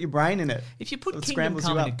have to put your brain in it. If you put It Kingdom scrambles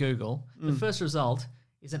Come you into up. Google, the first result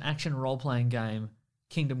is an action role-playing game,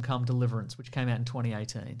 Kingdom Come Deliverance, which came out in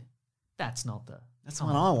 2018. That's not the... That's the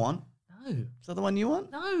one I want. No. Is that the one you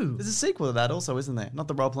want? No. There's a sequel to that also, isn't there? Not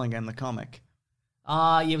the role-playing game, the comic.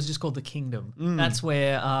 Yeah, it was just called The Kingdom. That's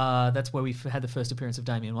where we had the first appearance of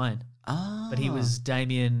Damian Wayne. Ah. But he was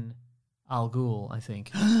Damien Al Ghul, I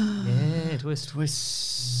think. Yeah, twist.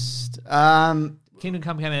 Kingdom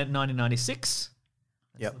Come came out in 1996.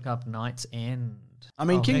 Let's Yep. look up Knight's End. I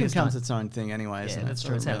mean, Kingdom Vegas Come's Night. its own thing anyway, Yeah, isn't it? that's It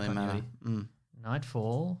true. It's doesn't had really matter. continuity.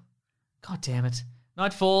 Nightfall. God damn it.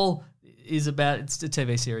 Nightfall is about... It's a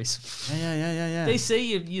TV series. Yeah.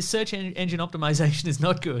 DC, your search engine optimization is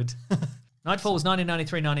not good. Nightfall was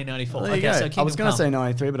 1993, 1994. Well, there you okay, go. so I Kingdom was going to Come. say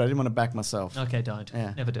 93, but I didn't want to back myself. Okay, don't.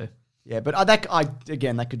 Yeah. Never do. Yeah, but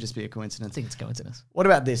again, that could just be a I coincidence. think it's coincidence. What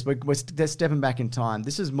about this? They're stepping back in time.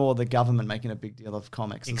 This is more the government making a big deal of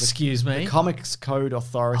comics. There's Excuse me? The Comics Code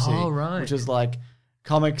Authority. Oh, right. Which is like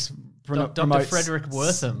comics Dr. promotes... Frederick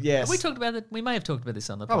Wortham. Yes. We talked about that. We may have talked about this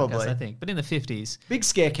on the Probably. podcast, I think. But in the 50s, Big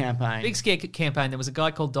scare campaign. big scare campaign, there was a guy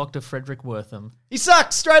called Dr. Frederick Wortham. He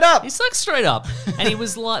sucks, straight up. He sucks straight up. And he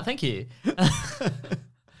was like, thank you.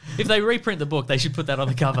 If they reprint the book, they should put that on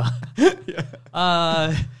the cover.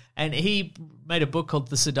 And he made a book called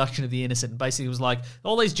The Seduction of the Innocent. And basically, it was like,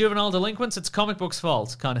 all these juvenile delinquents, it's comic books'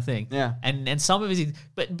 fault kind of thing. Yeah. And some of his...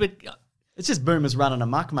 But It's just boomers running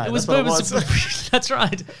amok, mate. it was That's what it boomers. That's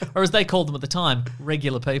right. Or as they called them at the time,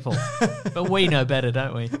 regular people. But we know better,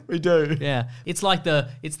 don't we? We do. Yeah, it's like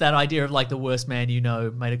it's that idea of like the worst man you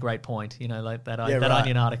know made a great point, you know, like that Yeah, that right.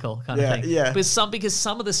 Onion article kind Yeah, of thing. yeah. Because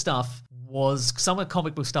some of the stuff some of the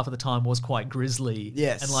comic book stuff at the time was quite grisly.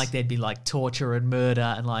 Yes. and like there'd be like torture and murder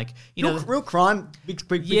and like you know Real crime, big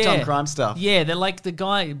time crime stuff. Yeah, they're like the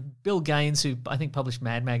guy Bill Gaines who I think published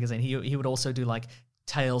Mad Magazine. He would also do like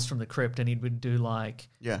Tales from the Crypt, and he would do like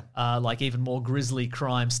like even more grisly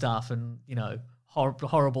crime stuff, and you know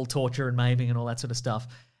horrible torture and maiming and all that sort of stuff.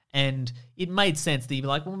 And it made sense that you'd be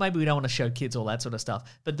like, well, maybe we don't want to show kids all that sort of stuff.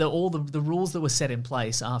 But all the rules that were set in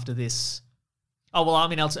place after this. Oh well, I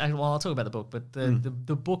mean, I'll talk about the book, but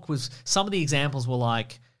the book was some of the examples were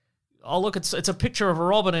like, oh look, it's a picture of a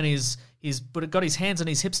Robin and he's but it got his hands on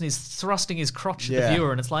his hips and he's thrusting his crotch at the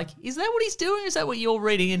viewer, and it's like, is that what he's doing? Or is that what you're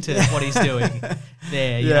reading into what he's doing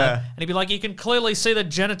there? You know? And he'd be like, you can clearly see the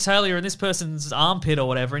genitalia in this person's armpit or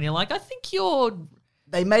whatever, and you're like, I think you're.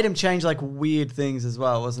 They made him change like weird things as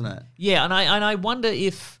well, wasn't it? Yeah, and I wonder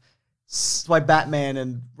if. That's why Batman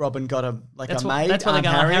and Robin got a maid. That's why they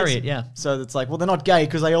got Aunt Harriet, yeah. So it's like, well, they're not gay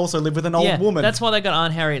because they also live with an old woman. That's why they got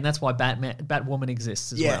Aunt Harriet, and that's why Batwoman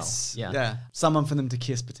exists as well. Yeah. Someone for them to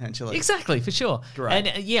kiss potentially. Exactly, for sure. Great.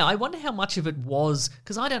 And I wonder how much of it was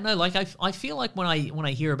because I don't know. Like I feel like when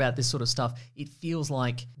I hear about this sort of stuff, it feels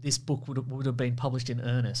like this book would have been published in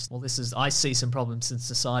earnest. Well, I see some problems in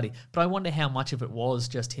society, but I wonder how much of it was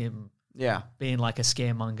just him. Yeah. Being like a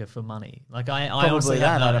scaremonger for money. Like I Probably honestly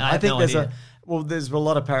that. have I think no there's idea. there's a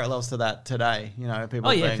lot of parallels to that today. You know, people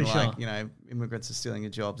Oh, yeah, being for like, sure. you know, immigrants are stealing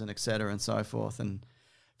your jobs and et cetera and so forth. And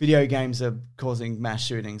video games are causing mass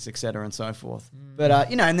shootings, etc., and so forth. But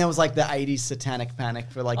and there was like the 80s satanic panic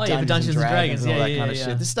for like Dungeons and Dragons and all that kind of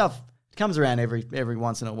shit. This stuff comes around every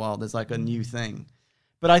once in a while. There's like a new thing.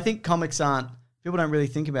 But I think comics people don't really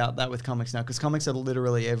think about that with comics now, because comics are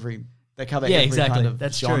literally they cover every kind of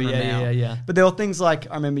That's genre true. now. Yeah. But there were things like,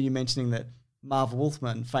 I remember you mentioning that Marv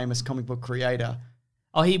Wolfman, famous comic book creator,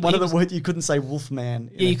 one of the words you couldn't say Wolfman.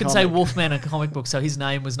 You couldn't say Wolfman in a comic book, so his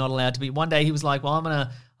name was not allowed to be. One day he was like, "Well, I'm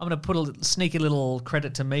gonna put a sneaky little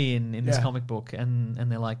credit to me in this comic book," and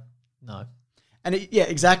they're like, "No." And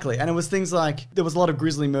exactly. And it was things like there was a lot of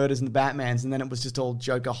grisly murders in the Batmans, and then it was just all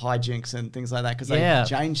Joker hijinks and things like that because they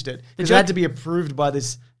changed it. Because it had to be approved by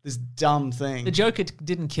this dumb thing. The Joker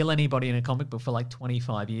didn't kill anybody in a comic book for like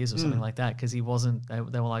 25 years or something like that, because he wasn't.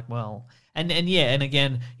 They were like, well, and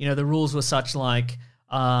again, the rules were such like.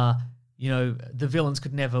 The villains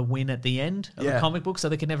could never win at the end of a comic book, so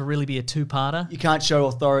there could never really be a two-parter. You can't show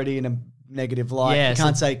authority in a negative light. Yeah,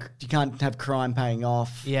 you can't have crime paying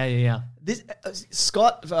off. Yeah. This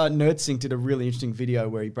Scott Nerdsink did a really interesting video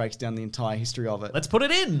where he breaks down the entire history of it. Let's put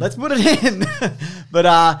it in. But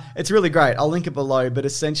it's really great. I'll link it below. But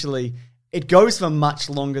essentially, it goes for much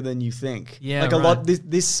longer than you think. Yeah, like a lot.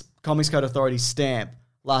 This Comics Code Authority stamp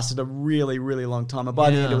lasted a really, really long time. And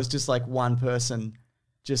by the end, it was just like one person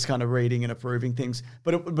just kind of reading and approving things,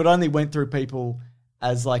 but it only went through people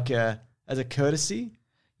as a courtesy.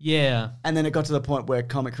 Yeah. And then it got to the point where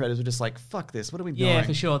comic creators were just like, fuck this, what are we doing? Yeah,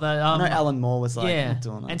 for sure. I know Alan Moore was like, I'm not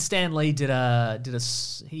doing that. And Stan Lee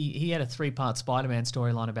he had a 3-part Spider-Man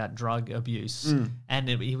storyline about drug abuse. And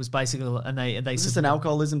he was basically, and they was this an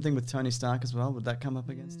alcoholism thing with Tony Stark as well? Would that come up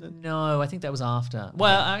against it? No, I think that was after.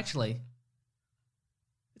 Well, actually...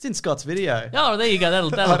 It's in Scott's video. Oh, there you go. That'll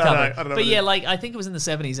cover it. I don't know but yeah, like I think it was in the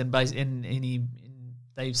 70s, and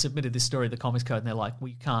they submitted this story to the Comics Code, and they're like,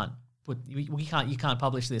 you can't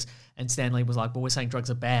publish this. And Stan Lee was like, well, we're saying drugs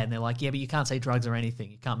are bad, and they're like, yeah, but you can't say drugs or anything.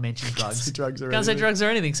 You can't mention drugs. say drugs or can't say anything. drugs or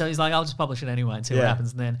anything. So he's like, I'll just publish it anyway and see what happens.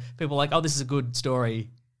 And then people are like, oh, this is a good story.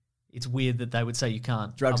 It's weird that they would say you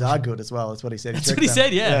can't. Drugs are good as well. That's what he said. That's what he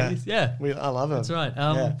said. Yeah. I love him. That's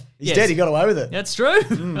right. He's dead. He got away with it. That's true.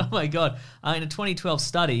 Oh my god! In a 2012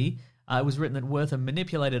 study. It was written that Wertham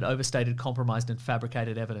manipulated, overstated, compromised, and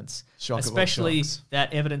fabricated evidence. Especially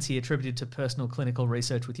that evidence he attributed to personal clinical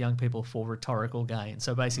research with young people for rhetorical gain.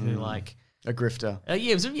 So basically, like a grifter.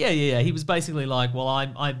 He was basically like, well,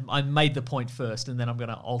 I made the point first, and then I'm going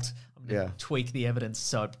to tweak the evidence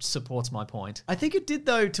so it supports my point. I think it did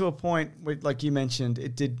though to a point where, like you mentioned,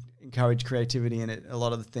 it did encourage creativity, and a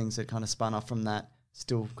lot of the things that kind of spun off from that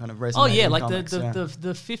still kind of resonate. Oh yeah, in like comics,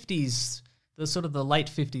 the 50s. The sort of the late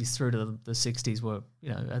 50s through to the 60s were,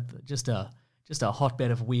 just a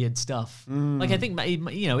hotbed of weird stuff. Like I think,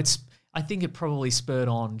 I think it probably spurred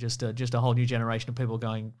on just a whole new generation of people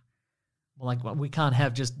going, well, like we can't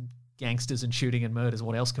have just gangsters and shooting and murders.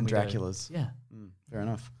 What else can we Draculas. do? Yeah, fair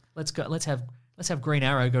enough. Let's have Green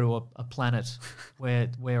Arrow go to a planet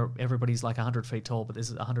where everybody's like 100 feet tall, but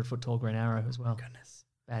there's a 100-foot tall Green Arrow as well. Goodness.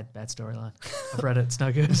 Bad storyline. I've read it. It's no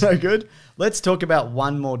good. No good. Let's talk about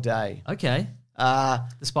One More Day. Okay. The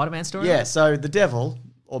Spider-Man story? Yeah, so the devil,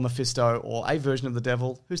 or Mephisto, or a version of the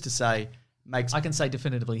devil, who's to say, makes... I can say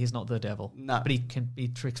definitively he's not the devil. No. But he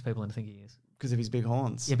tricks people into thinking he is. Because of his big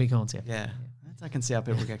horns. Yeah, big horns, Yeah. I can see how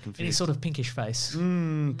people get confused. And his sort of pinkish face.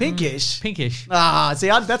 Pinkish? Pinkish. See,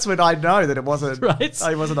 that's when I know that it wasn't... Right.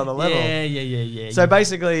 He wasn't on the level. Yeah. So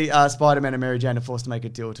basically, Spider-Man and Mary Jane are forced to make a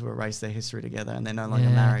deal to erase their history together, and they're no longer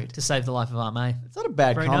married. To save the life of Aunt May. It's not a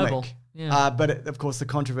bad Very comic. noble. Yeah. But of course, the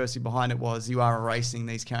controversy behind it was you are erasing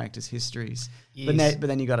these characters' histories. Yes. But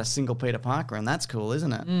then you got a single Peter Parker, and that's cool,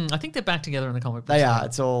 isn't it? I think they're back together in the comic book. They are.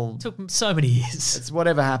 It's all... It took so many years. It's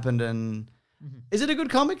whatever happened, and... Is it a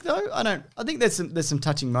good comic though? I think there's some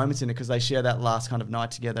touching moments in it because they share that last kind of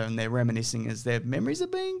night together and they're reminiscing as their memories are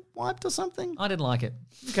being wiped or something. I didn't like it.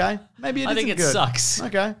 Okay, maybe I think it good. sucks.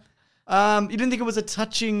 Okay, you didn't think it was a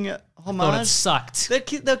touching homage? Thought it sucked.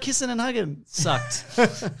 They're kissing and hugging. Sucked.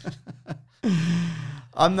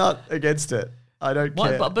 I'm not against it. I don't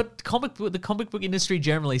care. But the comic book industry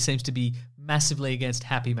generally seems to be massively against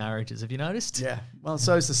happy marriages. Have you noticed? Yeah. Well,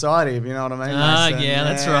 so is society, if you know what I mean. Yeah,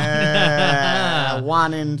 that's right.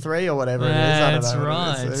 1 in 3 or whatever it is. I don't know.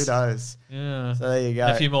 That's right. Who knows? Yeah. So there you go.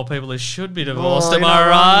 A few more people who should be divorced. Oh, am I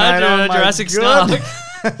right? mate, oh my Jurassic Stark.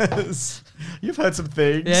 goodness. You've heard some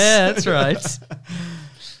things. Yeah, that's right.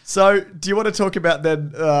 So, do you want to talk about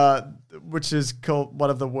then, which is called one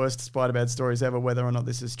of the worst Spider-Man stories ever, whether or not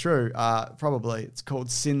this is true? Probably. It's called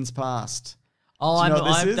Sins Past. Oh, Do you know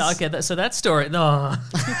what this is? Okay. So that story, no.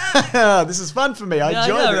 This is fun for me. I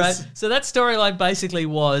enjoy this. Right? So that storyline basically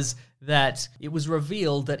was that it was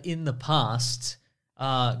revealed that in the past,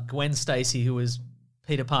 Gwen Stacy, who was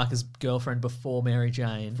Peter Parker's girlfriend before Mary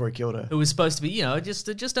Jane, Before he killed her. who was supposed to be, just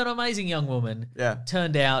an amazing young woman,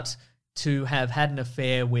 turned out to have had an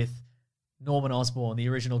affair with Norman Osborn, the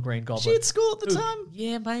original Green Goblin. She at school at the time?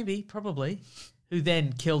 Yeah, maybe, probably. Who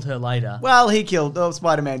then killed her later. Well, he killed... Oh,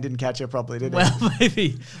 Spider-Man didn't catch her properly, did he? Well,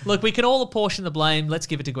 maybe. Look, we can all apportion the blame. Let's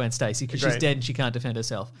give it to Gwen Stacy because she's Agreed. dead and she can't defend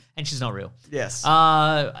herself. And she's not real. Yes.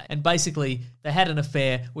 And basically, they had an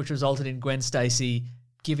affair which resulted in Gwen Stacy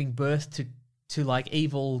giving birth to like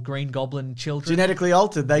evil Green Goblin children. Genetically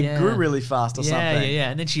altered. They grew really fast or something. Yeah.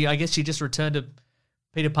 And then I guess she just returned to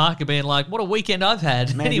Peter Parker being like, what a weekend I've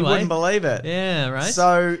had. Man, anyway. you wouldn't believe it. Yeah, right?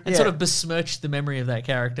 So, And sort of besmirched the memory of that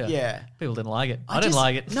character. Yeah. People didn't like it. I didn't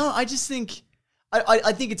like it. No, I just think...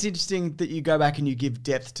 I think it's interesting that you go back and you give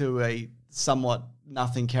depth to a somewhat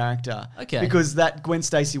nothing character. Okay. Because that Gwen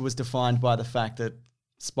Stacy was defined by the fact that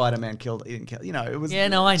Spider-Man killed... He didn't kill... it was... Yeah,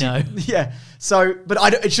 no, I know. Yeah. So, but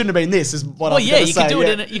it shouldn't have been this, is what Well, I'm yeah, going to you say. could do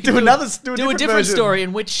it. You could do a different version. story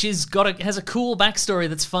in which she's has a cool backstory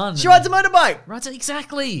that's fun. She rides a motorbike. Right,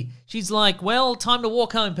 exactly. She's like, well, time to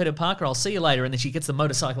walk home, Peter Parker. I'll see you later. And then she gets the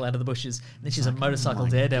motorcycle out of the bushes. And then she's a motorcycle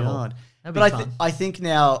daredevil. God. That'd be But fun. I think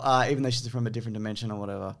now, even though she's from a different dimension or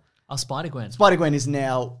whatever, Spider-Gwen. Spider-Gwen is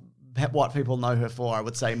now what people know her for, I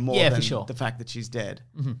would say, more Yeah, than for sure. the fact that she's dead.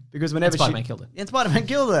 Mm-hmm. Because whenever Spider-Man killed her. And Spider-Man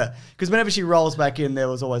killed her. Because whenever she rolls back in, there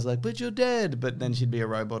was always like, but you're dead. But then she'd be a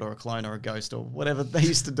robot or a clone or a ghost or whatever they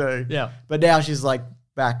used to do. Yeah. But now she's like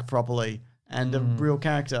back properly and a real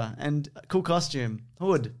character and a cool costume.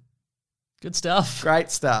 Hood. Good stuff. Great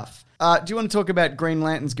stuff. Do you want to talk about Green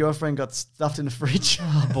Lantern's girlfriend got stuffed in the fridge?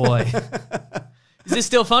 Oh, boy. Is this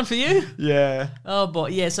still fun for you? Yeah. Oh, boy.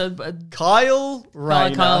 Yeah, so... Kyle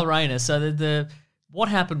Rayner. Kyle Rayner. So the what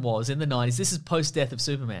happened was in the 90s, this is post-death of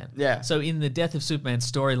Superman. Yeah. So in the Death of Superman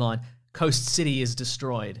storyline, Coast City is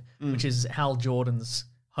destroyed, Mm. which is Hal Jordan's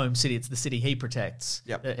home city. It's the city he protects.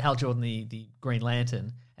 Yep. Hal Jordan, the Green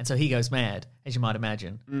Lantern. And so he goes mad, as you might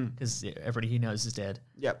imagine, because everybody he knows is dead.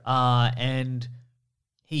 Yep. And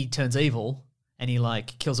he turns evil, and he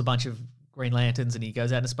like kills a bunch of Green Lanterns, and he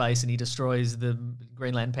goes out into space, and he destroys the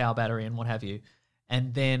Green Lantern power battery and what have you.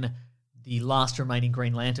 And then the last remaining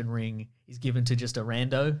Green Lantern ring is given to just a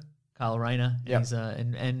rando, Kyle Rayner. And Yep. he's,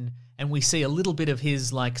 and we see a little bit of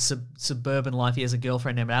his like suburban life. He has a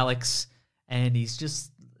girlfriend named Alex, and he's just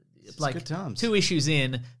like good times. 2 issues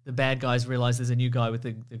in, the bad guys realize there's a new guy with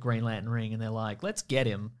the Green Lantern ring, and they're like, let's get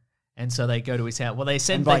him. And so they go to his house. Well, they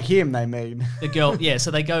send And by him, they mean... the girl, yeah. So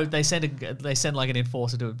they go. They send like an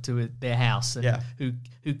enforcer to their house, and Yeah.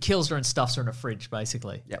 who kills her and stuffs her in a fridge,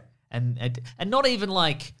 basically. Yep. And not even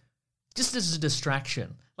like, just as a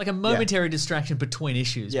distraction, like a momentary distraction between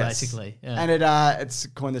issues, Yes. basically. Yeah. And it's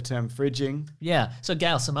coined the term fridging. Yeah. So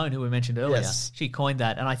Gail Simone, who we mentioned earlier, Yes. she coined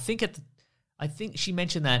that, and I think she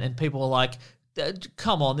mentioned that, and people were like,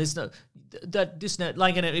 "Come on, there's no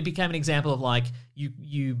like," and it became an example of like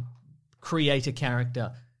you create a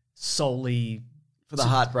character solely For the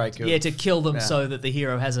heartbreak of... to kill them so that the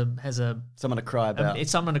hero has a Someone to cry about.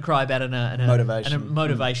 it's something to cry about and a Motivation. and a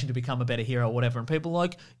motivation to become a better hero or whatever. And people are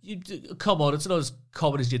like, come on, it's not as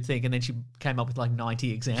common as you'd think. And then she came up with like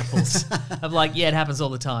 90 examples of like, it happens all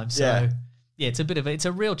the time. So yeah, it's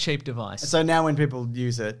a real cheap device. So now when people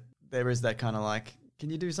use it, there is that kind of like, can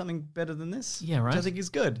you do something better than this? Yeah, right. Which I think is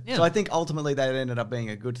good. Yeah. So I think ultimately that ended up being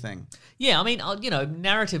a good thing. Yeah, I mean,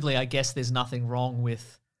 narratively, I guess there's nothing wrong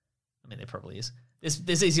with. I mean, there probably is.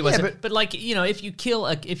 There's easy ways, but like if you kill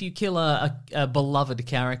a beloved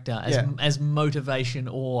character as motivation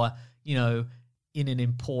or in an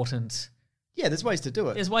important. Yeah, there's ways to do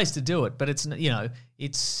it. There's ways to do it, but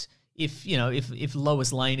it's if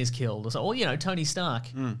Lois Lane is killed or Tony Stark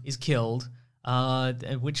is killed.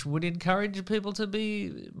 Which would encourage people to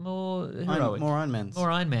be more heroic. More Iron Mans.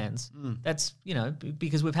 More Iron Mans. That's,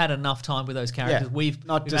 because we've had enough time with those characters. Yeah, We've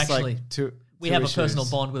not we've just actually, like two we have issues. a personal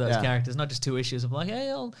bond with those Yeah. characters, not just 2 issues of like,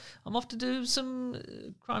 hey, I'm off to do some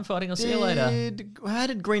crime fighting. I'll see you later. How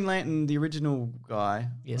did Green Lantern, the original guy,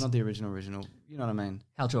 Yes. not the original, you know what I mean?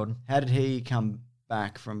 Hal Jordan. How did he come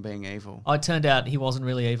back from being evil? Oh, it turned out he wasn't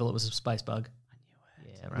really evil. It was a space bug. I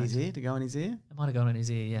knew it. Yeah, right. His ear? To go in his ear? It might have gone in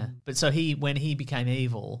his ear, yeah. But so when he became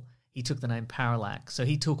evil, he took the name Parallax. So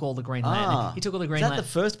he took all the Green Lantern. He took all the Green Is that Lantern.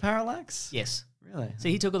 the first Parallax? Yes. Really? So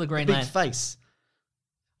he took all the Green Big Lantern. face.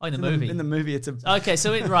 Oh, in the movie. In the movie, it's a... Okay,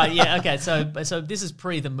 so right, yeah, okay. So this is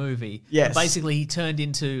pre the movie. Yes. But basically,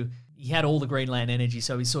 he had all the Green Lantern energy,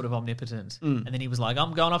 so he's sort of omnipotent. And then he was like,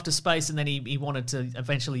 I'm going off to space, and then he wanted to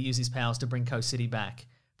eventually use his powers to bring Coast City back.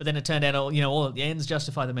 But then it turned out, all the ends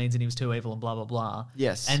justify the means, and he was too evil, and blah blah blah.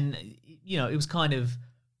 Yes. And it was kind of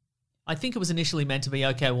I think it was initially meant to be,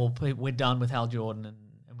 okay, well, we're done with Hal Jordan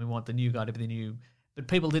and we want the new guy to be the new. But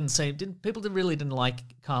people really didn't like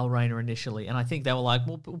Kyle Rayner initially. And I think they were like,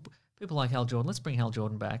 well, people like Hal Jordan, let's bring Hal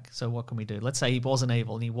Jordan back. So what can we do? Let's say he wasn't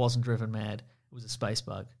evil and he wasn't driven mad. It was a space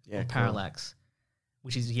bug. Yeah, or Parallax,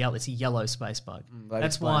 which is it's a yellow space bug.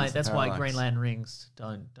 That's why Green Lantern rings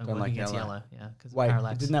don't work like against yellow. yellow. Yeah, because Wait,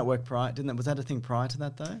 Parallax. didn't that work prior? Was that a thing prior to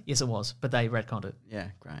that though? Yes, it was, but they retconned it. Yeah,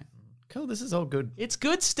 great. Cool, this is all good. It's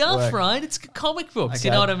good stuff, Work. right? It's comic books. Okay.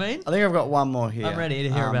 You know what I mean? I think I've got one more here. I'm ready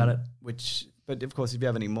to hear about it. But of course, if you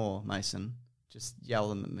have any more, Mason, just yell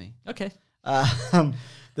them at me. Okay.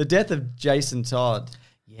 The death of Jason Todd.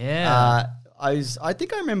 Yeah. I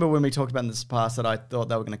think I remember when we talked about in this past that I thought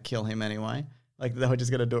they were going to kill him anyway. Like they were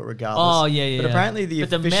just going to do it regardless. Oh yeah. But apparently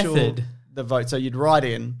the method, the vote. So you'd write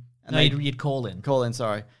in. And you'd call in.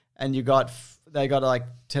 Sorry, and they got like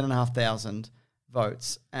 10,500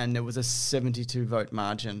 votes, and there was a 72 vote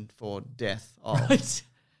margin for death of. Right.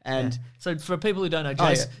 And so for people who don't know,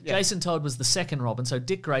 Jason Todd was the second Robin. So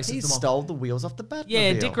Dick Grayson stole the wheels off the Batmobile.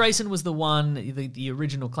 Yeah, Dick Grayson was the one, the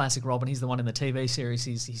original classic Robin. He's the one in the TV series.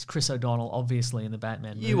 He's Chris O'Donnell, obviously in the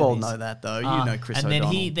Batman movies. You all know that though. You know Chris O'Donnell.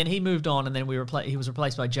 And then he moved on, and then he was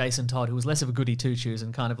replaced by Jason Todd, who was less of a goody two shoes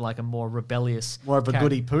and kind of like a more rebellious, more of a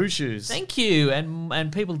goody poo shoes. Thank you.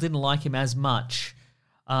 And people didn't like him as much.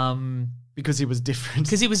 Because he was different.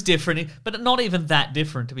 Because he was different, but not even that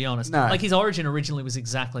different, to be honest. No. Like his origin originally was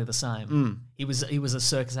exactly the same. He was a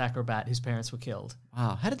circus acrobat whose parents were killed.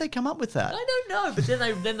 Wow, how did they come up with that? I don't know, but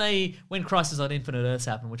then they when Crisis on Infinite Earths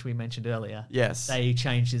happened, which we mentioned earlier, yes, they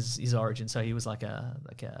changed his origin, so he was like a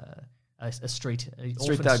street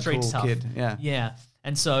tough kid, yeah,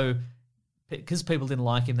 and so because people didn't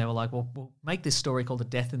like him, they were like, well, we'll make this story called A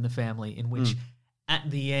Death in the Family, in which at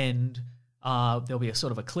the end. There'll be a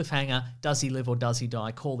sort of a cliffhanger. Does he live or does he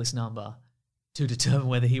die? Call this number to determine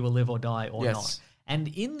whether he will live or die or not. And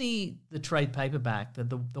in the trade paperback,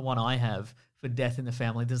 the one I have for Death in the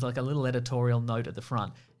Family, there's like a little editorial note at the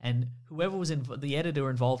front. And whoever was the editor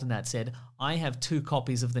involved in that said, I have 2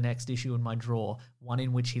 copies of the next issue in my drawer, one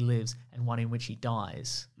in which he lives and one in which he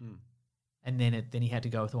dies. And then he had to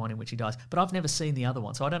go with the one in which he dies. But I've never seen the other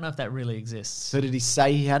one, so I don't know if that really exists. So did he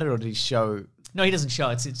say he had it, or did he show? No, he doesn't show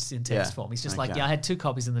it. It's in text form. He's just like, I had 2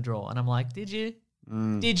 copies in the drawer. And I'm like, did you?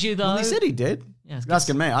 Did you, though? Well, he said he did. Yeah, You're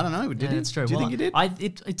asking me. I don't know. Did he? That's true. Do you think he did?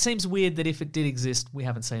 It seems weird that if it did exist, we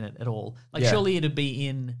haven't seen it at all. Like, surely it'd be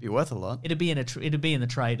in... Be worth a lot. It'd be in the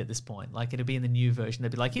trade at this point. Like, it'd be in the new version.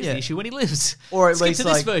 They'd be like, here's the issue when he lives. Or at Skip least to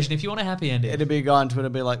this version if you want a happy ending. It'd be a guy on Twitter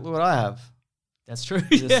be like, look what I have. That's true.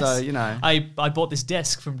 Just yes. so, you know. I bought this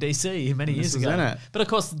desk from DC many years ago. In it. But of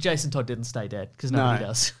course, Jason Todd didn't stay dead because nobody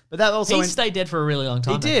does. But that also he stayed dead for a really long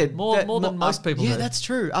time. He did. More than most people Yeah, do. that's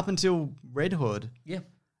true. Up until Red Hood. Yeah.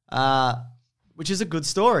 Which is a good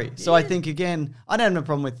story. So I think, again, I don't have a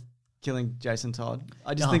problem with killing Jason Todd.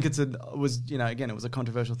 I just think it was a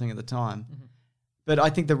controversial thing at the time. Mm-hmm. But I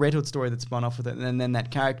think the Red Hood story that spun off with it, and then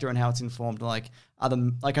that character and how it's informed, I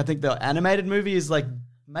think the animated movie is like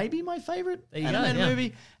maybe my favorite animated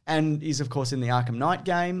movie, and he's of course in the Arkham Knight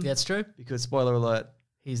game. That's true. Because spoiler alert,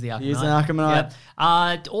 he's the Arkham Knight. He is the Arkham Knight.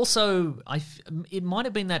 Yep. Also, it might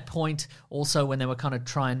have been that point also when they were kind of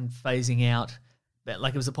phasing out. But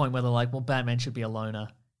like it was a point where they're like, well, Batman should be a loner.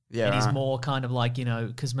 Yeah, and he's more kind of like,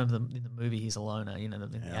 because remember in the movie he's a loner, in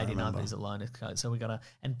the 89 he's a loner. So we got to,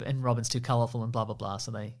 and Robin's too colourful and blah, blah, blah.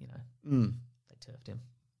 So they, they turfed him,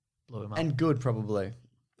 blew him up. And good probably.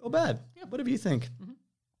 Or bad. Yeah. Whatever you think. Mm-hmm.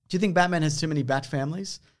 Do you think Batman has too many Bat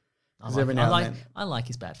families? I like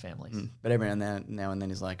his Bat families. But every now and then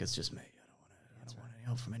he's like, it's just me. I don't want any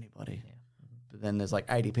help from anybody. Yeah. Mm-hmm. But then there's like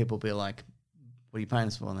 80 people be like, what are you paying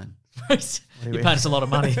us for then? You're paying us a lot of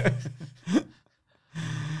money.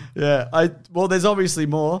 Yeah. There's obviously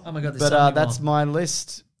more. Oh my God, but that's my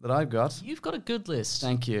list that I've got. You've got a good list.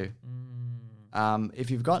 Thank you.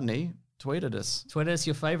 If you've got any, tweet at us. Tweet at us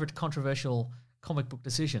your favourite controversial comic book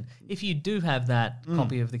decision. If you do have that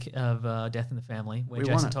copy of Death in the Family where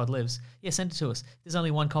Jason Todd lives, send it to us. There's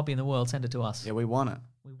only one copy in the world. Send it to us. Yeah, we want it.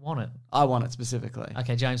 We want it. I want it specifically.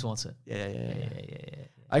 Okay, James wants it. Yeah.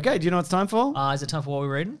 Okay, do you know what it's time for? Is it time for what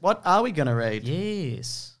we're reading? What are we going to read?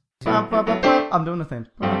 Yes. I'm doing the thing.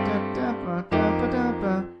 What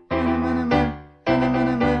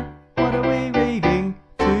are we reading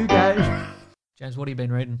today? James, what have you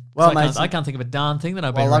been reading? Well, I can't think of a darn thing that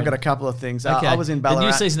I've been reading. Well, I've got a couple of things. Okay. I was in Ballarat. The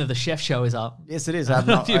new season of The Chef Show is up. Yes, it is. I have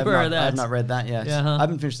not read that yet. Yeah, I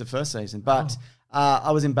haven't finished the first season. But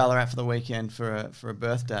I was in Ballarat for the weekend for a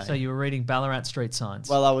birthday. So you were reading Ballarat street signs.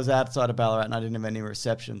 Well, I was outside of Ballarat and I didn't have any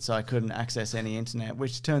reception, so I couldn't access any internet,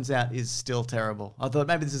 which turns out is still terrible. I thought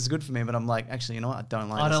maybe this is good for me, but I'm like, actually, you know what? I don't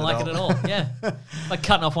like it. I don't like it at all. Yeah, like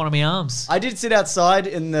cutting off one of my arms. I did sit outside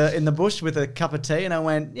in the bush with a cup of tea, and I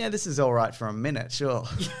went, yeah, this is all right for a minute, sure.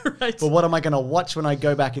 Right. But what am I going to watch when I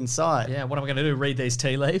go back inside? Yeah, what am I going to do? Read these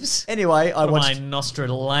tea leaves? Anyway, I What watched. am I,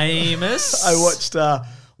 Nostradamus? I watched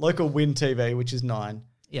local Win TV, which is 9.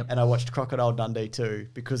 Yep. And I watched Crocodile Dundee 2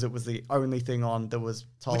 because it was the only thing on that was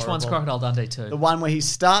tolerable. Which one's Crocodile Dundee 2? The one where he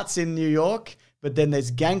starts in New York, but then there's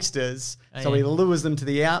gangsters, so he lures them to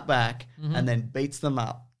the outback and then beats them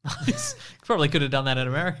up. Probably could have done that in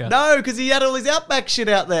America. No, because he had all his outback shit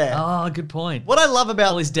out there. Oh, good point. What I love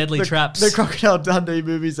about All his deadly traps. the Crocodile Dundee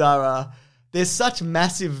movies are they're such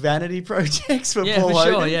massive vanity projects for Yeah, Paul for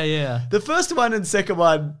sure. Hogan. Yeah. The first one and second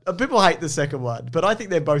one, people hate the second one, but I think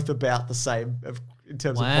they're both about the same in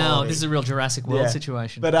terms of Wow, quality. this is a real Jurassic World Yeah.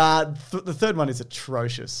 situation. But the third one is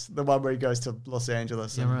atrocious. The one where he goes to Los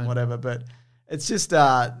Angeles and right. whatever. But it's just,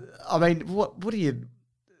 I mean, what do you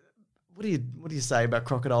say about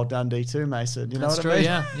Crocodile Dundee too, Mason? You That's know true, what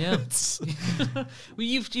I mean? yeah. Well,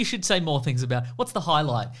 you should say more things about what's the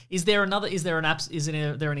highlight. Is there an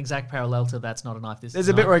exact parallel to That's Not a Knife? This There's is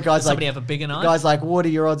a bit knife? where guys Does somebody have a bigger knife? Guys like, what are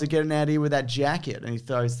your odds of getting out of here with that jacket? And he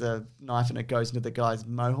throws the knife and it goes into the guy's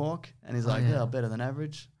mohawk, and he's like, yeah, better than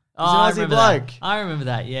average. He's I an Aussie remember bloke. that. I remember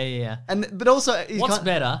that. Yeah. But also, What's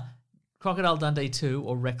better, Crocodile Dundee 2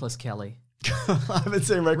 or Reckless Kelly? I haven't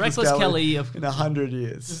seen Reckless Kelly in 100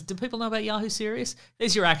 years. Do people know about Yahoo Serious?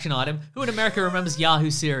 There's your action item. Who in America remembers Yahoo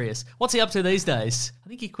Serious? What's he up to these days? I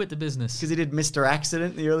think he quit the business. Because he did Mr.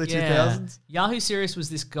 Accident in the early 2000s. Yahoo Serious was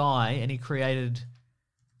this guy, and he created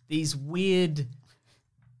these weird,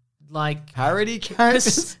 like, Parody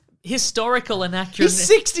characters. historical anachronism. He's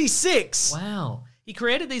 66. Wow. He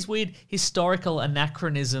created these weird historical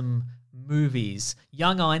anachronism movies.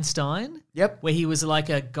 Young Einstein. Yep. Where he was like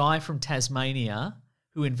a guy from Tasmania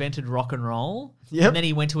who invented rock and roll. Yep. And then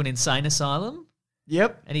he went to an insane asylum.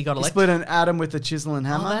 Yep. And he got He elected. split an atom with a chisel and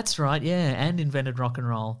hammer. Oh, that's right. Yeah. And invented rock and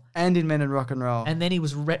roll. And invented rock and roll. And then he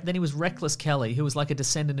was Reckless Kelly, who was like a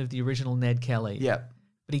descendant of the original Ned Kelly. Yep.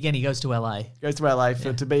 But again, he goes to LA. Goes to LA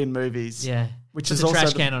to be in movies. Yeah. Which Puts is a also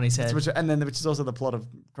trash can on his head. Which is also the plot of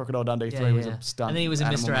Crocodile Dundee 3 was a stunt. And then he was in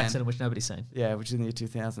animal Mr. man. Accident, which nobody's seen. Yeah, which is in the year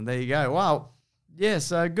 2000. There you go. Wow. Yeah,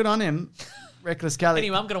 so good on him. Reckless Kelly.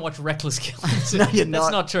 Anyway, I'm going to watch Reckless Kelly. No, you're That's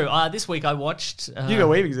not. not true. This week I watched... Hugo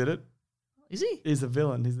Weaving's in it. Is he? He's the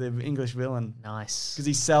villain. He's the English villain. Nice. Because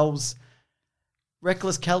he sells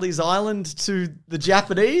Reckless Kelly's island to the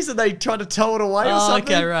Japanese and they try to tow it away or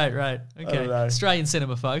something. Okay, right. don't Okay. know. Australian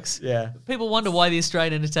cinema, folks. Yeah. People wonder why the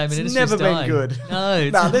Australian entertainment It's industry is never been dying. good. No.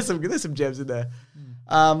 It's No, there's some gems in there.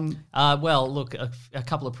 well, look, a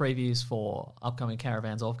couple of previews for upcoming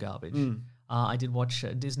Caravans of Garbage. I did watch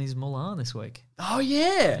Disney's Mulan this week. Oh,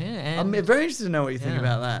 yeah. and- I'm very interested to know what you think Yeah.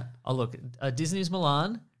 about that. Oh, look, Disney's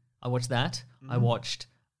Mulan. I watched that. I watched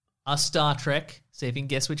a Star Trek. See if you can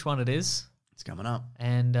guess which one it is. It's coming up.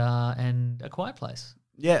 And A Quiet Place.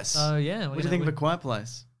 Yes. So yeah, What do you think of A Quiet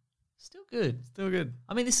Place? Still good. Still good.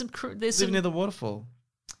 I mean, there's some. There's Live some. near the waterfall.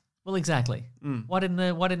 Well, exactly. Why didn't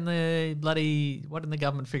the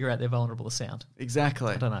government figure out they're vulnerable to sound?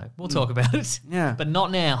 Exactly. I don't know. We'll talk about it. Yeah. But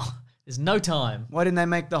not now. There's no time. Why didn't they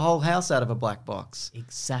make the whole house out of a black box?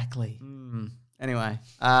 Exactly. Anyway,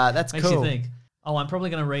 that's Makes cool. you think. Oh, I'm probably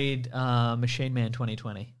going to read Machine Man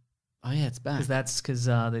 2020. Oh yeah, it's back. Because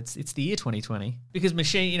it's the year 2020. Because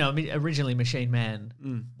originally Machine Man,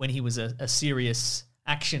 when he was a serious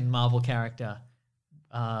action Marvel character,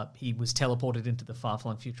 he was teleported into the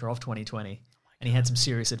far-flung future of 2020, and he had some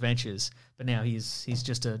serious adventures. But now he's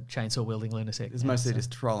just a chainsaw-wielding lunatic. It's mostly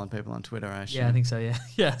just trolling people on Twitter, I assume. Yeah, I think so. Yeah,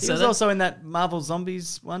 yeah. He was also in that Marvel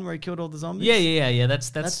Zombies one where he killed all the zombies. Yeah.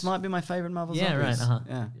 That might be my favorite Marvel yeah, Zombies.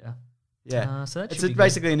 right. Yeah. So that It's should be good.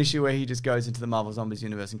 basically an issue where he just goes into the Marvel Zombies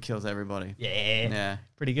universe and kills everybody. Yeah.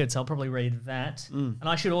 Pretty good. So I'll probably read that, and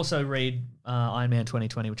I should also read Iron Man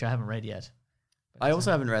 2020, which I haven't read yet. I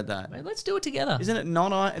also haven't read that. Mate, let's do it together. Isn't it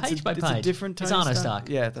non? Page by It's a page. different It's Tony Arno Stark. Stark.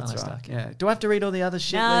 Yeah, It's that's Arno right. Stark. Yeah. Do I have to read all the other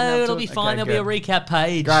shit? leading No, up it'll to be it? fine. Okay, There'll be a good. recap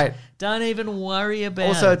page. Great. Don't even worry about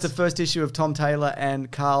Also, it. it's the first issue of Tom Taylor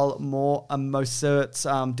and Carl Mosert's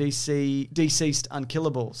Deceased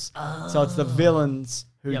Unkillables. So it's the villains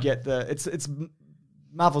who Yep. get the it's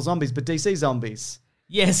Marvel zombies, but DC zombies.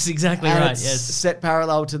 Yes, exactly And right. it's Yes. set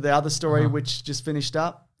parallel to the other story which just finished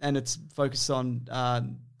up, and it's focused on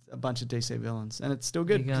a bunch of DC villains, and it's still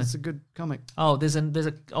good. There you go. It's a good comic. Oh, there's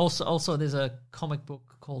a comic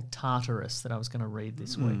book called Tartarus that I was going to read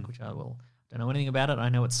this week, which I will Don't know anything about it. I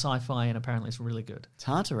know it's sci-fi and apparently it's really good.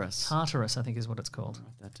 Tartarus. Tartarus, I think, is what it's called.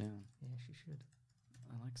 Write that down. Yes, you should.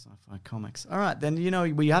 I like sci-fi comics. All right, then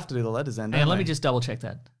we have to do the letters then. And let me just double check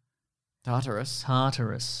that. Tartarus.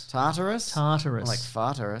 Tartarus. Tartarus. Tartarus. I like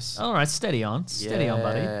fartarus. All right, steady on, Yeah.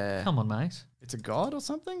 buddy. Come on, mate. It's a god or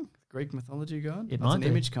something? Greek mythology god. It It's might an be.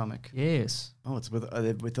 image comic. Yes. Oh, it's with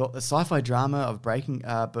all the sci-fi drama of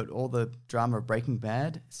but all the drama of Breaking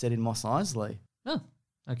Bad set in Mos Eisley. Oh,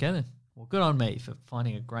 okay then. Well, good on me for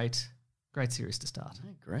finding a great series to start. I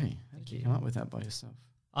agree. How did you come up with that by yourself?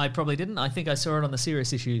 I probably didn't. I think I saw it on the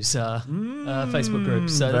Serious Issues Facebook group.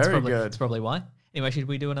 So that's very probably, good. That's probably why. Anyway, should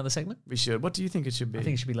we do another segment? We should. What do you think it should be? I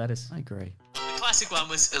think it should be letters. I agree. The classic one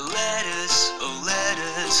was letters, oh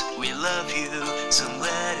letters, we love you. Some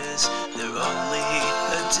letters, they're only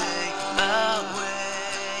a day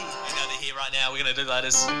away. I know they're here right now. We're gonna do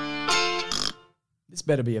letters. This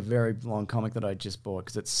better be a very long comic that I just bought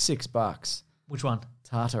because it's $6. Which one?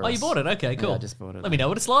 Tartarus. Oh, you bought it? Okay, cool. Yeah, I just bought it. Let me know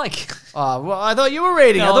what it's like. Oh, well, I thought you were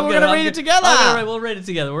reading. I thought we were going to read it together. We'll read it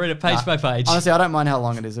together. We'll read it page by page. Honestly, I don't mind how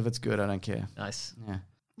long it is. If it's good, I don't care. Nice. Yeah.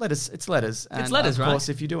 Letters. It's letters. And letters, of right? course,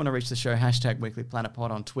 if you do want to reach the show,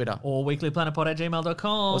 #WeeklyPlanetPod on Twitter. Or weeklyplanetpod@gmail.com.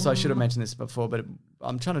 Also, I should have mentioned this before, but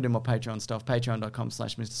I'm trying to do more Patreon stuff.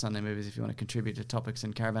 Patreon.com/Mr. Sunday Movies if you want to contribute to topics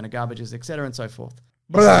and Caravan of Garbages, etc. and so forth.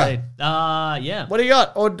 Yeah. What do you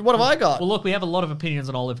got? Or what have I got? Well, look, we have a lot of opinions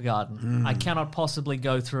on Olive Garden. I cannot possibly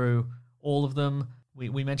go through all of them.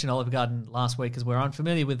 We mentioned Olive Garden last week because we're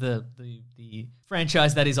unfamiliar with the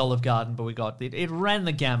franchise that is Olive Garden, but it ran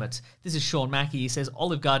the gamut. This is Sean Mackey. He says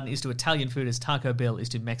Olive Garden is to Italian food as Taco Bell is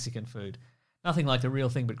to Mexican food. Nothing like the real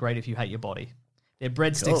thing, but great if you hate your body. Their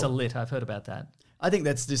breadsticks are lit. I've heard about that. I think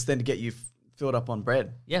that's just then to get you filled up on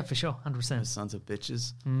bread. Yeah, for sure, 100%. Sons of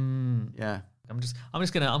bitches. Yeah. I'm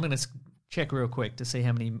gonna check real quick to see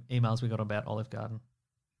how many emails we got about Olive Garden.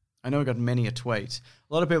 I know we got many a tweet.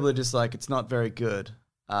 A lot of people are just like, it's not very good,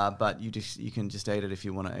 but you can just eat it if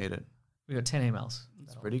you want to eat it. We got 10 emails.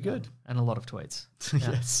 That's pretty good. And a lot of tweets.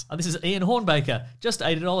 Yes. This is Ian Hornbaker. Just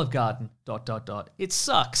ate at Olive Garden. ... It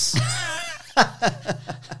sucks.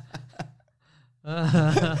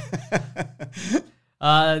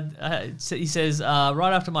 So he says,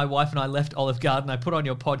 right after my wife and I left Olive Garden, I put on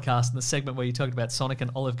your podcast and the segment where you talked about Sonic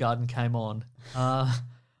and Olive Garden came on.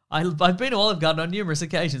 I've been to Olive Garden on numerous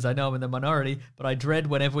occasions. I know I'm in the minority, but I dread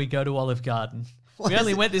whenever we go to Olive Garden. We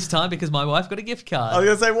only went this time because my wife got a gift card. I was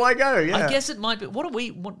going to say, why go? Yeah. I guess it might be.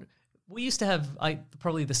 We used to have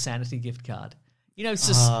probably the sanity gift card. You know,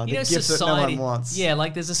 the gift that no one wants. Yeah,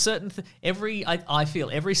 like there's a certain I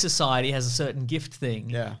feel every society has a certain gift thing.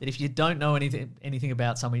 Yeah. That if you don't know anything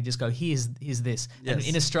about someone, you just go, here's this. Yes. And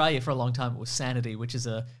in Australia for a long time it was Sanity, which was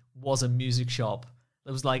a music shop.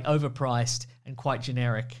 It was like overpriced and quite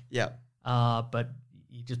generic. Yeah. But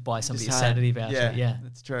you just buy somebody a Sanity voucher. Yeah,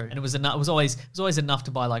 that's true. And it was always enough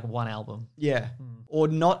to buy like one album. Yeah.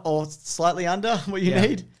 Or slightly under what you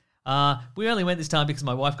need. We only went this time because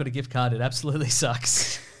my wife got a gift card. It absolutely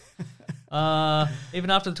sucks. Even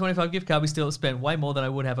after the $25 gift card, we still spent way more than I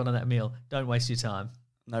would have on that meal. Don't waste your time.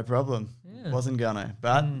 No problem. Wasn't gonna,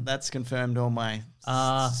 but that's confirmed all my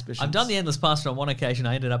suspicions. I've done the endless pasta on one occasion.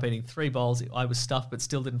 I ended up eating 3 bowls. I was stuffed, but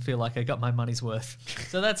still didn't feel like I got my money's worth.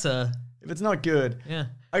 So that's if it's not good. Yeah.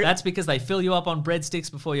 That's because they fill you up on breadsticks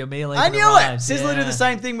before your meal even I knew arrives. it. Sizzler do the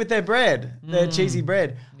same thing with their bread, their cheesy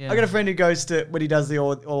bread. Yeah. I got a friend who goes to, when he does the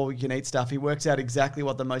all you can eat stuff, he works out exactly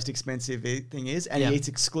what the most expensive thing is, and he eats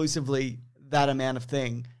exclusively that amount of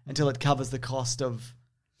thing until it covers the cost of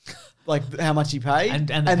like how much he paid.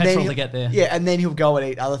 And the petrol to get there. Yeah, and then he'll go and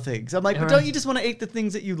eat other things. I'm like, but right. don't you just want to eat the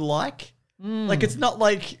things that you like? Like, it's not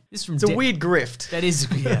like, it's a weird grift. That is,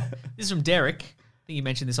 yeah. This is from Derek. I think you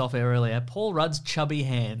mentioned this off air earlier. Paul Rudd's chubby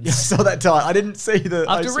hands. Yeah, I saw that title. I didn't see the.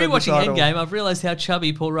 After rewatching Endgame, I've realised how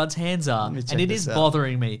chubby Paul Rudd's hands are, and it is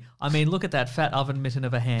bothering me. I mean, look at that fat oven mitten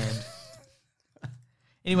of a hand.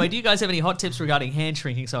 Anyway, do you guys have any hot tips regarding hand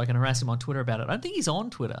shrinking so I can harass him on Twitter about it? I don't think he's on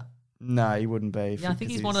Twitter. No, he wouldn't be. Yeah, I think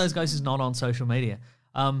he's one of those guys who's not on social media.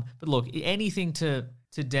 But look, anything to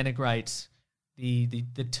denigrate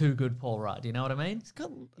the too good Paul Rudd. You know what I mean?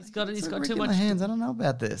 He's got too much hands. I don't know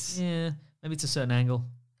about this. Yeah, maybe it's a certain angle.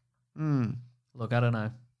 Look, I don't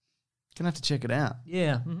know. Gonna have to check it out.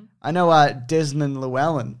 Yeah, I know Desmond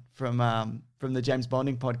Llewellyn from the James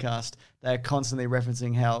Bonding podcast. They're constantly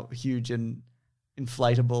referencing how huge and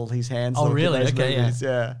inflatable his hands. Oh, look really? in those Okay, movies.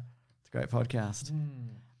 Yeah, it's a great podcast.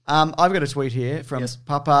 I've got a tweet here from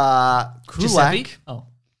Papa Kulak. Giuseppe? Oh,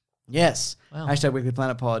 yes. wow.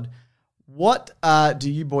 #WeeklyPlanetPod. What do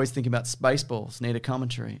you boys think about Spaceballs? Need a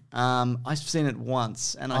commentary? I've seen it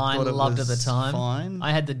once, and I thought it loved was at the time. fine.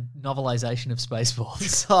 I had the novelization of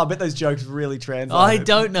Spaceballs. Oh, I bet those jokes really translate. I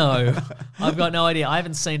don't know. I've got no idea. I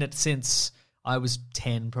haven't seen it since I was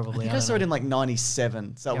 10, probably. I think I saw it in like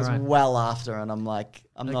 97, so it was right. well after, and I'm like,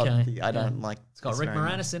 I don't like. It's got Rick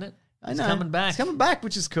Moranis in it. I know. It's coming back. It's coming back,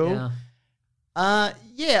 which is cool.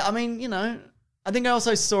 Yeah. I mean, I think I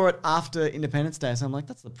also saw it after Independence Day, so I'm like,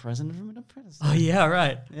 that's the president from Independence Day. Oh, yeah,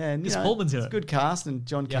 right. Yeah, and Chris Pullman's in it's it. a good cast, and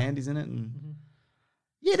John Candy's in it, and Mm-hmm.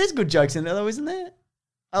 yeah, there's good jokes in there though, isn't there?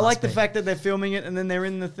 I like the be. fact that they're filming it, and then they're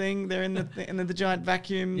in the thing, and then the giant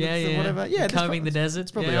vacuum, Yeah. whatever. Yeah, Combing the desert.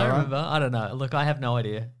 It's probably I all right. remember. I don't know. Look, I have no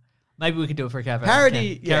idea. Maybe we could do it for a caravan.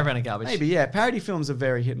 Caravan of garbage. Maybe, yeah. Parody films are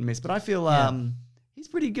very hit and miss, but I feel he's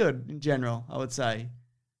pretty good in general, I would say.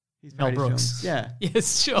 He's Mel parody Brooks. films. Yeah.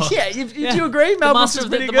 Yes, sure. Yeah, do you agree? Mel Brooks is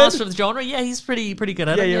pretty the good? master of the genre. Yeah, he's pretty good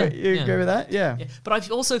at it. You agree with that? Yeah. Yeah. But I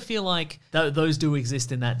also feel like those do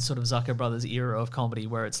exist in that sort of Zucker Brothers era of comedy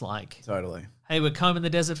where it's like, Totally. hey, we're combing the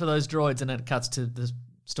desert for those droids, and then it cuts to the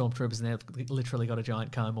stormtroopers and they've literally got a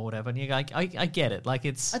giant comb or whatever. And you're like, I get it. Like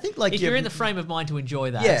it's, I think like if you're in the frame of mind to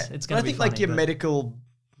enjoy that, Yeah, it's but going to be I think like funny, your but- medical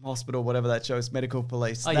hospital, whatever that shows, medical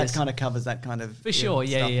police, that yes. kind of covers that kind of For sure,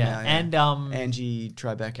 yeah. stuff now, And Angie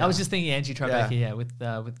Tribeca. I was just thinking Angie Tribeca, Yeah. with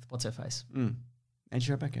what's her face?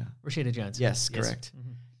 Angie Tribeca. Rashida Jones. Yes, correct.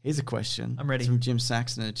 Here's a question. I'm ready. It's from Jim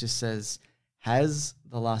Saxon. It just says, "Has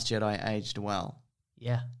The Last Jedi aged well?"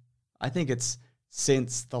 Yeah. I think it's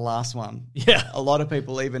since the last one. Yeah. A lot of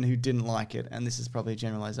people, even who didn't like it, and this is probably a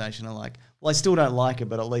generalization, are like, "Well, I still don't like it,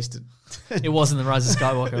 but at least it." It wasn't The Rise of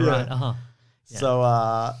Skywalker, Yeah. right? Uh-huh. Yeah. So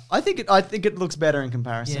I think it looks better in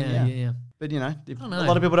comparison. Yeah. But don't know. a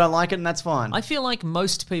lot of people don't like it, and that's fine. I feel like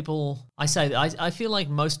most people, I feel like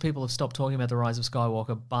most people have stopped talking about The Rise of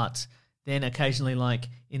Skywalker, but then occasionally, like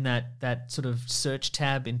in that sort of search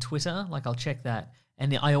tab in Twitter, like I'll check that,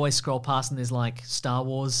 and I always scroll past and there's like Star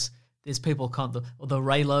Wars. There's people, the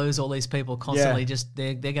Raylos, all these people constantly just,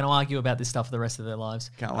 they're going to argue about this stuff for the rest of their lives.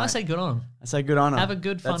 Can't And wait. I say good on them. I say good on 'em. Have a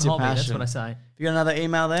good, fun That's your hobby. That's passion. what I say. You got another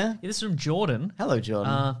email there? Yeah, this is from Jordan. Hello,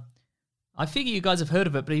 Jordan. I figure you guys have heard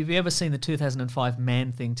of it, but have you ever seen the 2005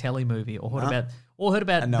 Man Thing telly movie or heard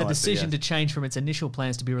about I know the it, but decision yes. to change from its initial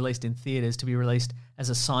plans to be released in theaters to be released as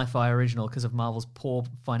a sci-fi original because of Marvel's poor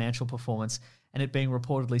financial performance and it being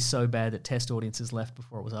reportedly so bad that test audiences left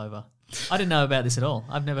before it was over? I didn't know about this at all.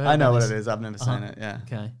 I've never heard I know about what this. it is. I've never seen it. Yeah.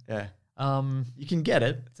 Okay. Yeah. You can get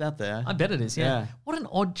it. It's out there. I bet it is, yeah. Yeah. What an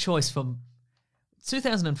odd choice for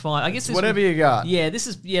 2005. I guess this Whatever you got. Yeah, this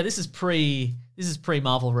is pre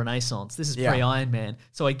Marvel Renaissance. This is Yeah. pre Iron Man.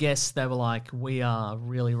 So I guess they were like, we are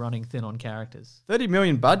really running thin on characters. 30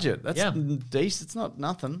 million budget. That's Yeah. decent. It's not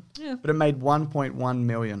nothing. Yeah. But it made 1.1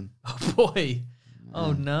 million. Oh boy.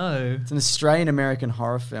 Oh no. It's an Australian-American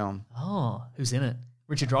horror film. Oh, who's in it?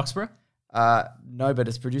 Richard Roxburgh? No, but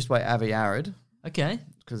it's produced by Avi Arad Okay.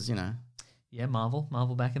 because, Yeah,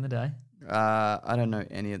 Marvel back in the day. I don't know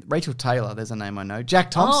any of Rachel Taylor, there's a name I know.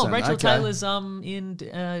 Jack Thompson. Oh, Rachel okay. Taylor's in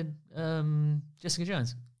Jessica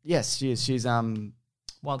Jones. Yes, she is. She's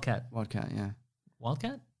Wildcat. Wildcat, yeah.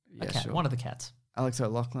 Wildcat? Yeah, A cat. sure. One of the cats. Alex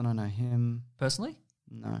O'Loughlin, I know him. Personally?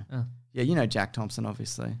 No. Oh. Yeah, you know Jack Thompson,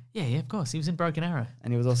 obviously. Yeah, of course. He was in Broken Arrow.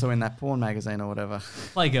 And he was also in that porn magazine or whatever.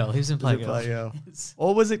 Playgirl. He was in Was it Playgirl. Playgirl? Yes.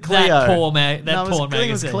 Or was it Cleo? That porn No, it was- porn I think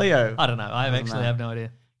it was magazine. Cleo. I don't know. I Doesn't actually matter. have no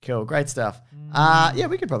idea. Cool, great stuff. Yeah,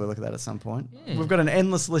 we could probably look at that at some point. Yeah. We've got an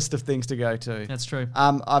endless list of things to go to. That's true.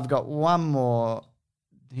 I've got one more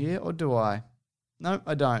here, or do I? No,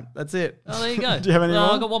 I don't. That's it. Oh, there you go. Do you have any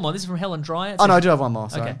more? I've got one more. This is from Helen Dreyer. It Oh, no, I says- do have one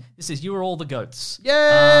more. Sorry. Okay. This is You Are All the Goats.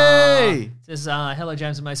 Yay! It says, hello,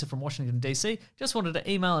 James and Mesa from Washington, D.C. Just wanted to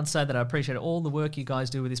email and say that I appreciate all the work you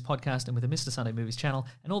guys do with this podcast and with the Mr. Sunday Movies channel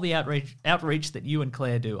and all the outreach that you and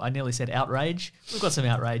Claire do. I nearly said outrage. We've got some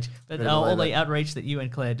outrage. But Better all believe the it. outreach that you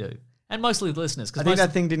and Claire do. And mostly the listeners. I think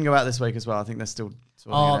that thing didn't go out this week as well. I think they're still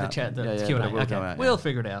sorting Oh, it the out. chat, the Yeah, Q&A. but it will Okay, go out, we'll yeah.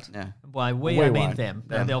 figure it out. Yeah. By We I mean won't. them.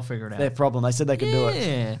 Them. They'll figure it out. Their problem. They said they could do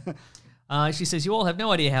it. Yeah. She says, you all have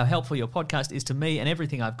no idea how helpful your podcast is to me and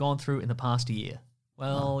everything I've gone through in the past year.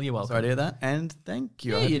 Well, you're welcome. Sorry to hear that. And thank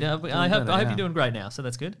you. Yeah, I hope you're doing great now, so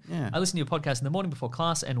that's good. Yeah. I listen to your podcast in the morning before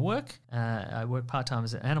class and work. I work part-time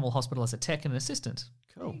as an animal hospital as a tech and an assistant.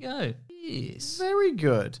 Cool. There you go. Yes. Very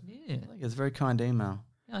good. Yeah. I think it's a very kind email.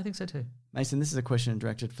 Yeah, I think so too. Mason, this is a question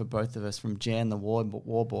directed for both of us from Jan the War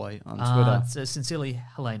Boy on Twitter. It says, sincerely,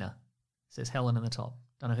 Helena. It says Helen in the top.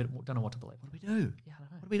 Don't know what to believe. What do we do? Yeah, I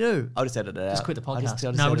don't know. What do we do? I'll just edit it out. Just quit the I'll podcast.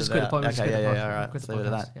 I'll No, we'll edit just it quit the out. podcast. Okay, yeah, all right. Quit Let's the leave it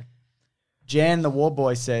at podcast. that. Yeah. Jan the War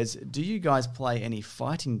Boy says, do you guys play any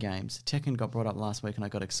fighting games? Tekken got brought up last week and I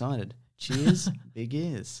got excited. Cheers, big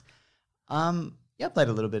ears. Yeah, I played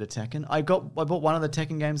a little bit of Tekken. I bought one of the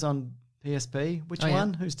Tekken games on PSP. Which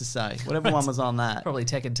one? Who's to say? Whatever one was on that. Probably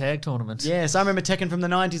Tekken Tag Tournament. Yes, I remember Tekken from the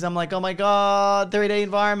 90s. I'm like, oh my God, 3D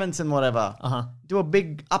environments and whatever. Do a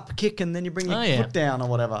big up kick and then you bring your foot down or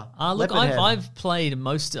whatever. Look, I've played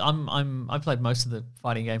most. I've played most of the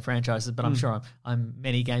fighting game franchises, but I'm sure I'm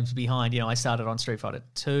many games behind. I started on Street Fighter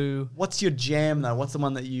 2. What's your jam though? What's the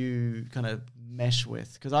one that you kind of mesh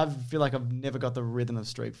with? Because I feel like I've never got the rhythm of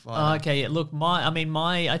Street Fighter. Okay, yeah. Look,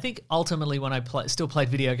 I think ultimately when I still played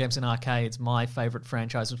video games in arcades, my favorite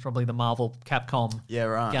franchise was probably the Marvel Capcom.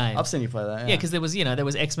 Game. I've seen you play that. Yeah, because there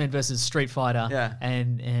was X-Men versus Street Fighter. Yeah.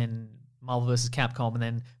 and Marvel versus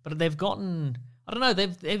Capcom, but they've gotten, I don't know,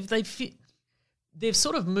 they've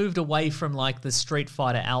sort of moved away from like the Street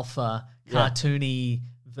Fighter Alpha cartoony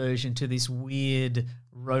version to this weird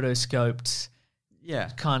rotoscoped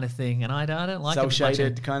kind of thing, and I don't like it.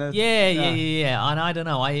 Cel-shaded kind of? Yeah. And I don't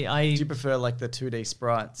know. Do you prefer like the 2D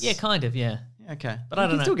sprites? Yeah, kind of, yeah. Okay. But I don't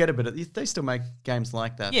know. You can still get a bit of... They still make games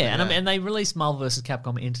like that. Yeah, and they released Marvel vs.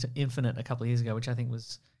 Capcom Infinite a couple of years ago, which I think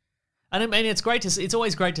was... And I mean, it's great to see, it's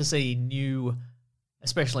always great to see new,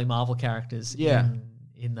 especially Marvel characters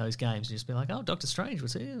in those games. You just be like, oh, Doctor Strange,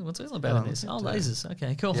 what's he all about in this? Oh, lasers.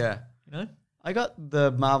 Okay, cool. Yeah. I got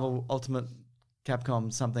the Marvel Ultimate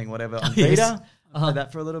Capcom something, whatever, on Vita. Yes. I played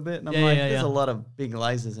that for a little bit, and I'm there's a lot of big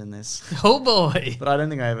lasers in this. Oh boy! But I don't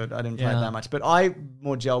think I didn't play it that much. But I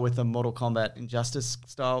more gel with the Mortal Kombat Injustice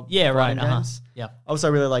style. Games. Yeah. I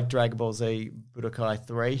also really like Dragon Ball Z Budokai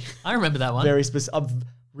 3. I remember that one. I'm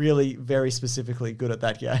really very specifically good at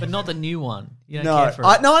that game. But not the new one. You don't care for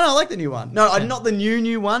it. No, I like the new one. No, not the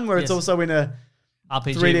new one where it's also in a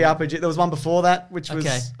RPG. 3D RPG. There was one before that, which was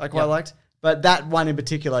I quite liked. But that one in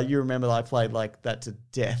particular, you remember that I played like that to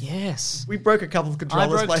death. Yes. We broke a couple of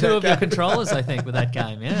controllers. I broke 2 of your controllers, I think, with that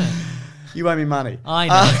game, yeah. You owe me money. I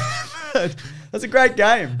know. That's a great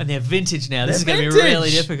game. And they're vintage now. This is going to be really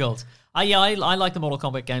difficult. I like the Mortal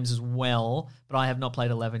Kombat games as well, but I have not played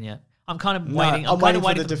 11 yet. I'm kind of waiting. I'm waiting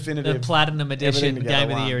for the definitive, the Platinum Edition, Game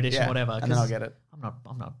of the Year Edition, whatever. And then I'll get it. I don't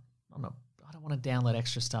want to download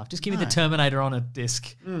extra stuff. Just give me the Terminator on a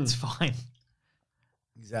disc. It's fine.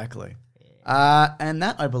 Exactly. And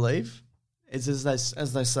that, I believe, is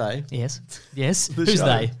as they say. Yes. Who's show.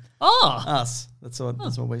 they? Oh, us. That's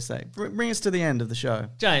what we say. Bring us to the end of the show,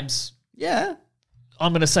 James. Yeah.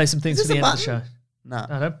 I'm going to say some things for the end of the show. No.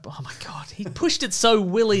 Oh my God, he pushed it so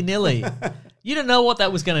willy nilly. You don't know what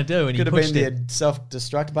that was going to do, and could he pushed have been the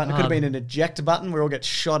self-destruct button. It could have been an eject button. We all get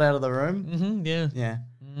shot out of the room. Mm-hmm, yeah.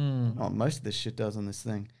 Oh, most of this shit does on this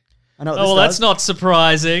thing. I know. Well, that's not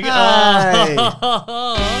surprising. Hey.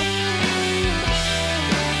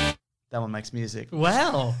 That one makes music.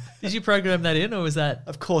 Wow. Did you program that in, or was that?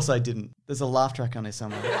 Of course I didn't. There's a laugh track on here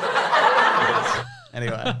somewhere.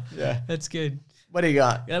 Anyway, yeah. That's good. What do you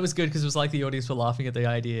got? That was good because it was like the audience were laughing at the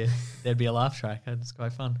idea there'd be a laugh track. And it's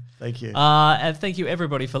quite fun. Thank you. And thank you,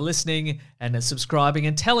 everybody, for listening and subscribing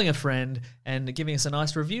and telling a friend and giving us a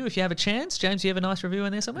nice review if you have a chance. James, do you have a nice review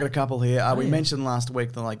in there somewhere? Got a couple here. We mentioned last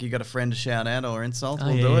week that you got a friend to shout out or insult.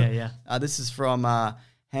 We'll do it. Yeah. This is from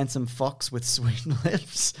Handsome Fox with Sweet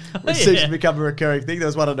Lips, which seems to become a recurring thing. There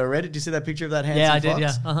was one on Reddit. Did you see that picture of that handsome Fox? Yeah,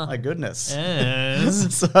 I did, yeah. My goodness.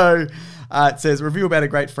 Yes. So it says, review about a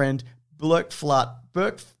great friend, Blurk Fart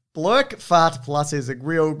Plus is a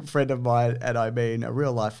real friend of mine, and I mean a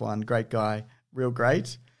real life one. Great guy, real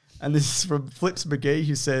great. And this is from Flips McGee,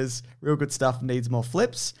 who says, real good stuff, needs more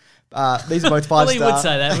flips. These are both 5-star. Well, he would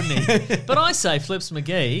say that, wouldn't he? But I say Flips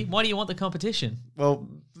McGee, why do you want the competition? Well,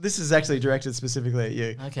 this is actually directed specifically at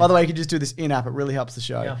you. Okay. By the way, you can just do this in-app. It really helps the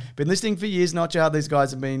show. Yeah. Been listening for years. Not sure how these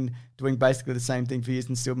guys have been doing basically the same thing for years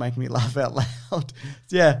and still making me laugh out loud.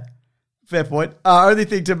 Yeah, fair point. Only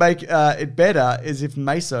thing to make it better is if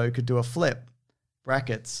Meso could do a flip.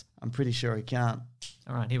 Brackets. I'm pretty sure he can't.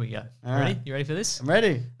 All right, here we go. All Ready? right. You ready for this? I'm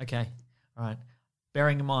ready. Okay. All right.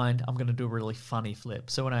 Bearing in mind, I'm going to do a really funny flip.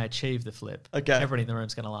 So when I achieve the flip, okay, everybody in the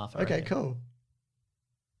room's going to laugh. Okay, cool.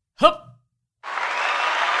 Hup!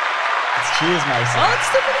 It's cheers, Mason. Oh, it's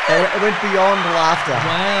still pretty good. It went beyond laughter.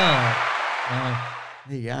 Wow.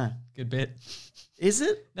 There you go. Good bit. Is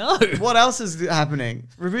it? No. What else is happening?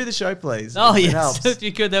 Review the show, please. Oh, it yes. helps. If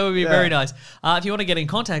you could, that would be very nice. If you want to get in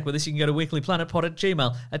contact with us, you can go to weeklyplanetpod at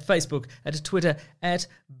Gmail, at Facebook, at Twitter, at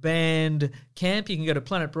Bandcamp. You can go to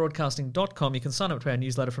planetbroadcasting.com. You can sign up to our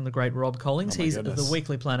newsletter from the great Rob Collins. He's the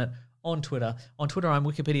Weekly Planet on Twitter. On Twitter, I'm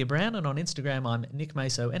Wikipedia Brown, and on Instagram, I'm Nick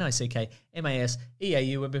Maso,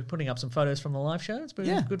 NickMaseeau. We've been putting up some photos from the live show. It's been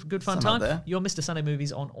a good fun time. You're Mr. Sunday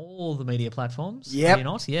Movies on all the media platforms. Yep. Are you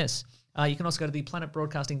not? Yes. You can also go to the Planet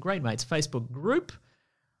Broadcasting Great Mates Facebook group.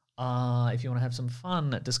 If you want to have some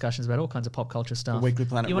fun discussions about all kinds of pop culture stuff. The Weekly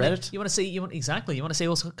Planet Reddit. You want to see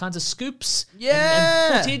all kinds of scoops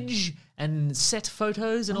Yeah. and footage and set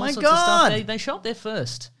photos and all my sorts of God. stuff. They show up there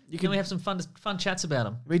first. Then we have some fun chats about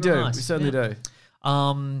them. We do. We certainly do.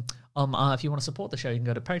 If you want to support the show, you can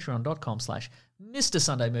go to patreon.com/Mr.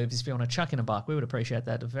 Sunday Movies if you want to chuck in a buck. We would appreciate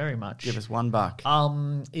that very much. Give us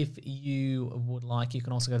 $1. If you would like, you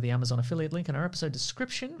can also go to the Amazon affiliate link in our episode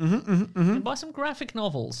description and buy some graphic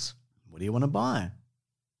novels. What do you want to buy?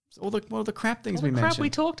 All the crap things All the we crap mentioned. we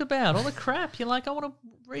talked about. All the crap. You're like, I want to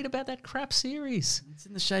read about that crap series. It's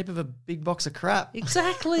in the shape of a big box of crap.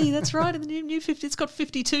 Exactly. That's right. In the new 50, it's got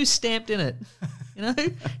 52 stamped in it. You know,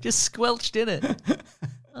 just squelched in it.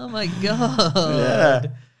 Oh my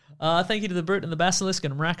God. Yeah. Thank you to the Brute and the Basilisk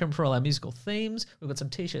and Rackham for all our musical themes. We've got some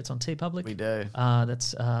t-shirts on TeePublic. We do.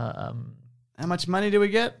 That's How much money do we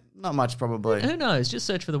get? Not much, probably. who knows? Just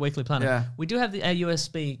search for the Weekly Planet. Yeah. We do have our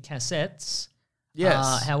USB cassettes.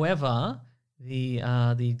 Yes. However, the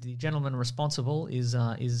gentleman responsible is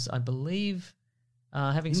I believe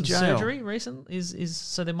having In some jail. surgery recently. Is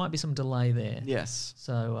so there might be some delay there. Yes.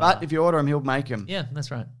 So, But if you order them, he'll make them. yeah,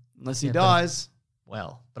 that's right. Unless he Yeah, dies.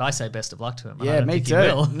 But I say best of luck to him. and I Yeah, don't me think he too.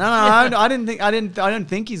 will. No, I don't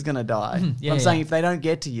think he's gonna die. Yeah, I'm saying yeah. if they don't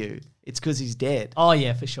get to you, it's because he's dead. Oh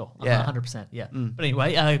yeah, for sure. Yeah. 100%. Yeah. But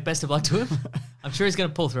anyway, best of luck to him. I'm sure he's going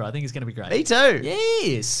to pull through. I think he's going to be great. Me too.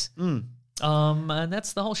 Yes. And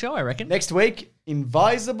that's the whole show, I reckon. Next week,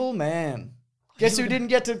 Invisible Man. Guess who didn't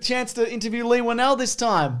get a chance to interview Lee Winnell this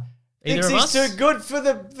time? Either Thinks of he's us? too good for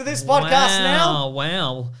this podcast now.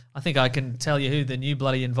 Wow. I think I can tell you who the new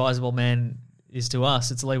bloody Invisible Man is to us.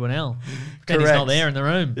 It's Lee Winnell. Pretend he's Correct. not there in the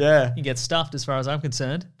room. Yeah. He gets stuffed as far as I'm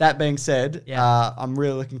concerned. That being said, Yeah. I'm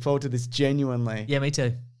really looking forward to this genuinely. Yeah, me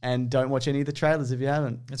too. And don't watch any of the trailers if you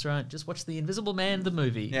haven't. That's right. Just watch The Invisible Man, the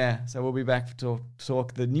movie. Yeah, so we'll be back to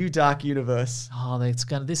talk the new Dark Universe Oh,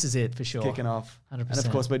 this is it for sure. kicking off. 100%. And of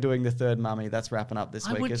course, we're doing the third Mummy. That's wrapping up this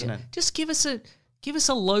week, isn't it? Just give us a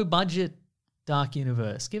low budget Dark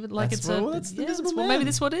Universe. Give it like That's it's the Invisible well, maybe Man.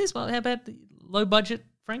 that's what it is. Well, how about the low budget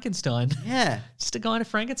Frankenstein? Yeah. Just a guy in a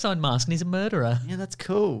Frankenstein mask and he's a murderer. Yeah, that's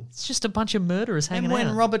cool. It's just a bunch of murderers hanging And when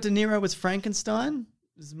out. Robert De Niro was Frankenstein,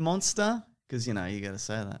 was monster, because, you got to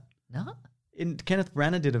say that. No? Kenneth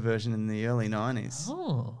Branagh did a version in the early 90s.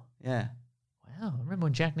 Oh. Yeah. Wow. Remember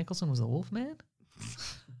when Jack Nicholson was the Wolfman?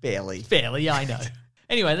 Barely. Barely, I know.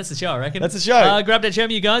 Anyway, that's the show, I reckon. That's the show. Grab that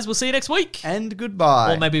gem, you guys. We'll see you next week. And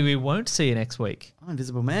goodbye. Or maybe we won't see you next week. Oh,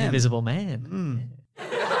 Invisible Man. Invisible Man. Oh,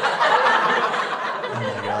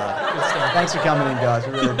 my God. Thanks for coming in, guys.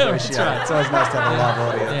 We really appreciate right. it. It's always nice to have a live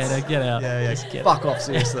audience. Yeah, no, get out. Yeah. Just get Fuck off,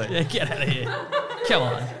 seriously. Yeah, get out of here. Come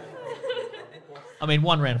on. I mean,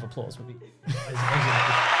 one round of applause would be... But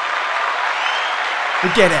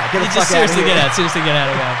get out. Get the fuck out of seriously here. get out. Seriously get out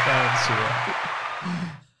of our studio.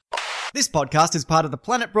 This podcast is part of the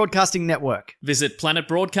Planet Broadcasting Network. Visit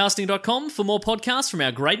planetbroadcasting.com for more podcasts from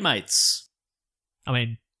our great mates. I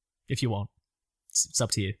mean, if you want. It's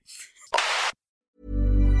up to you.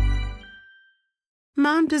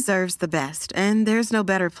 Mom deserves the best, and there's no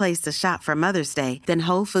better place to shop for Mother's Day than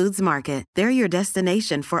Whole Foods Market. They're your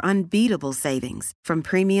destination for unbeatable savings, from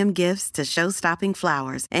premium gifts to show-stopping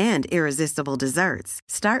flowers and irresistible desserts.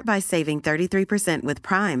 Start by saving 33% with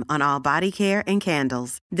Prime on all body care and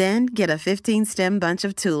candles. Then get a 15-stem bunch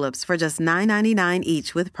of tulips for just $9.99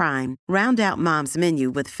 each with Prime. Round out Mom's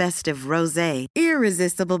menu with festive rosé,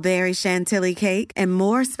 irresistible berry chantilly cake, and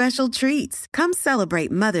more special treats. Come celebrate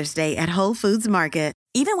Mother's Day at Whole Foods Market.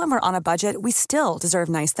 Even when we're on a budget, we still deserve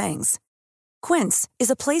nice things. Quince is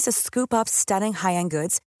a place to scoop up stunning high-end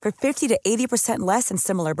goods for 50 to 80% less than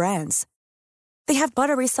similar brands. They have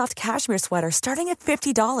buttery soft cashmere sweaters starting at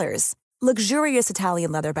 $50, luxurious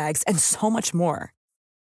Italian leather bags, and so much more.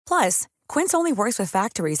 Plus, Quince only works with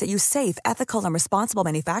factories that use safe, ethical, and responsible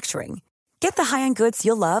manufacturing. Get the high-end goods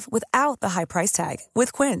you'll love without the high price tag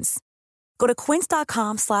with Quince. Go to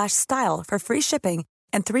quince.com/style for free shipping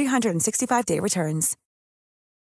and 365-day returns.